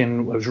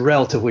Dragon. It was a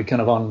relatively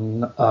kind of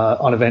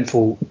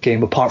uneventful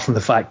game, apart from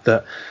the fact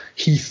that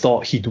he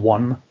thought he'd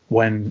won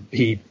when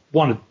he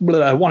won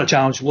a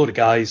challenge, a load of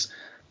guys,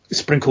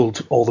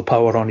 sprinkled all the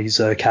power on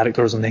his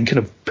characters, and then kind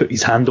of put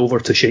his hand over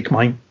to shake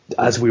mine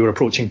as we were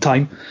approaching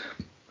time.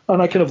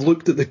 And I kind of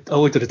looked at the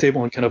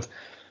table and kind of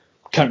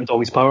counted all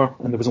his power,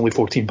 and there was only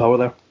 14 power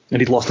there,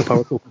 and he'd lost the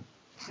power token.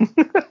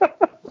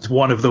 It's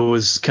one of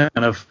those kind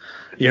of,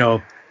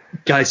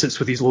 guy sits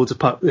with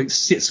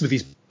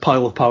his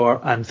pile of power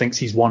and thinks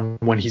he's won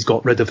when he's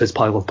got rid of his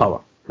pile of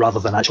power, rather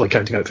than actually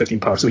counting out 15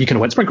 power. So he kind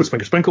of went, sprinkle,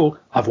 sprinkle, sprinkle,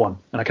 I've won.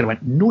 And I kind of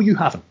went, no, you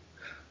haven't.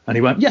 And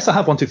he went, yes, I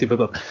have 1, 2, 3, blah,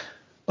 blah.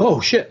 Oh,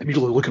 shit.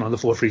 Immediately looking on the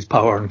floor for his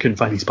power and couldn't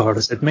find his power. I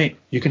said, mate,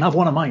 you can have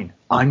one of mine.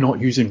 I'm not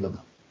using them.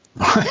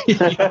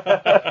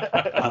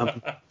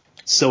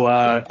 So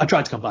I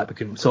tried to come back, but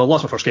couldn't. So I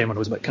lost my first game and I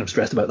was a bit kind of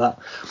stressed about that.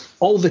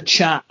 All the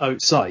chat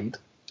outside,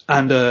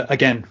 and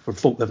again, for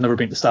folk that have never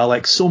been to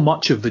Stalac, so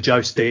much of the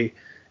Joust Day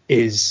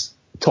is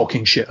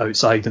talking shit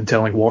outside and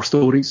telling war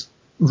stories,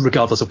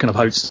 regardless of kind of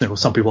how,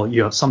 some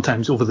people,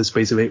 sometimes over the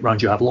space of 8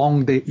 rounds you have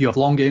long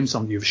games,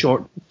 some you have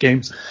short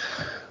games,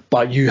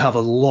 but you have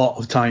a lot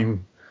of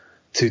time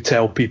to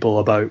tell people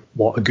about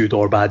what a good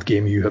or bad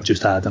game you have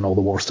just had and all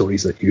the war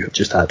stories that you have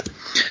just had.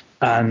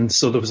 And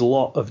so there was a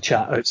lot of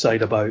chat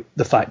outside about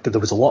the fact that there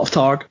was a lot of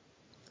Targ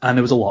and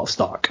there was a lot of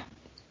Stark,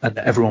 and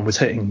that everyone was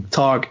hitting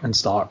Targ and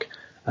Stark,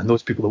 and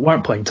those people that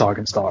weren't playing Targ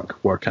and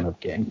Stark were kind of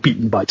getting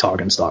beaten by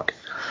Targ and Stark.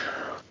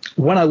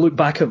 When I look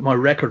back at my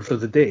record for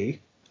the day,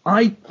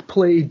 I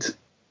played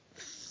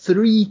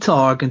 3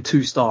 Targ and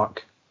 2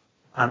 Stark,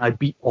 and I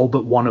beat all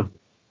but one of them,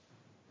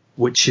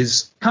 which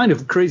is kind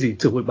of crazy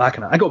to look back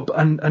on it. I got,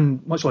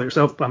 and much like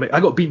yourself, I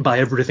got beaten by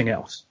everything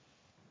else.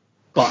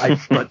 But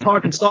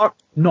Targ and Stark,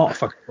 not a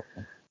fucking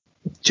problem.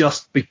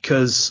 Just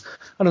because,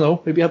 I don't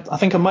know, maybe I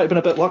think I might have been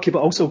a bit lucky,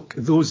 but also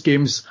those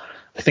games,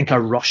 I think I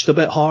rushed a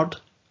bit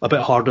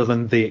harder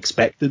than they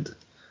expected.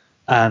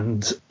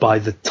 And by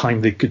the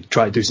time they could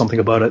try to do something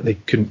about it, they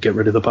couldn't get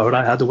rid of the power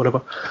I had or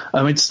whatever.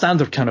 I mean,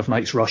 standard kind of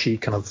Knights Rushy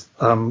kind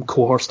of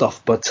cohort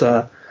stuff, but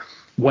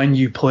when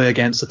you play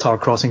against the Tar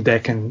Crossing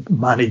deck and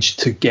manage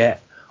to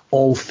get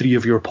all 3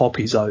 of your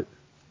poppies out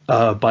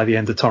by the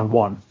end of turn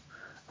 1,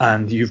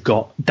 and you've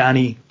got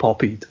Danny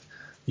poppied,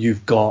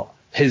 you've got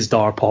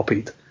Hizdar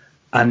poppied,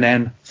 and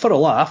then for a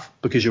laugh,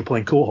 because you're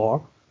playing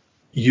cohort,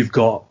 you've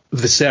got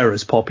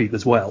Viserys poppied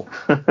as well.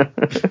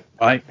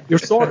 Right? You're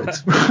sorted.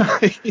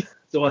 Right?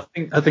 So I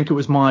think it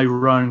was my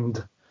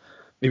round,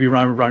 maybe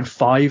round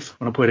 5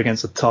 when I played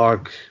against a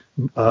Targ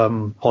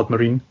Hod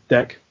Marine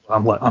deck.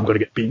 I'm like, I'm going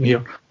to get beaten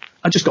here.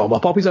 I just got all my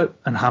poppies out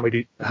and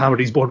hammered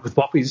his board with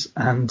poppies,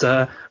 and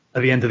at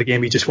the end of the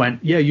game he just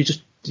went, I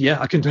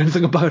couldn't do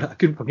anything about it. I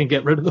couldn't fucking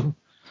get rid of them.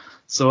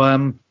 So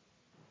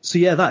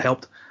yeah, that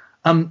helped.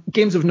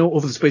 Games of note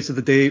over the space of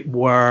the day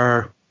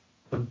were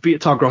beat a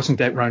Tar Crossing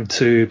deck round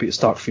 2, beat a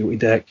Stark Fealty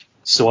deck,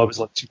 so I was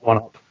like 2-1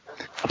 up.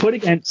 I played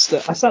against,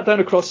 I sat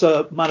down across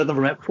a man I'd never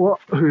met before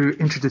who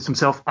introduced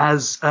himself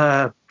as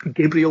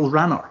Gabriel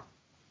Ranner,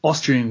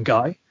 Austrian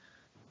guy,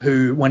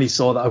 who, when he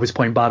saw that I was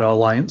playing Battle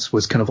Alliance,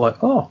 was kind of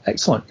like, oh,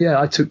 excellent,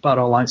 yeah, I took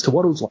Battle Alliance to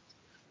Worlds.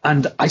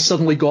 And I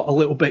suddenly got a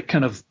little bit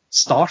kind of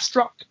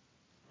starstruck,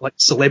 like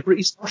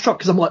celebrity starstruck,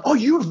 because I'm like, oh,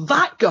 you're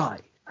that guy.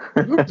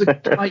 You're the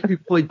guy who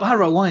played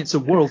Battle Alliance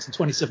at Worlds in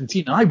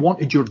 2017. And I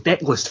wanted your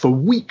deck list for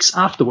weeks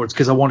afterwards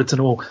because I wanted to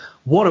know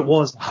what it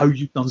was and how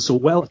you'd done so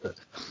well at it.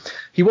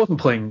 He wasn't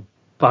playing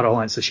Battle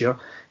Alliance this year.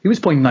 He was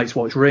playing Night's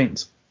Watch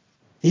Reigns.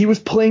 He was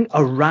playing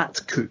a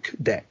Rat Cook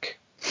deck,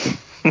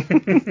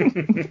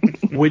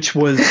 which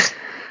was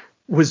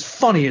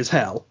funny as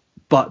hell,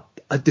 but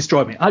it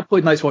destroyed me. I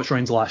played Night's Watch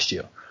Reigns last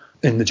year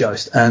in the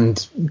Joust,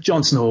 and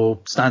Jon Snow,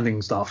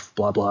 standing stuff,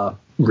 blah, blah,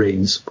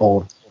 Reigns,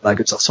 all that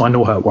good stuff, so I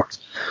know how it works.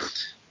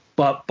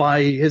 But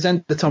by his end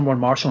of the turn 1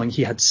 marshalling,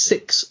 he had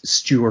 6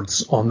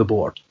 stewards on the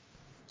board.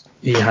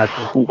 He had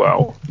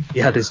He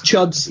had his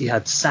Chuds, he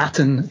had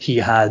Satin, he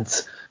had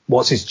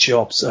what's his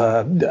chops,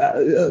 Sam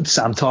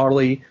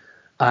Tarley,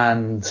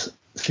 and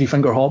Three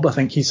Finger Hob. I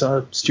think he's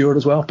a steward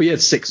as well. But he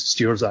had 6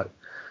 stewards out,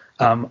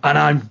 and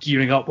I'm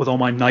gearing up with all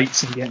my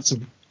knights and getting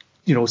some,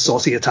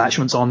 saucy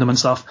attachments on them and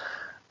stuff.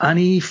 And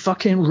he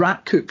fucking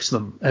rat cooks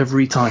them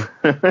every time.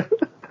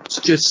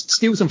 Just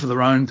steals them for the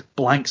round,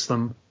 blanks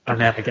them, and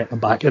then I get them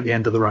back at the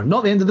end of the round.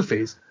 Not the end of the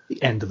phase,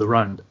 the end of the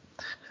round.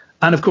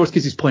 And of course,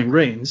 because he's playing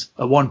Reigns,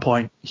 at one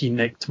point he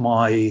nicked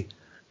my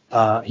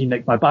Battle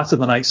of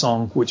the Night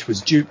song, which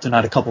was duped and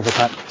had a couple of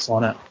attacks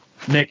on it.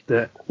 Nicked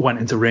it, went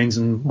into Reigns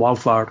and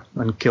wildfired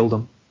and killed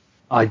him.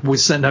 I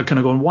was sitting there kind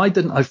of going, why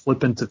didn't I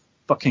flip into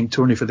fucking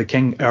Tourney for the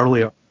King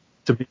earlier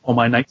to make all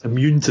my knights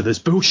immune to this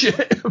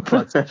bullshit?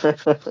 But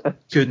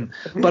couldn't.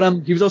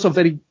 But he was also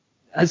very,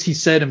 as he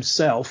said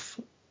himself,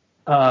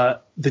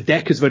 the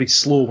deck is very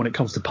slow when it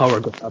comes to power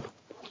grab,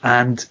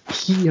 and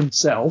he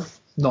himself,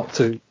 not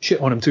to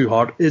shit on him too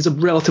hard, is a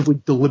relatively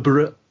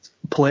deliberate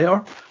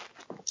player.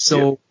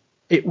 So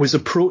it was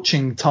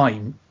approaching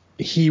time.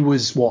 He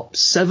was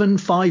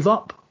 7-5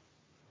 up,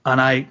 and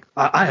I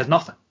had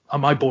nothing.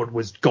 My board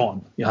was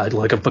gone. I had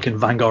like a fucking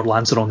Vanguard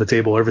Lancer on the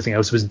table. Everything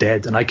else was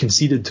dead, and I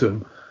conceded to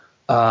him.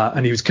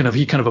 And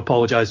he kind of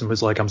apologized and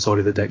was like, I'm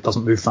sorry, the deck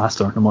doesn't move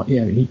faster. And I'm like,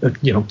 yeah,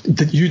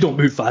 you don't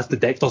move fast. The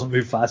deck doesn't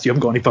move fast. You haven't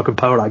got any fucking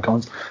power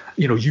icons.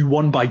 You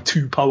won by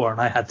 2 power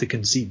and I had to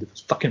concede. It was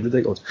fucking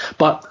ridiculous.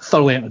 But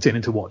thoroughly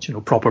entertaining to watch,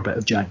 proper bit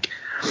of jank.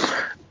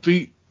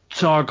 Beat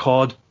Targ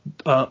Hod,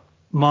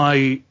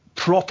 my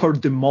proper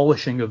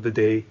demolishing of the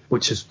day,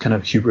 which is kind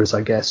of hubris,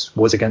 I guess,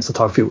 was against the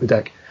Tar Fealty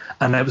deck.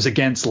 And it was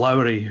against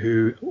Lowry,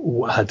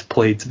 who had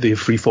played the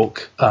Free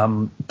Folk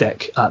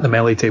deck at the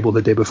melee table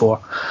the day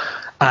before.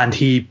 And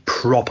he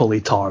properly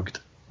targed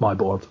my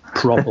board.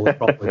 Properly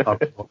targed my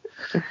board.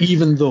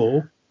 Even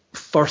though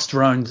first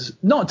round,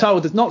 not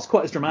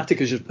quite as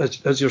dramatic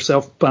as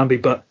yourself, Bambi,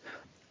 but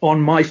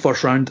on my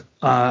first round,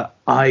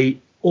 I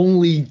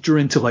only drew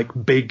into like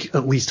big,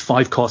 at least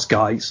 5-cost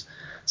guys.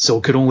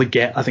 So could only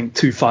get, I think,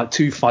 two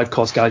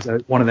 5-cost guys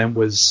out. One of them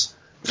was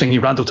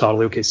thingy Randall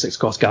Tarley,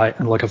 6-cost guy,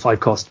 and like a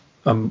 5-cost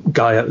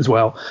guy out as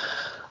well.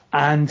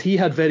 And he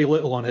had very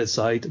little on his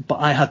side, but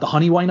I had the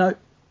Honeywine out.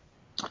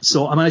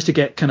 So I managed to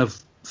get kind of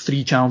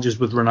 3 challenges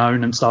with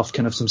Renown and stuff,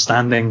 kind of some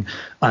standing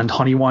and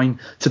Honeywine,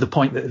 to the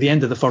point that at the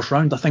end of the first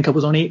round, I think I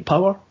was on 8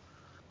 power,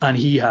 and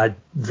he had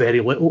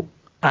very little.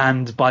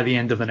 And by the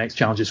end of the next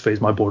challenges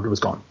phase, my board was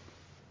gone.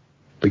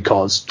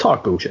 Because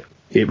Targ bullshit.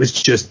 It was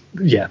just,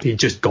 he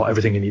just got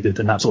everything he needed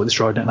and absolutely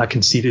destroyed it. And I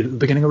conceded at the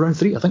beginning of round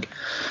 3, I think.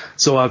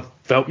 So I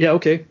felt,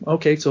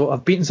 okay. So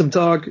I've beaten some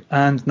Targ,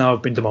 and now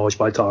I've been demolished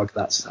by Targ.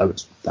 That's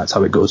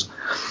how it goes.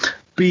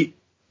 Beat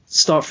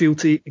Stark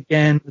Fealty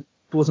again.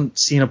 wasn't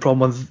seeing a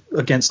problem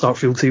against Dark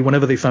Fealty.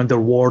 Whenever they found their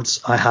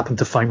wards, I happened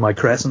to find my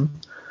Crescent,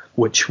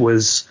 which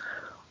was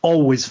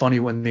always funny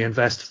when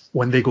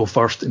they go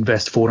first,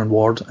 invest 4 in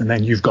ward, and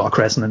then you've got a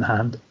Crescent in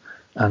hand.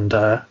 And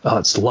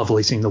it's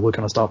lovely seeing the look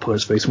on a star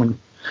player's face when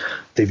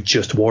they've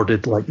just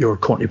warded like your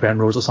Courtney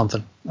Penrose or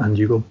something, and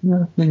you go,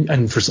 yeah,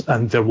 and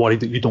they're worried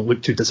that you don't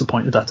look too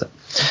disappointed at it.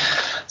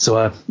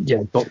 So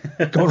got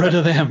rid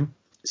of them.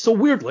 So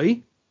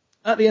weirdly,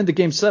 at the end of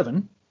Game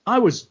 7, I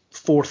was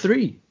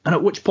 4-3, and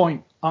at which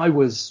point I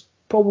was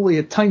probably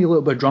a tiny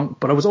little bit drunk,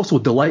 but I was also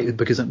delighted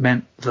because it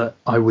meant that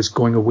I was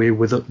going away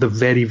with the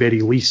very,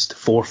 very least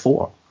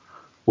 4-4,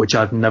 which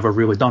I've never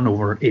really done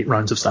over 8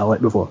 rounds of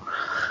Starlight before.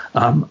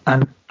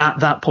 And at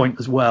that point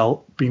as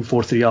well, being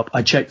 4-3 up,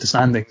 I checked the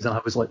standings and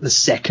I was like the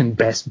second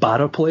best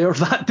Barra player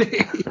that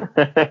day,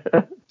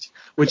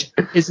 which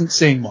isn't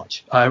saying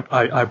much. I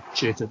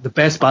appreciate it. The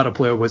best Barra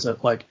player was at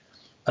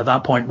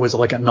that point was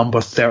like at number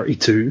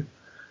 32.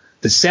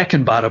 The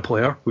second Barra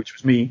player, which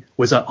was me,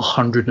 was at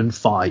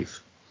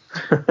 105.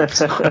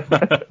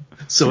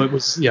 So it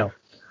was,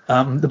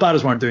 the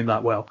Barras weren't doing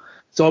that well.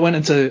 So I went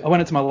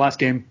into my last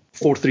game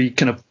 4-3,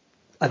 kind of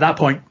at that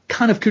point,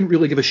 kind of couldn't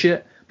really give a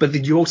shit. But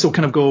then you also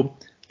kind of go,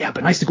 yeah,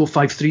 but nice to go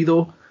 5-3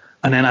 though.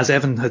 And then as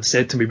Evan had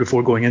said to me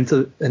before going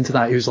into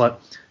that, he was like,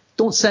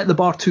 don't set the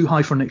bar too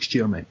high for next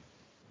year, mate.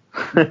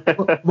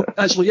 Well,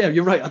 actually, yeah,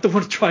 you're right. I don't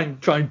want to try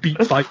and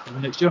beat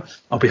 5 next year.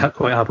 I'll be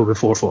quite happy with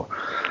 4-4.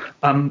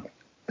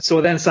 So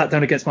I then sat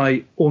down against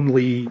my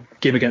only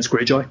game against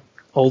Greyjoy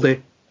all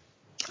day.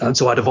 And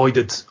so I'd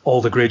avoided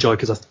all the Greyjoy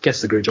because I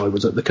guess the Greyjoy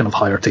was at the kind of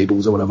higher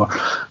tables or whatever.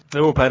 They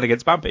were all playing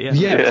against Bambi,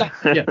 yeah.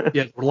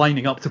 Yeah, we're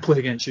lining up to play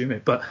against you,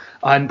 mate. But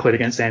I hadn't played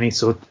against any,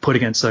 so I played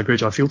against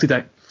Greyjoy Fealty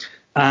deck.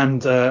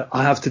 And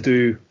I have to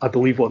do, I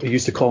believe what they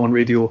used to call on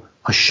radio,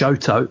 a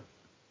shout out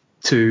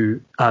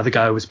to the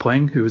guy I was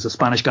playing, who was a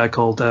Spanish guy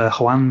called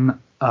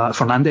Juan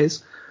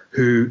Fernandez,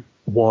 who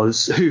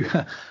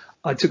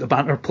I took the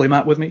banter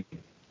playmat with me,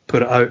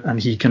 put it out, and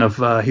he kind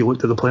of he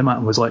looked at the playmat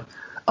and was like,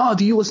 "Oh,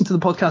 do you listen to the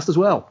podcast as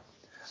well?"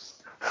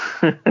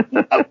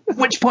 At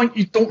which point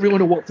you don't really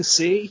know what to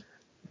say,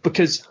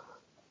 because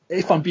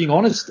if I'm being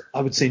honest,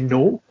 I would say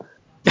no.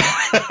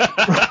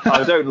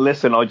 I don't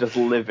listen, I just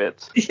live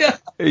it. Yeah.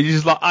 You're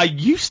just like, I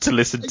used to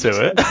listen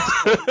to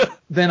it.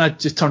 Then I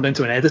just turned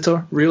into an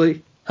editor,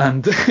 really.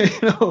 And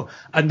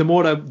and the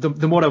more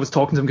I was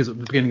talking to him, because at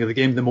the beginning of the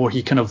game, the more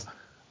he kind of,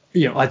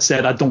 I'd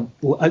said I kind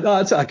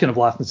of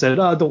laughed and said,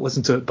 I don't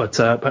listen to it, but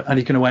and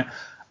he kind of went,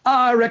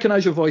 I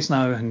recognise your voice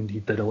now, and he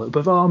did a little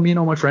bit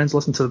of, my friends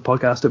listen to the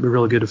podcast, it'd be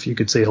really good if you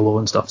could say hello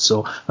and stuff.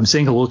 So I'm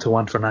saying hello to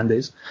Juan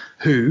Fernandez,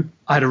 who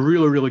I had a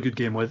really, really good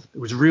game with. It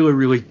was really,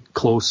 really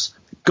close.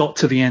 Got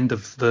to the end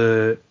of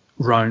the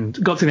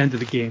round, got to the end of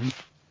the game.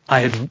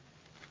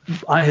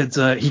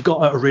 He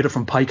got out a raider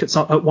from Pike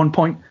at one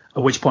point,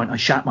 at which point I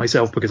shat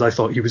myself because I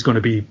thought he was going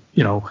to be,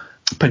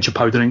 pinch of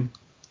powdering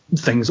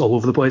things all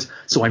over the place.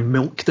 So I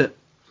milked it,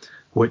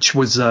 which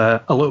was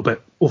a little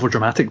bit over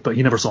dramatic, but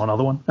he never saw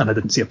another one, and I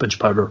didn't see a pinch of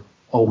powder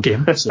all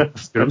game, so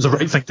it was the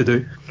right thing to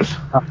do.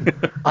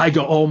 I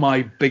got all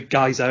my big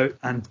guys out,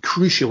 and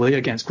crucially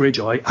against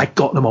Greyjoy, I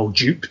got them all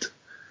duped.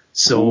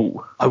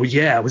 So I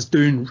was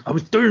doing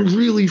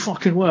really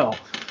fucking well,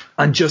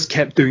 and just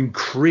kept doing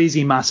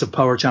crazy massive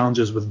power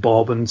challenges with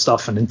Bob and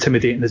stuff, and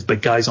intimidating his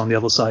big guys on the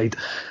other side,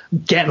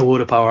 getting a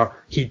load of power.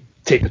 He'd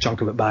take a chunk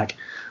of it back.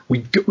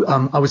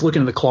 I was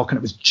looking at the clock, and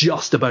it was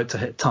just about to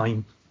hit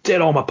time.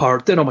 Did all my power,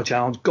 did all my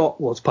challenge, got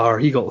lots of power.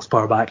 He got lots of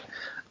power back.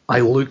 I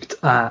looked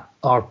at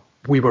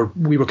we were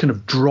kind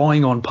of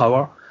drawing on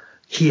power.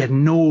 He had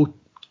no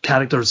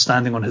characters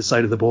standing on his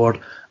side of the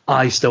board.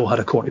 I still had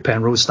a Courtney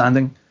Penrose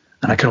standing.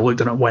 And I kind of looked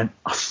at it and went,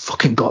 I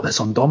fucking got this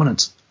on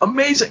dominance.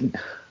 Amazing.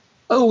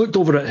 I looked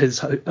over at his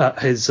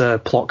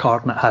plot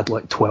card, and it had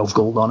like 12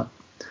 gold on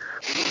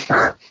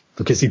it.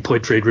 Because he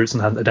played trade routes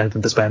and hadn't had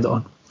anything to spend it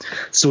on.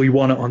 So he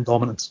won it on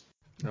dominance.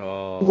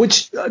 Oh.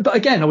 Which, but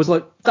again, I was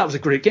like, that was a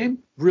great game.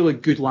 Really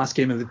good last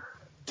game of the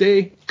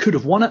day. Could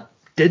have won it.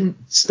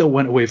 Didn't. Still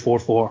went away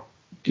 4-4.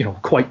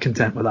 Quite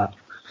content with that.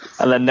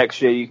 And then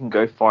next year you can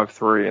go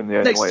 5-3 in the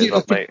only way is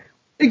up, mate.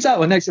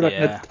 Exactly. Next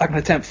year I can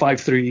attempt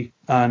 5-3,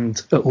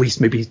 and at least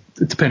maybe,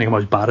 depending on how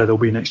much Barra there'll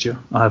be next year.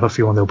 I have a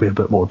feeling there'll be a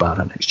bit more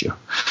Barra next year.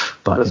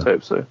 But let's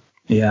hope so.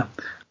 Yeah.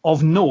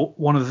 Of note,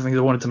 one of the things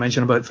I wanted to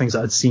mention about things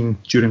that I'd seen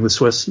during the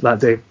Swiss that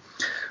day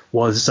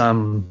was,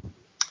 and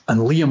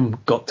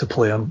Liam got to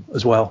play him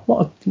as well.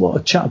 A lot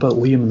of chat about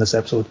Liam in this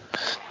episode.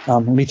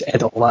 We'll need to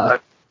edit all that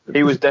out.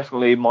 He was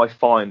definitely my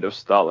find of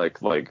Starlight,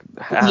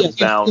 hands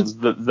down,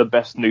 the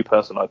best new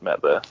person I'd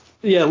met there.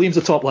 Yeah, Liam's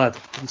a top lad.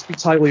 He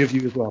speaks highly of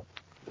you as well.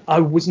 I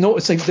was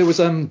noticing there was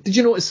did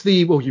you notice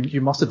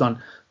you must have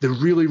done, the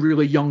really,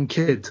 really young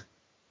kid?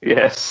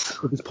 Yes.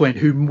 Who was playing,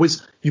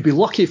 you'd be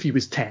lucky if he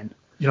was 10.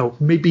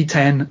 Maybe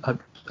 10. I'm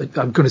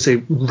going to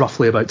say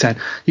roughly about 10.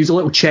 He was a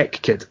little Czech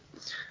kid.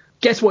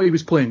 Guess what he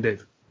was playing,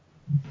 Dave?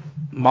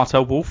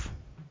 Martel Wolf?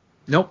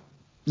 Nope.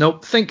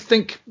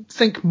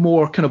 Think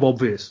more kind of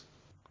obvious.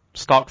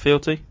 Stark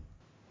Fealty?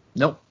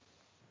 Nope.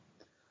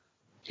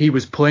 He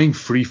was playing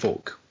Free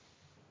Folk.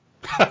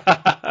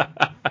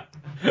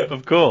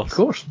 Of course. Of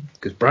course,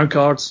 because brown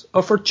cards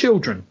are for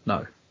children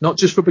now, not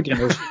just for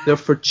beginners. They're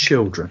for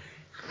children.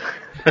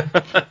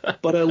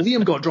 But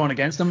Liam got drawn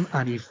against him,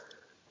 and he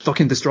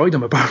fucking destroyed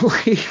him.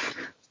 Apparently,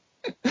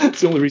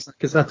 it's the only reason,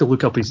 because I had to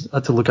look up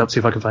see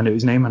if I could find out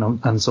his name,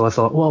 and so I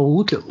thought, well, we'll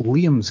look at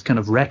Liam's kind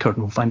of record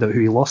and we'll find out who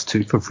he lost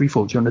to for free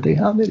folk during the day.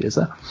 Ah, there he is.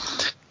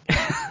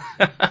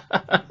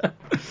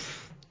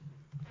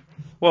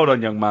 Well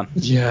done, young man.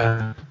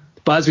 Yeah,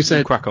 but as we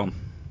said, Crack on.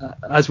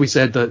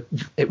 that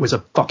it was a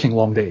fucking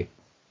long day.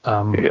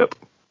 Yep.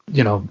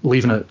 You know,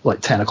 leaving at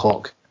like 10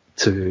 o'clock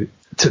to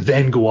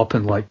then go up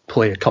and like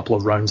play a couple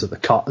of rounds at the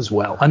cut as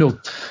well. I know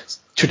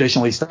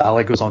traditionally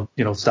Stalag goes on,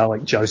 you know,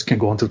 Stalag Joust can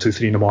go on until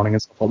 2-3 in the morning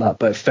and stuff like that,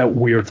 but it felt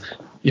weird,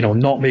 you know,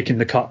 not making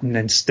the cut and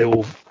then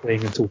still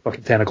playing until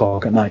fucking 10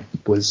 o'clock at night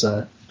was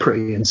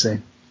pretty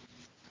insane.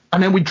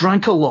 And then we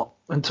drank a lot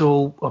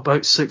until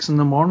about 6 in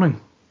the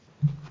morning.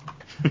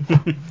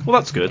 Well,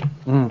 that's good.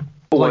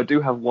 Oh, I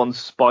do have one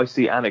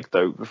spicy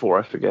anecdote before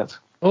I forget.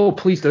 Oh,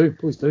 please do.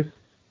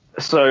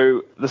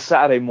 So the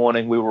Saturday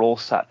morning, we were all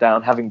sat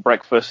down having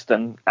breakfast,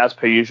 and as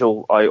per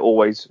usual, I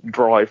always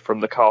drive from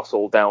the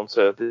castle down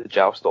to the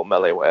Joust or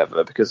Melee or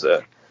whatever, because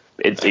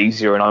it's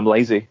easier and I'm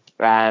lazy.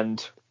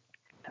 And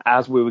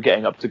as we were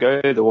getting up to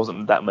go, there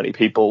wasn't that many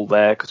people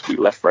there because we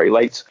left very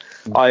late.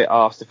 I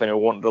asked if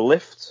anyone wanted a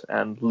lift,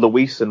 and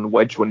Luis and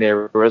Wedge were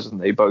near us, and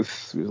they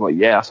both was like,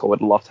 yeah, so I'd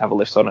love to have a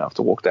lift so I don't have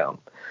to walk down.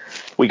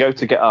 We go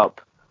to get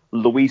up,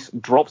 Luis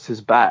drops his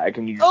bag,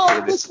 and you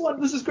hear this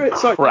is great.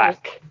 Sorry.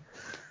 crack.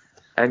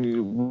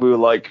 And we were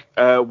like,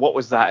 what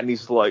was that? And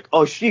he's like,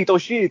 oh shit.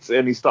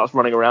 And he starts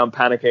running around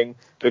panicking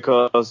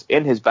because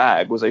in his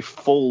bag was a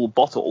full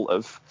bottle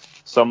of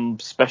some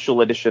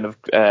special edition of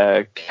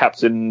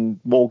Captain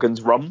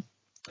Morgan's rum.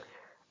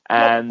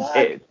 And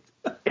it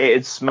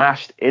had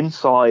smashed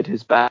inside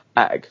his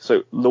bag.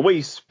 So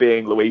Luis,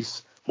 being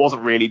Luis,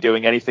 wasn't really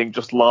doing anything,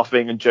 just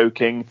laughing and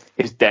joking.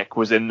 His deck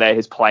was in there,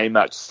 his playing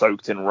match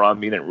soaked in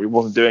rum. He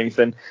wasn't doing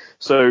anything.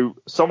 So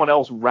someone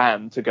else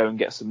ran to go and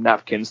get some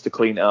napkins to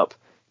clean it up,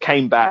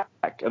 came back,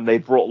 and they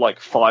brought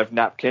like 5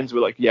 napkins. We're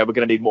like, yeah, we're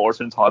going to need more.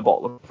 It's an entire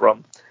bottle of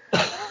rum.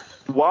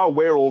 While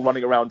we're all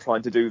running around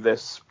trying to do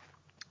this,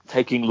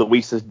 taking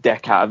Luis's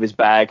deck out of his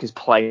bag, his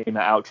playing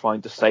mat out,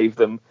 trying to save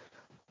them,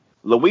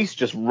 Luis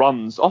just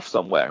runs off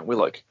somewhere. And we're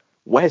like,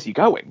 where's he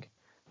going?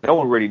 No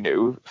one really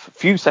knew. A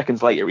few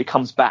seconds later, he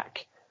comes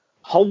back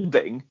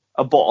holding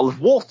a bottle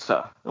of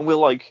water. And we're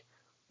like,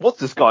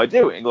 what's this guy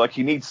doing? Like,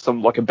 he needs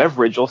some, like, a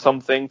beverage or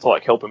something to,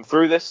 like, help him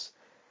through this.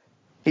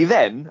 He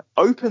then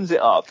opens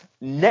it up,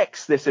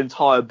 necks this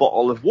entire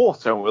bottle of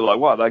water. And we're like,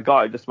 wow, that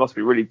guy just must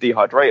be really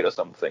dehydrated or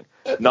something.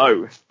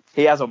 No,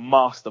 he has a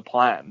master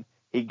plan.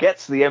 He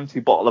gets the empty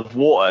bottle of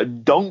water,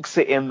 dunks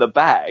it in the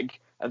bag,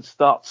 and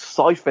starts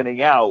siphoning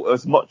out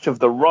as much of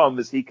the rum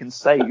as he can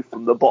save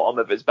from the bottom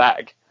of his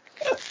bag.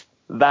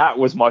 That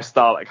was my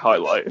Starlight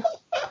highlight.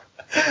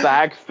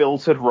 Bag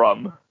filtered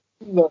rum.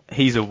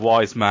 He's a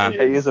wise man. He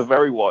is a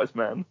very wise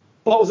man.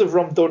 Bottles of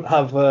rum don't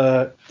have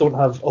a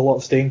lot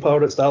of staying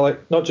power at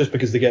Starlight. Not just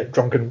because they get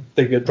drunk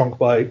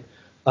by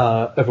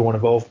everyone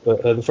involved,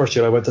 but the first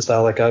year I went to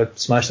Starlight, I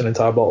smashed an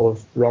entire bottle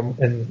of rum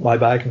in my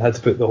bag and had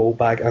to put the whole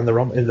bag and the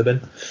rum in the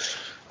bin.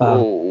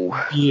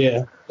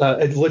 Yeah,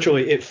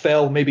 it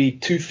fell maybe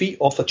 2 feet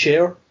off a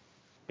chair.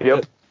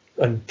 Yep.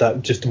 And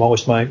that just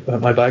demolished my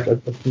bag. I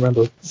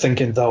remember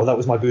thinking, oh, that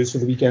was my booze for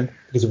the weekend,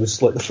 because it was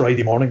like the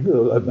Friday morning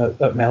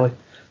at Melee.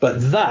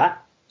 But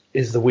that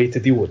is the way to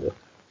deal with it.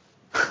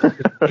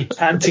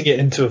 Decanting it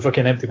into a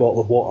fucking empty bottle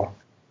of water.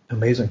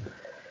 Amazing.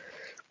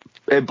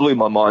 It blew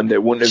my mind.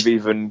 It wouldn't have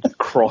even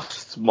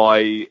crossed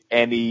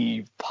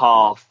any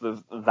path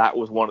that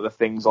was one of the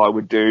things I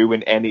would do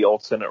in any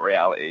alternate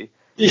reality.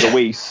 Yeah.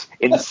 Luis,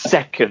 in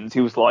seconds,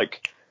 he was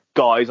like,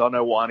 guys, I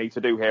know what I need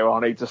to do here. I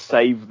need to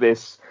save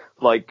this,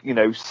 like,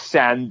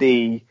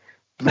 sandy,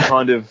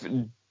 kind of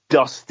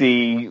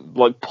dusty,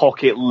 like,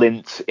 pocket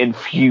lint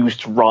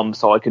infused rum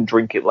so I can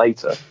drink it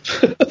later.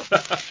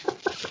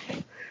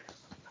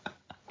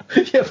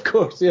 Yeah, of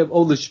course. Yeah,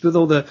 with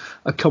all the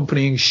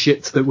accompanying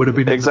shit that would have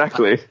been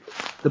exactly.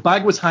 The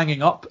bag was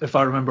hanging up, if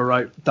I remember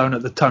right, down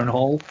at the town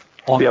hall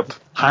on the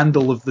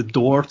handle of the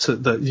door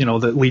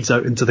that leads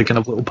out into the kind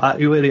of little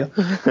patio area.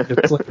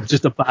 It's like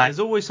just a bag. There's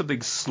always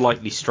something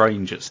slightly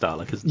strange at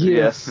Starlight, isn't there?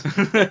 Yes.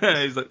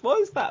 He's like, what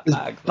is that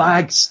bag? This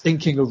bag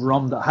stinking of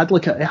rum that had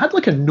like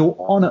a note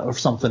on it or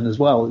something as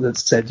well that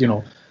said,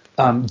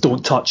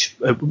 don't touch,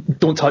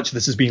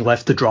 this is being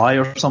left to dry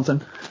or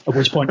something. At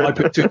which point I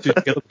put two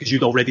together because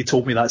you'd already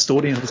told me that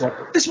story, and I was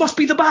like, this must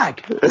be the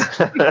bag.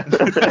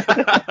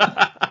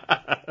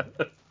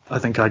 I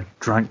think I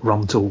drank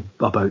rum till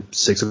about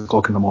 6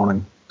 o'clock in the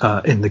morning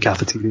in the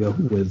cafeteria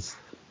with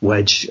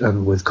Wedge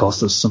and with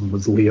Costas and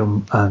with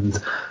Liam,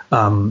 and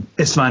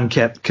Istvan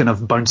kept kind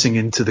of bouncing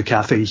into the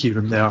cafe here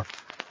and there.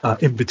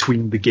 In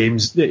between the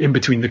games, in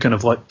between the kind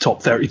of like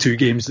top 32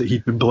 games that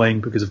he'd been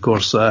playing, because of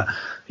course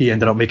he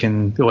ended up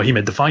he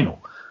made the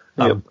final.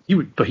 Yep.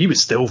 He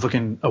was still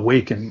fucking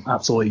awake and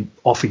absolutely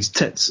off his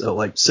tits at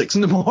like 6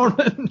 in the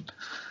morning.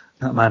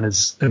 That man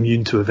is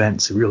immune to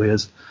events. He really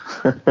is.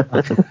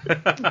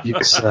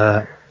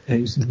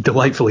 He's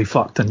delightfully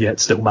fucked, and yet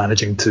still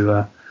managing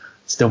to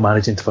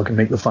fucking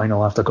make the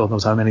final after God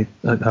knows how many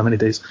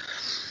days,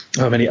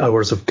 how many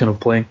hours of kind of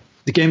playing.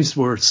 The games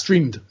were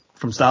streamed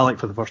from Starlight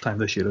for the first time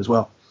this year as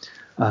well,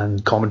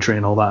 and commentary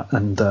and all that,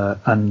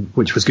 and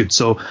which was good.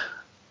 So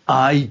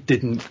I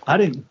didn't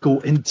go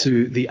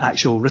into the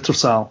actual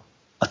Rittersaal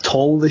at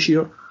all this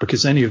year,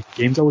 because any of the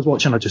games I was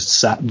watching, I just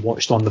sat and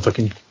watched on the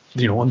fucking,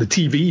 on the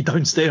TV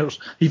downstairs,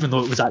 even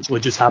though it was actually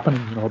just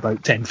happening,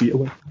 about 10 feet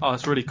away. Oh,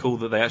 it's really cool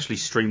that they actually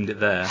streamed it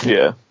there.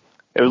 Yeah.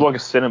 It was like a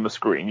cinema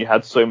screen. You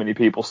had so many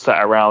people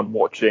sat around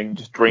watching,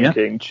 just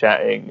drinking,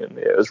 chatting, and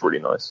it was really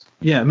nice.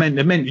 Yeah, it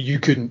meant you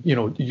couldn't,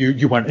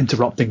 you weren't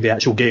interrupting the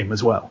actual game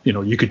as well.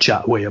 You could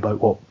chat away about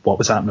what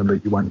was happening,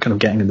 but you weren't kind of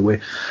getting in the way.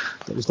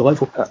 It was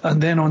delightful.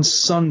 And then on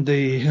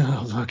Sunday,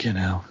 oh, fucking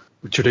hell,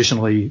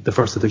 traditionally the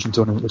first edition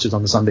tournament, which is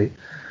on the Sunday,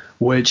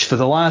 which for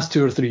the last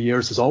 2 or 3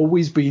 years has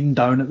always been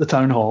down at the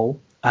town hall,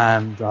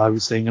 and I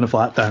was staying in a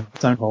flat down at the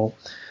town hall.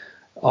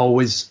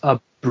 Always a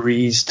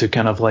breeze to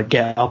kind of like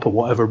get up at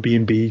whatever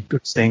B&B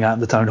you're staying at in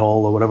the town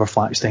hall or whatever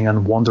flat you're staying in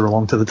and wander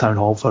along to the town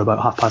hall for about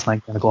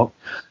 9:30, 10 o'clock.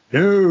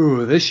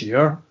 No, this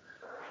year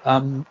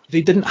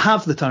they didn't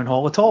have the town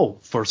hall at all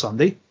for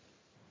Sunday.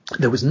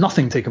 There was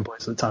nothing taking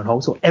place at the town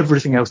hall, so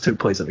everything else took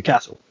place at the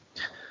castle,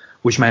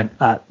 which meant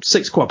at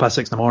 6:15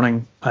 in the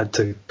morning I had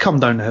to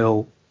come down the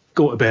hill,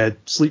 go to bed,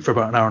 sleep for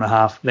about an hour and a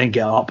half, then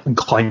get up and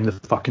climb the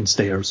fucking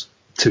stairs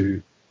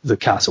to the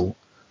castle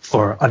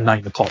for a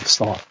 9 o'clock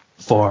start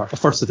for a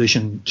first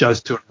edition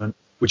Joust tournament,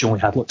 which only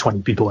had like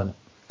 20 people in it.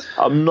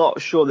 I'm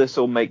not sure this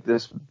will make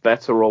this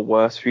better or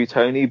worse for you,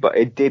 Tony, but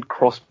it did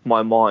cross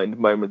my mind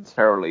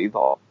momentarily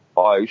that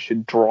I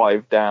should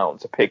drive down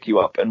to pick you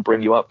up and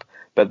bring you up,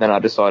 but then I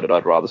decided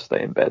I'd rather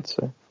stay in bed.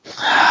 So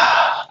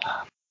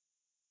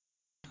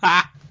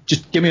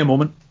just give me a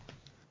moment.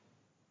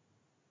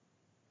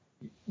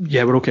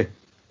 Yeah, we're okay.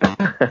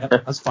 Yeah,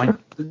 that's fine.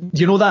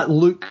 You know that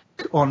look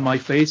on my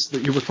face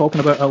that you were talking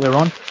about earlier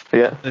on?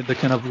 Yeah. The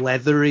kind of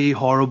leathery,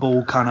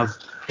 horrible, kind of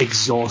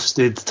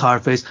exhausted,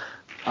 tired face.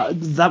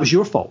 That was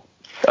your fault.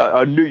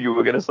 I knew you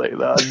were going to say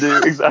that. I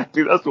knew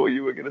exactly that's what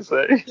you were going to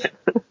say.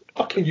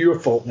 Fucking your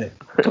fault, mate.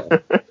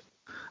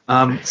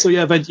 So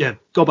yeah,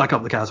 got back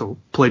up the castle,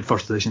 played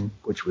first edition,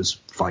 which was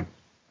fine.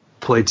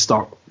 Played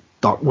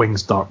Dark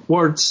Wings, Dark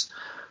Words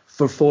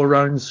for 4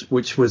 rounds,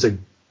 which was a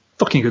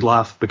fucking good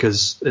laugh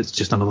because it's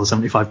just another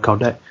 75 card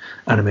deck,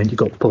 and it meant you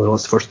got to play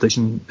lots of first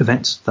edition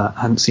events that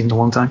I hadn't seen in a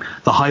long time.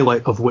 The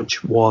highlight of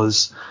which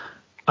was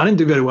I didn't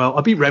do very well.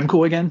 I beat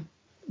Remco again,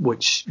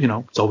 which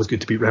it's always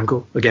good to beat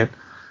Remco again.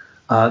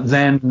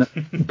 Then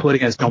played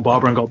against John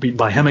Barber and got beaten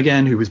by him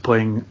again, who was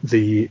playing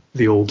the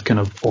old kind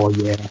of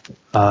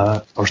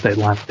first ed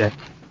land deck.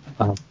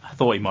 I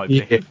thought he might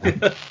be.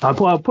 Yeah. I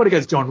played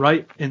against John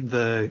Wright in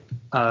the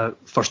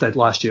first ed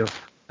last year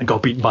and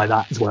got beaten by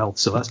that as well.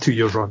 So that's 2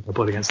 years run I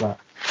played against that.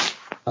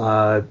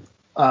 I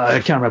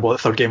can't remember what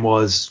the third game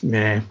was.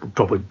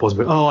 Probably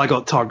wasn't. Oh, I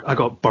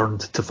got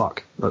burned to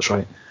fuck. That's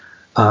right.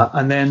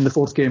 And then the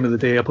fourth game of the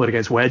day, I played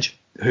against Wedge,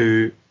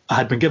 who I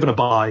had been given a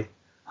bye,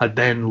 had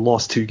then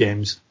lost 2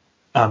 games,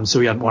 so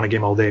he hadn't won a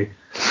game all day.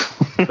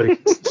 But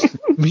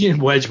me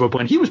and Wedge were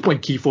playing. He was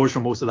playing Keyforge for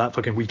most of that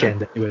fucking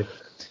weekend anyway.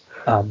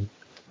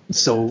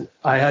 So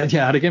I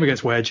had a game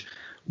against Wedge,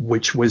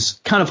 which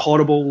was kind of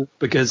horrible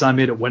because I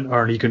made it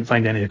winter and he couldn't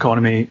find any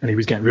economy and he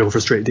was getting real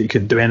frustrated that he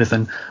couldn't do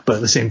anything. But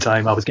at the same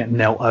time, I was getting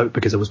knelt out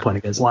because I was playing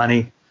against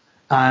Lanny,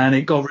 and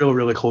it got really,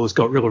 really close.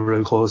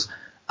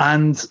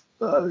 And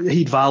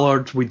he'd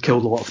valored, we'd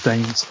killed a lot of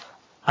things,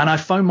 and I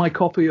found my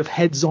copy of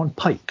Heads on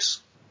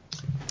Pikes,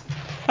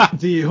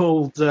 the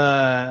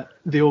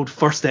old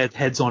first ed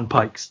Heads on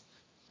Pikes,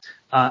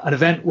 an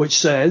event which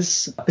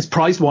says it's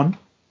prize 1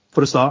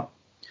 for a start,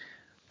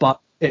 but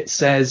it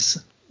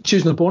says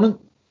choose an opponent.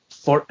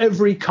 For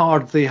every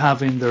card they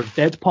have in their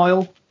dead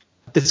pile,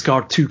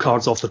 discard 2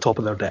 cards off the top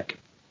of their deck.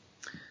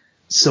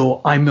 So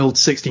I milled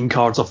 16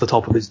 cards off the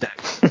top of his deck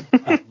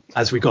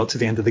as we got to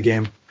the end of the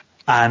game.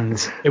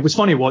 And it was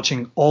funny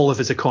watching all of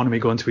his economy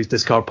go into his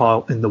discard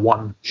pile in the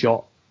one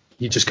shot.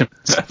 He just he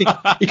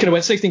could have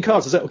went 16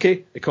 cards. Is that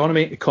okay?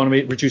 Economy,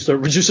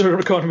 reducer,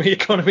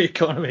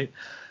 economy.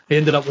 He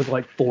ended up with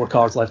like 4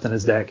 cards left in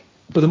his deck.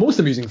 But the most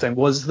amusing thing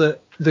was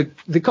that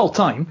they called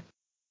time,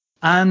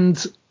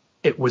 and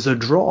it was a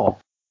draw.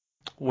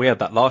 We had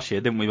that last year,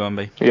 didn't we,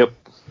 Bambi? Yep.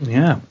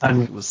 Yeah,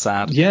 and it was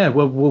sad. Yeah,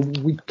 well,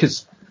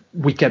 because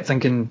we kept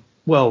thinking,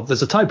 well,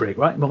 there's a tie break,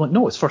 right? And we're like,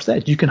 no, it's first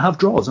ed. You can have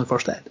draws in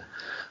first ed.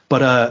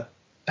 But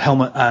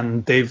Helmut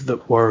and Dave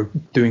that were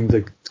doing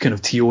the kind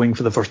of TOing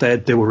for the first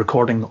ed, they were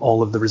recording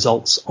all of the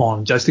results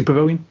on Jousting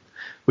Pavilion,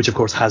 which of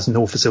course has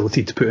no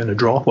facility to put in a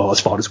draw. Well, as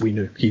far as we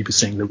knew, he was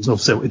saying there was no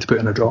facility to put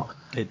in a draw.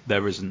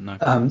 There isn't,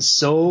 no.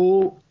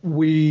 So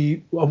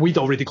we'd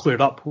already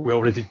cleared up.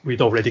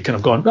 We'd already kind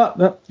of gone,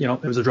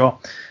 it was a draw.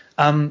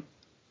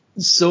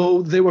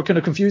 So they were kind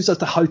of confused as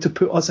to how to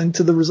put us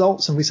into the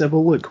results, and we said,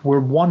 well, look, we're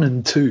 1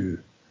 and 2,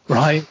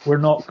 right? We're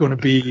not going to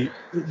be.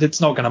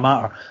 It's not going to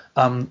matter.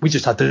 We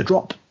just had to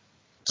drop.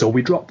 So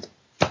we dropped.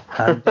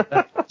 And,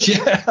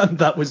 and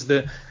that was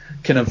the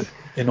kind of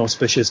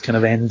inauspicious kind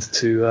of end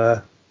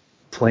to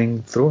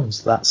playing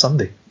Thrones that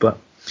Sunday. But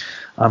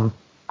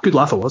good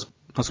laugh it was.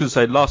 I was going to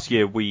say, last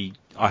year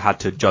I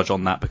had to judge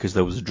on that because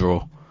there was a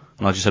draw.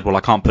 And I just said, well,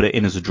 I can't put it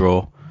in as a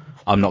draw.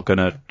 I'm not going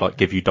to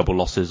give you double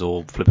losses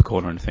or flip a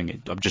coin or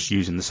anything. I'm just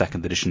using the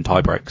second edition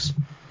tie breaks.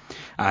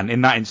 And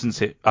in that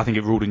instance, I think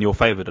it ruled in your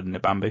favour, didn't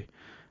it, Bambi?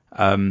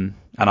 And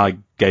I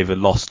gave a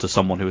loss to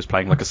someone who was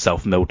playing like a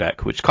self-mill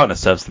deck, which kind of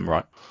serves them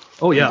right.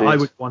 Oh yeah,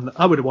 Indeed.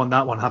 I would have won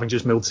that one having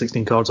just milled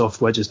 16 cards off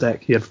Wedge's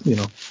deck. He had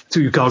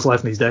 2 cards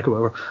left in his deck or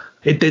whatever.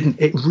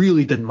 It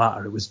really didn't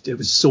matter. It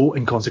was so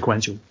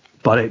inconsequential,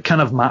 but it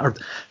kind of mattered.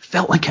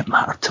 Felt like it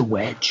mattered to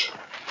Wedge.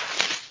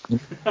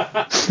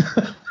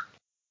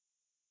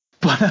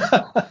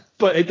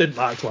 but it didn't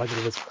matter to either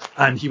of us.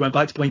 And he went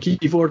back to playing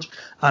Keyforge,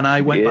 and I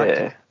went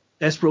back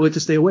desperately to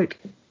stay awake.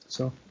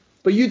 So,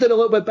 but you did a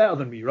little bit better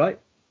than me, right?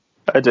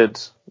 I did.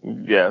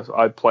 Yeah,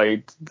 I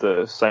played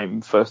the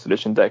same first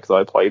edition deck that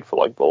I played for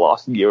like the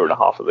last year and a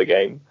half of the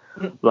game.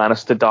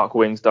 Lannister, Dark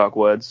Wings, Dark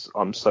Words.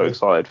 I'm so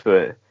excited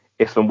for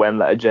if and when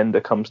that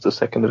agenda comes to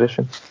second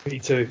edition. Me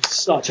too.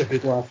 Such a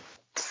good laugh.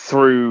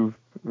 Through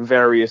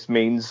various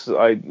means,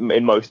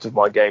 in most of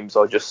my games,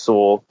 I just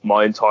saw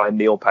my entire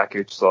Neil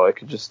package, so I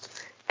could just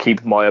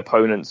keep my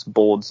opponent's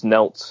boards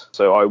knelt.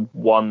 So I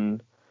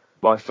won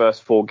my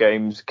first 4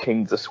 games.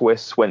 King the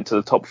Swiss went to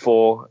the top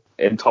 4.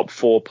 In top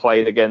 4,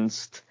 played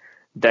against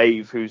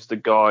Dave, who's the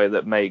guy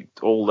that made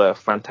all the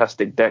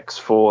fantastic decks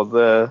for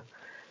the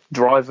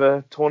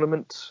Driver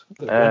tournament.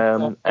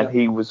 And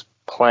he was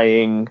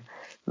playing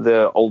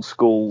the old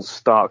school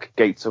Stark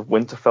Gates of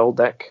Winterfell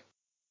deck.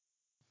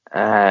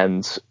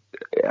 And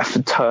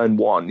for turn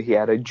 1, he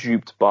had a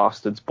duped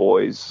Bastards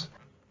Boys,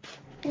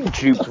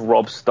 duped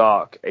Robb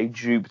Stark, a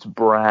duped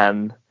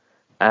Bran,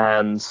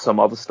 and some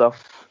other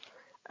stuff.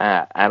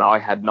 And I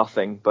had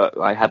nothing, but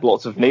I had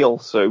lots of Neil,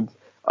 so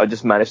I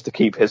just managed to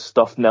keep his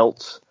stuff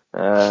knelt,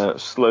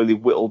 slowly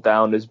whittled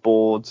down his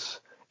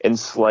boards,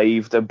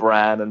 enslaved a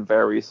Bran and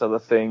various other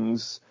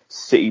things,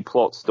 city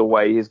plotsed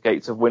away his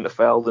Gates of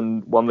Winterfell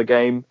and won the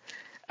game.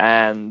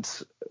 And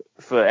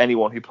for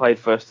anyone who played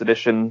first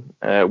edition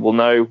will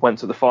know, went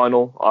to the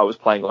final. I was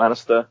playing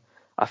Lannister.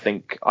 I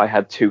think I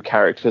had 2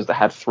 characters that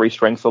had 3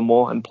 strength or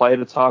more and played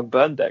a Targ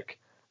Burn deck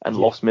and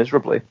lost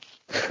miserably.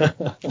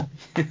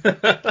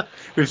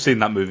 We've seen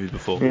that movie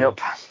before. Yep.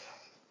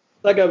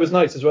 That guy was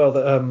nice as well.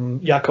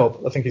 That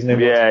Jakob, I think his name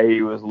was. Yeah,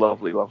 he was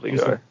lovely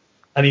guy.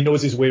 And he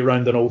knows his way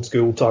around an old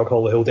school Targ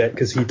Hall Hill deck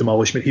because he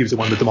demolished me. He was the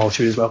one that demolished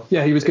me as well.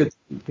 Yeah, he was good.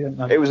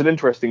 Yeah, It was an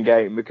interesting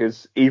game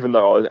because even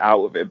though I was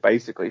out of it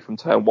basically from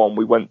turn 1,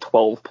 we went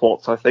 12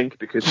 plots, I think,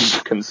 because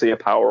you couldn't see a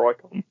power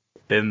icon.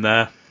 Been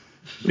there.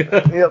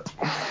 Yep.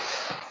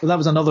 Well, that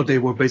was another day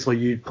where basically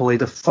you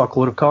played a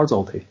fuckload of cards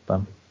all day,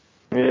 Ben.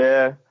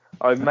 Yeah.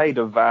 I made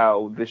a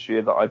vow this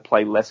year that I'd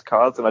play less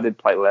cards, and I did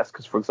play less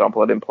because, for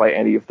example, I didn't play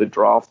any of the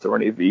drafts or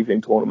any of the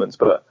evening tournaments.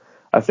 But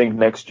I think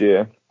next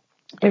year,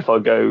 if I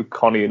go,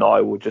 Connie and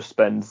I will just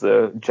spend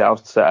the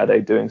Joust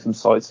Saturday doing some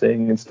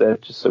sightseeing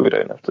instead, just so we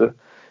don't have to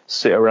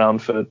sit around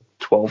for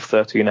 12,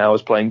 13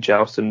 hours playing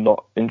Joust and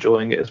not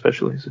enjoying it,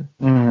 especially. So.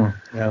 Yeah,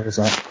 there's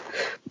that.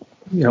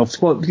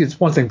 It's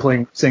one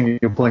thing saying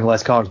you're playing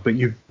less cards, but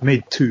you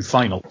made 2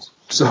 finals,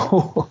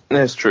 so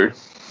That's true.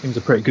 Seems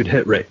a pretty good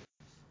hit rate.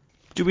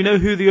 Do we know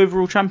who the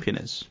overall champion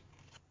is?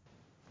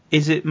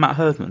 Is it Matt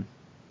Herdman?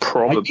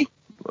 Probably.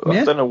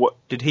 Yeah. I don't know what.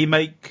 Did he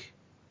make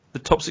the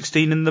top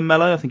 16 in the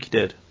melee? I think he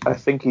did. I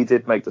think he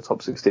did make the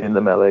top 16 in the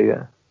melee.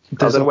 Yeah.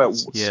 I don't know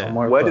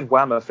where did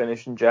Whammer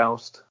finish in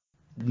Joust?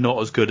 Not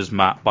as good as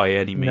Matt by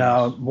any means.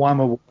 No,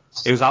 Whammer.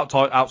 It was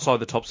outside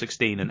the top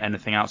 16, and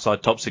anything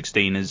outside top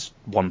 16 is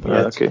 1 point.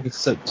 Yeah, okay.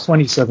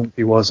 27th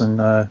he was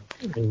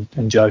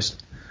in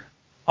Joust.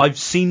 I've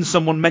seen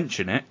someone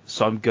mention it,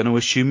 so I'm going to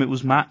assume it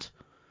was Matt,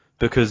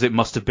 because it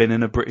must have been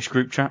in a British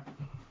group chat.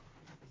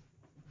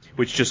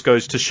 Which just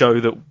goes to show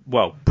that,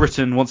 well,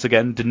 Britain, once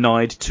again,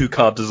 denied 2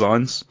 card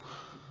designs.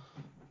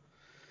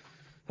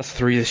 That's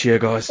 3 this year,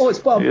 guys. Oh,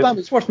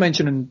 it's worth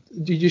mentioning.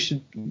 You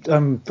should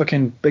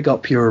fucking big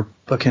up your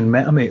fucking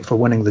metamate for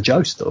winning the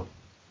Joust, though.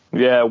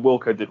 Yeah,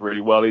 Wilco did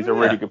really well. He's a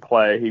really good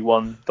player. He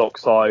won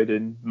Dockside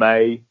in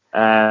May,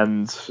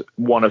 and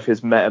one of his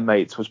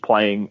metamates was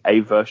playing a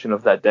version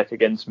of that deck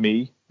against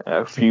me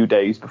a few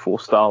days before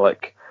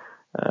Starlek.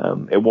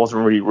 It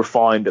wasn't really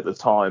refined at the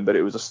time, but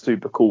it was a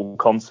super cool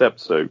concept.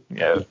 So,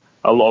 yeah,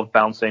 a lot of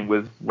bouncing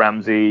with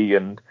Ramsey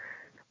and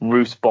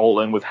Roose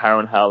Bolton with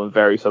Harrenhal and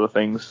various other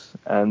things.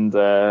 And,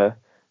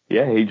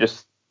 he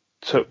just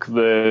took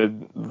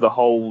the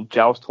whole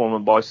Joust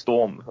tournament by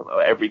storm.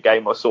 Every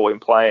game I saw him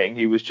playing,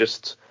 he was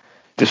just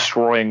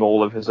destroying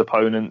all of his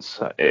opponents.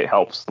 It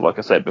helps, like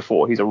I said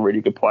before, he's a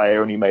really good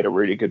player and he made a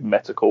really good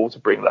meta call to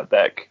bring that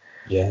deck.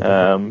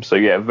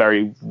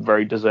 Very,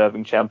 very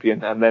deserving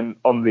champion. And then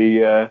on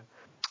the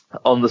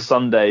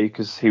Sunday,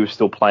 because he was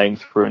still playing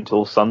through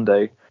until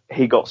Sunday,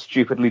 he got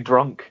stupidly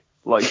drunk,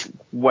 like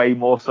way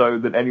more so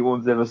than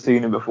anyone's ever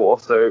seen him before.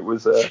 So it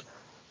was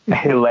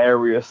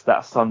hilarious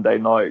that Sunday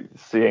night,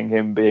 seeing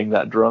him being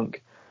that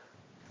drunk.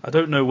 I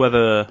don't know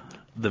whether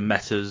the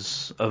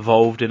meta's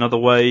evolved in other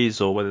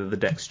ways or whether the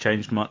deck's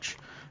changed much,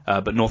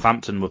 but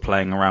Northampton were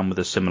playing around with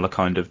a similar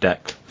kind of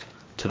deck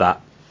to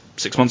that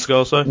 6 months ago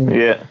or so.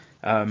 Yeah.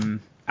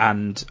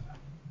 And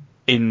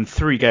in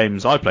 3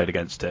 games I played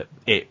against it,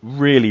 it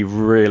really,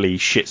 really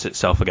shits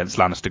itself against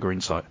Lannister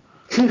Greensight.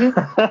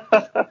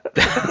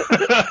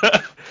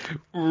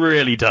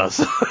 Really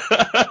does.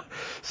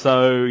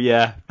 So,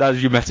 yeah,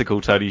 that's your meta call,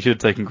 Tony. You should have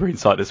taken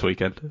Greensight this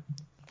weekend.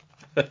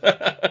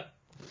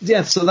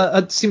 Yeah, so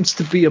that seems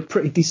to be a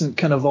pretty decent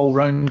kind of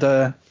all-round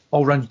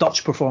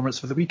Dutch performance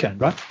for the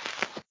weekend, right?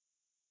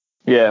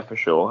 Yeah, for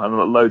sure. And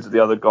loads of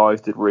the other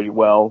guys did really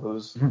well. There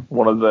was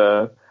one of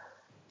the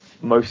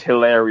most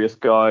hilarious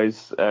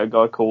guys, a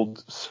guy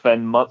called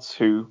Sven Mutz,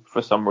 who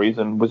for some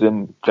reason was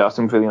in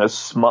Jousting feeling as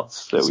Smuts,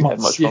 so we had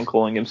much fun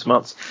calling him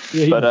Smuts.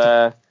 Yeah,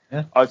 but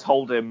I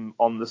told him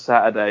on the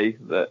Saturday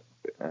that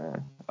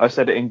I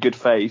said it in good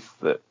faith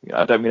that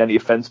I don't mean any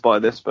offence by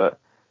this, but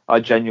I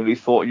genuinely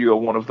thought you were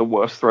one of the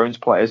worst Thrones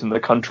players in the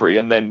country,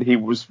 and then he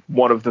was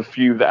one of the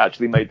few that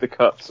actually made the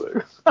cut.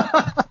 So.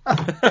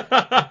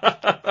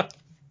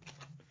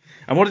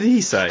 And what did he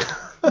say?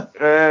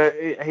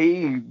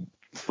 He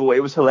thought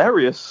it was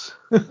hilarious.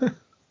 Good.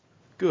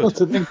 Well,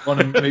 to think one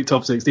and make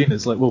top 16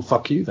 is like, well,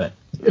 fuck you then.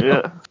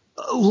 Yeah.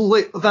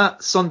 That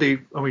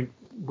Sunday, I mean,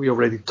 we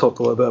already talked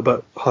a little bit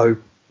about how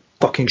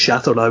fucking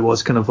shattered I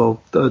was kind of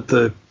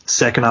the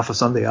second half of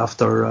Sunday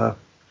after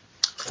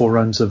 4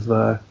 rounds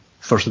of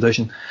first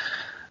edition.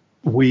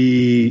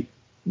 We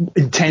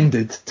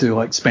intended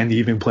to spend the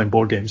evening playing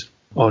board games,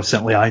 or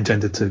certainly I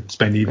intended to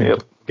spend the evening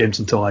playing games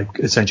until I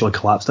essentially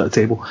collapsed at a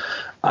table.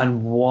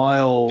 And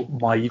while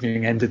my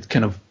evening ended,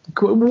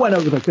 went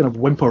out with a kind of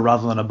whimper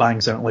rather than a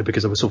bang, certainly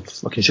because I was so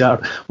fucking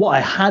shattered. What I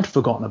had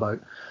forgotten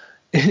about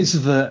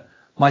is that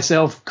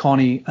myself,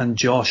 Connie, and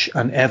Josh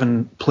and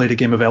Evan played a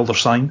game of Elder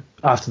Sign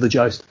after the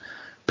joust,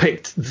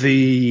 picked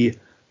the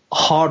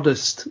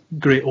hardest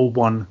Great Old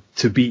One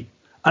to beat,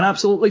 and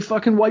absolutely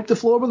fucking wiped the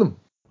floor with them.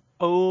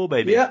 Oh,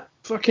 baby. Yeah,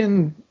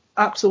 fucking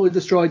absolutely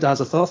destroyed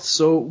Azathoth.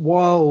 So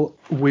while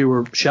we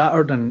were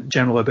shattered and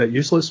generally a bit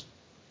useless,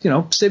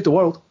 saved the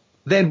world.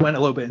 Then went a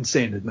little bit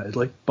insane,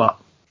 admittedly, but...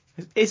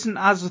 Isn't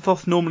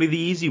Azathoth normally the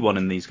easy one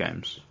in these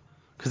games?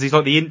 Because he's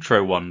like the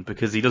intro one,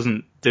 because he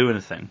doesn't do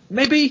anything.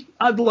 Maybe.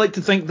 I'd like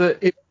to think that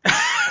it...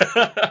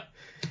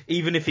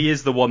 Even if he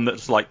is the one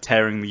that's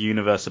tearing the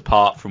universe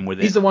apart from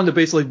within. He's the one that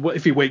basically,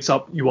 if he wakes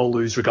up, you all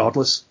lose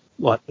regardless.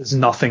 There's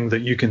nothing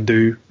that you can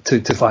do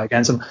to fight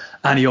against him.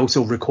 And he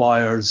also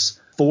requires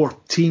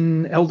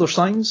 14 Elder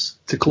Signs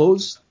to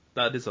close.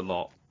 That is a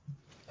lot.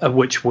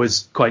 Which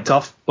was quite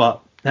tough,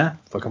 but yeah,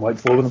 fucking wiped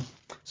the floor with him.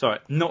 Sorry,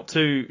 not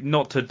to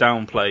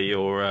downplay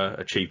your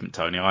achievement,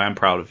 Tony. I am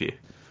proud of you.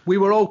 We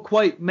were all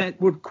quite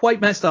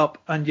messed up,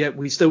 and yet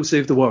we still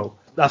saved the world.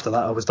 After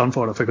that, I was done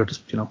for. I figured,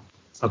 not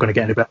going to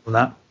get any better than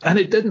that, and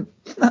it didn't.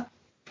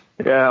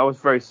 Yeah, I was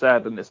very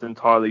sad, and it's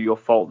entirely your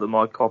fault that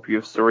my copy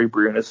of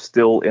Cerebrian is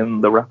still in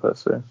the wrapper.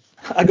 So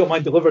I got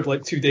mine delivered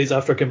 2 days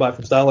after I came back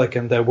from Stalek,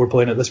 and we're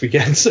playing it this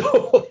weekend.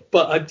 So,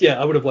 but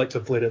I would have liked to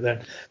have played it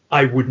then.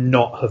 I would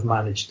not have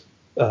managed.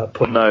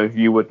 No,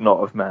 you would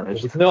not have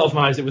managed. Would not have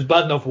managed. It was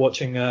bad enough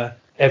watching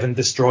Evan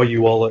destroy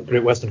you all at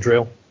Great Western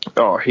Trail.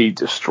 Oh, he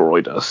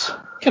destroyed us.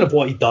 Kind of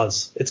what he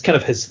does. It's kind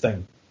of his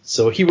thing.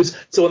 So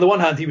on the one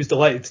hand, he was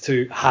delighted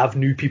to have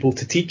new people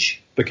to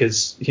teach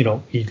because, he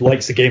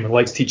likes the game and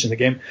likes teaching the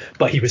game,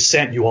 but he was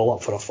setting you all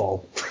up for a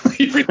fall.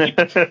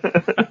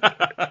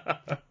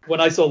 When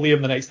I saw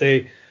Liam the next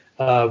day,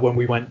 when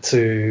we went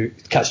to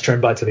catch a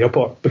train back to the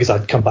airport, because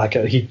I'd come back,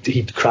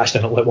 he'd crashed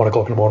in at 1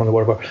 o'clock in the morning or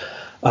whatever,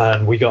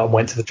 and we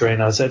went to the train,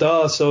 and I said,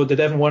 oh, so did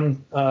Evan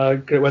win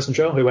Great Western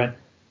Trail? He went,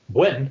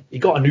 win? He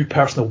got a new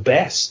personal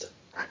best.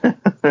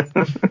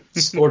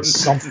 Scored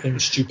something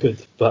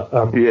stupid, but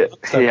yeah,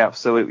 he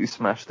absolutely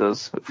smashed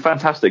us.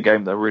 Fantastic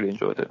game though, really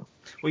enjoyed it.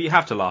 Well, you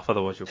have to laugh,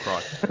 otherwise you'll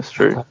cry. That's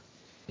true.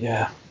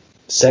 Yeah,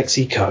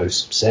 sexy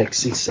cows,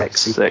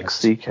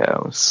 sexy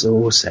cows,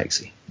 so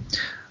sexy.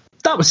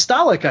 That was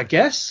Stalek, I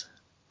guess.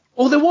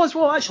 Oh, there was.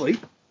 Well, actually,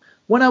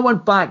 when I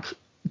went back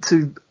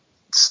to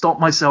stop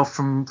myself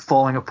from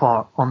falling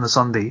apart on the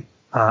Sunday.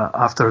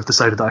 After I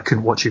decided that I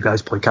couldn't watch you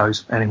guys play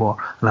cows anymore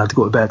and I had to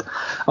go to bed,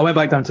 I went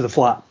back down to the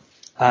flat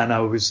and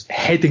I was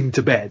heading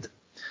to bed.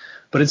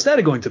 But instead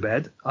of going to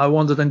bed, I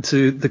wandered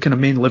into the kind of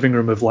main living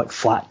room of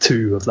flat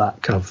 2 of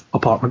that kind of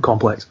apartment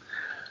complex.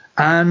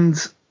 And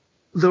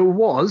there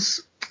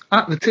was,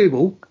 at the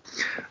table,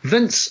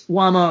 Vince,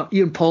 Wama,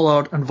 Ian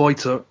Pollard and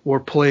Voiter were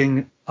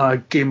playing a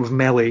game of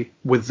Melee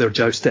with their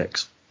joust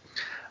sticks.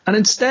 And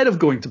instead of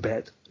going to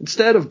bed,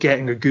 instead of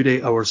getting a good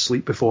 8 hours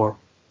sleep before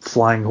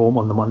flying home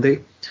on the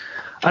Monday,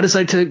 I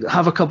decided to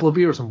have a couple of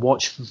beers and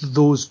watch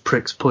those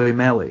pricks play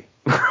Melee.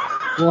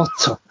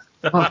 What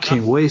a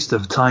fucking waste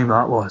of time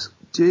that was.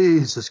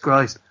 Jesus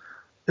Christ.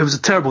 It was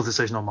a terrible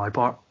decision on my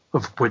part,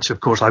 of which,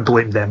 of course, I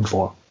blamed them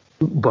for.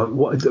 But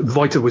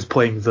Voiter was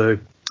playing the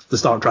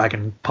Stark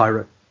Dragon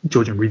Pirate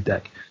Jojen Reed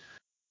deck.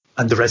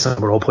 and the rest of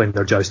them were all playing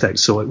their joust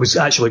decks. So it was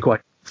actually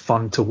quite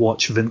fun to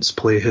watch Vince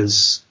play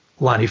his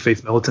Lanny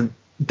Faith Militant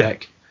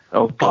deck.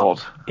 Oh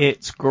God,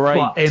 It's great.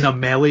 But in a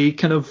melee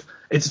kind of,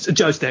 it's a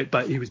joust deck,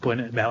 but he was playing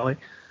it in melee.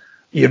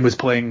 Ian was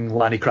playing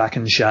Lanny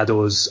Kraken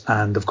Shadows,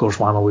 and of course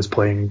Whammo was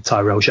playing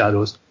Tyrell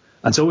Shadows.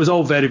 And so it was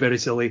all very, very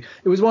silly.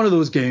 It was one of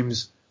those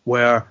games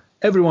where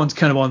everyone's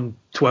kind of on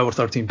 12 or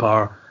 13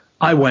 power.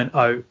 I went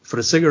out for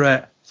a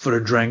cigarette, for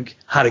a drink,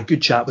 had a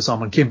good chat with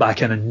someone, came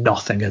back in and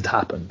nothing had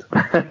happened.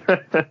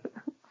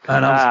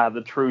 And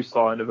the true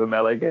sign of a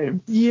melee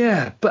game.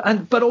 yeah,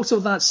 but also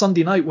that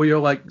Sunday night where you're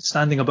like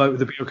standing about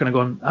with a beer kind of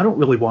going, I don't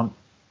really want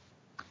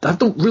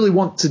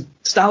to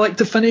Stalact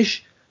to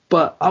finish,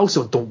 but I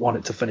also don't want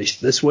it to finish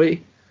this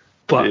way.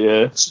 But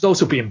Yeah. it should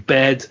also be in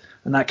bed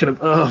and that kind of,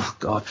 oh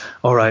God.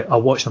 All right,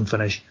 I'll watch them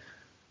finish.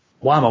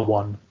 Whammo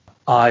won.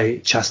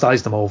 I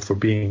chastised them all for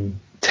being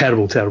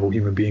terrible, terrible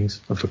human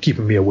beings and for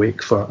keeping me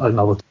awake for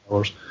another 2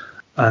 hours.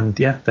 And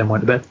yeah, then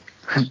went to bed.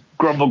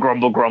 Grumble,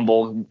 grumble,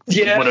 grumble.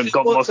 Yeah, Would have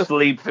got more lots of-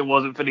 sleep if it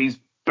wasn't for these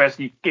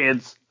pesky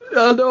kids.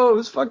 Oh no, it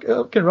was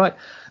fucking right.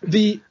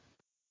 The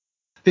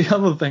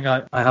other thing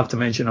I have to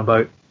mention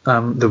about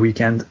the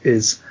weekend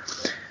is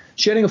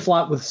sharing a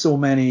flat with so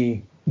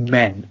many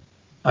men,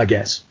 I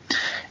guess,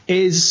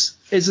 is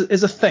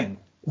a thing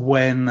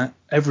when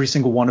every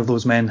single one of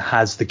those men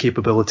has the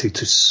capability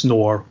to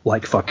snore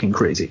like fucking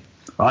crazy,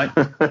 right?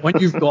 When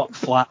you've got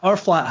our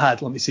flat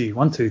had, let me see,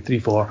 1, 2, 3,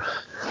 4.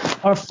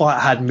 Our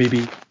flat had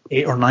maybe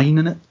 8 or 9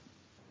 in it,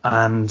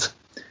 and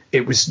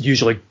it was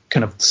usually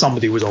kind of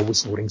somebody was always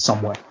snoring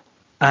somewhere.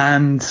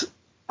 And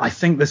I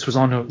think this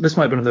might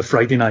have been on the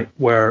Friday night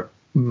where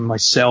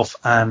myself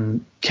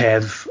and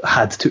Kev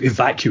had to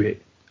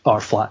evacuate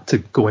our flat to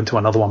go into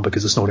another one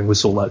because the snoring was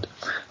so loud.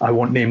 I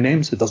won't name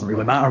names, it doesn't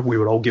really matter. We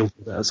were all guilty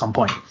of it at some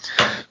point.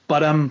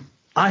 But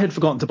I had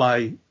forgotten to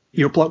buy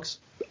earplugs.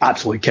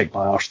 Absolutely kicked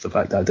my arse the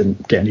fact that I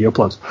didn't get any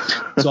earplugs.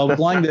 So I was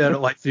lying there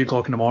at like 3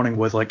 o'clock in the morning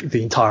with like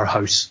the entire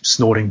house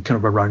snoring kind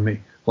of around me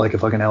like a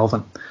fucking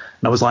elephant. And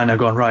I was lying there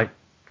going, right,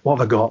 what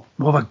have I got?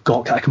 What have I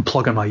got? I can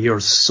plug in my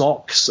ears.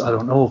 Socks? I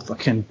don't know. If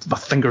my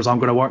fingers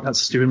aren't going to work.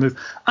 That's a stupid move.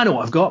 I know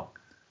what I've got.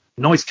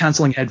 Noise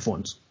cancelling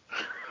headphones.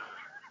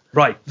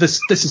 Right. This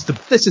is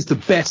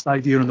the best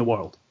idea in the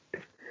world.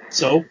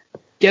 So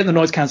get the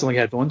noise cancelling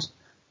headphones,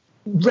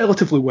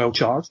 relatively well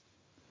charged.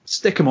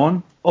 Stick them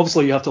on.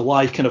 Obviously, you have to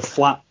lie kind of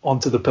flat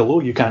onto the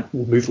pillow. You can't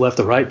move left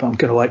or right. But I'm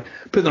kind of like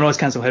put the noise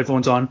cancelling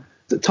headphones on,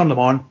 turn them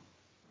on.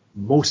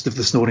 Most of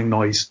the snoring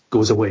noise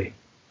goes away.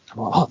 I'm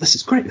like, oh, this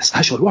is great. This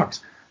actually works.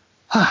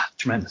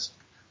 Tremendous.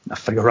 I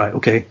figure, right,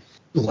 okay,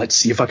 let's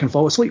see if I can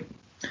fall asleep.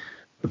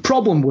 The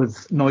problem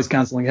with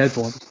noise-cancelling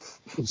headphones,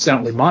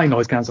 certainly my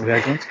noise-cancelling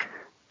headphones,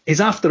 is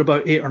after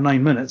about 8 or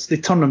 9 minutes, they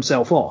turn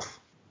themselves off.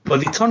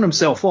 But they turn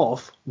themselves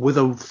off with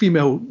a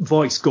female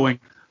voice going,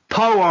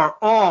 power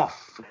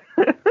off!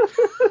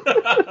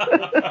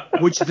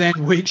 Which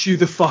then wakes you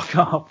the fuck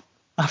up,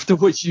 after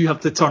which you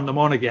have to turn them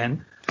on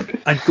again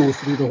and go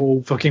through the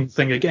whole fucking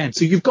thing again.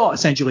 So you've got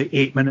essentially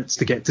 8 minutes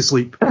to get to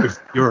sleep if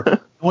your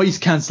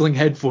noise-cancelling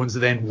headphones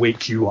then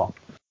wake you up.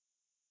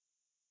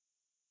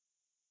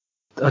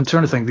 I'm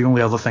trying to think, the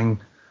only other thing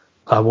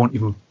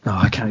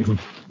I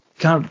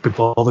can't be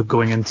bothered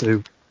going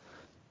into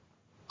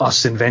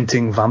us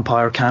inventing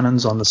vampire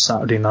cannons on the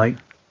Saturday night.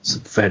 It's a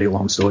very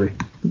long story.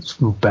 It's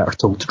better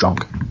told to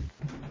drunk.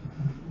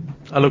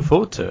 I look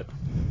forward to it.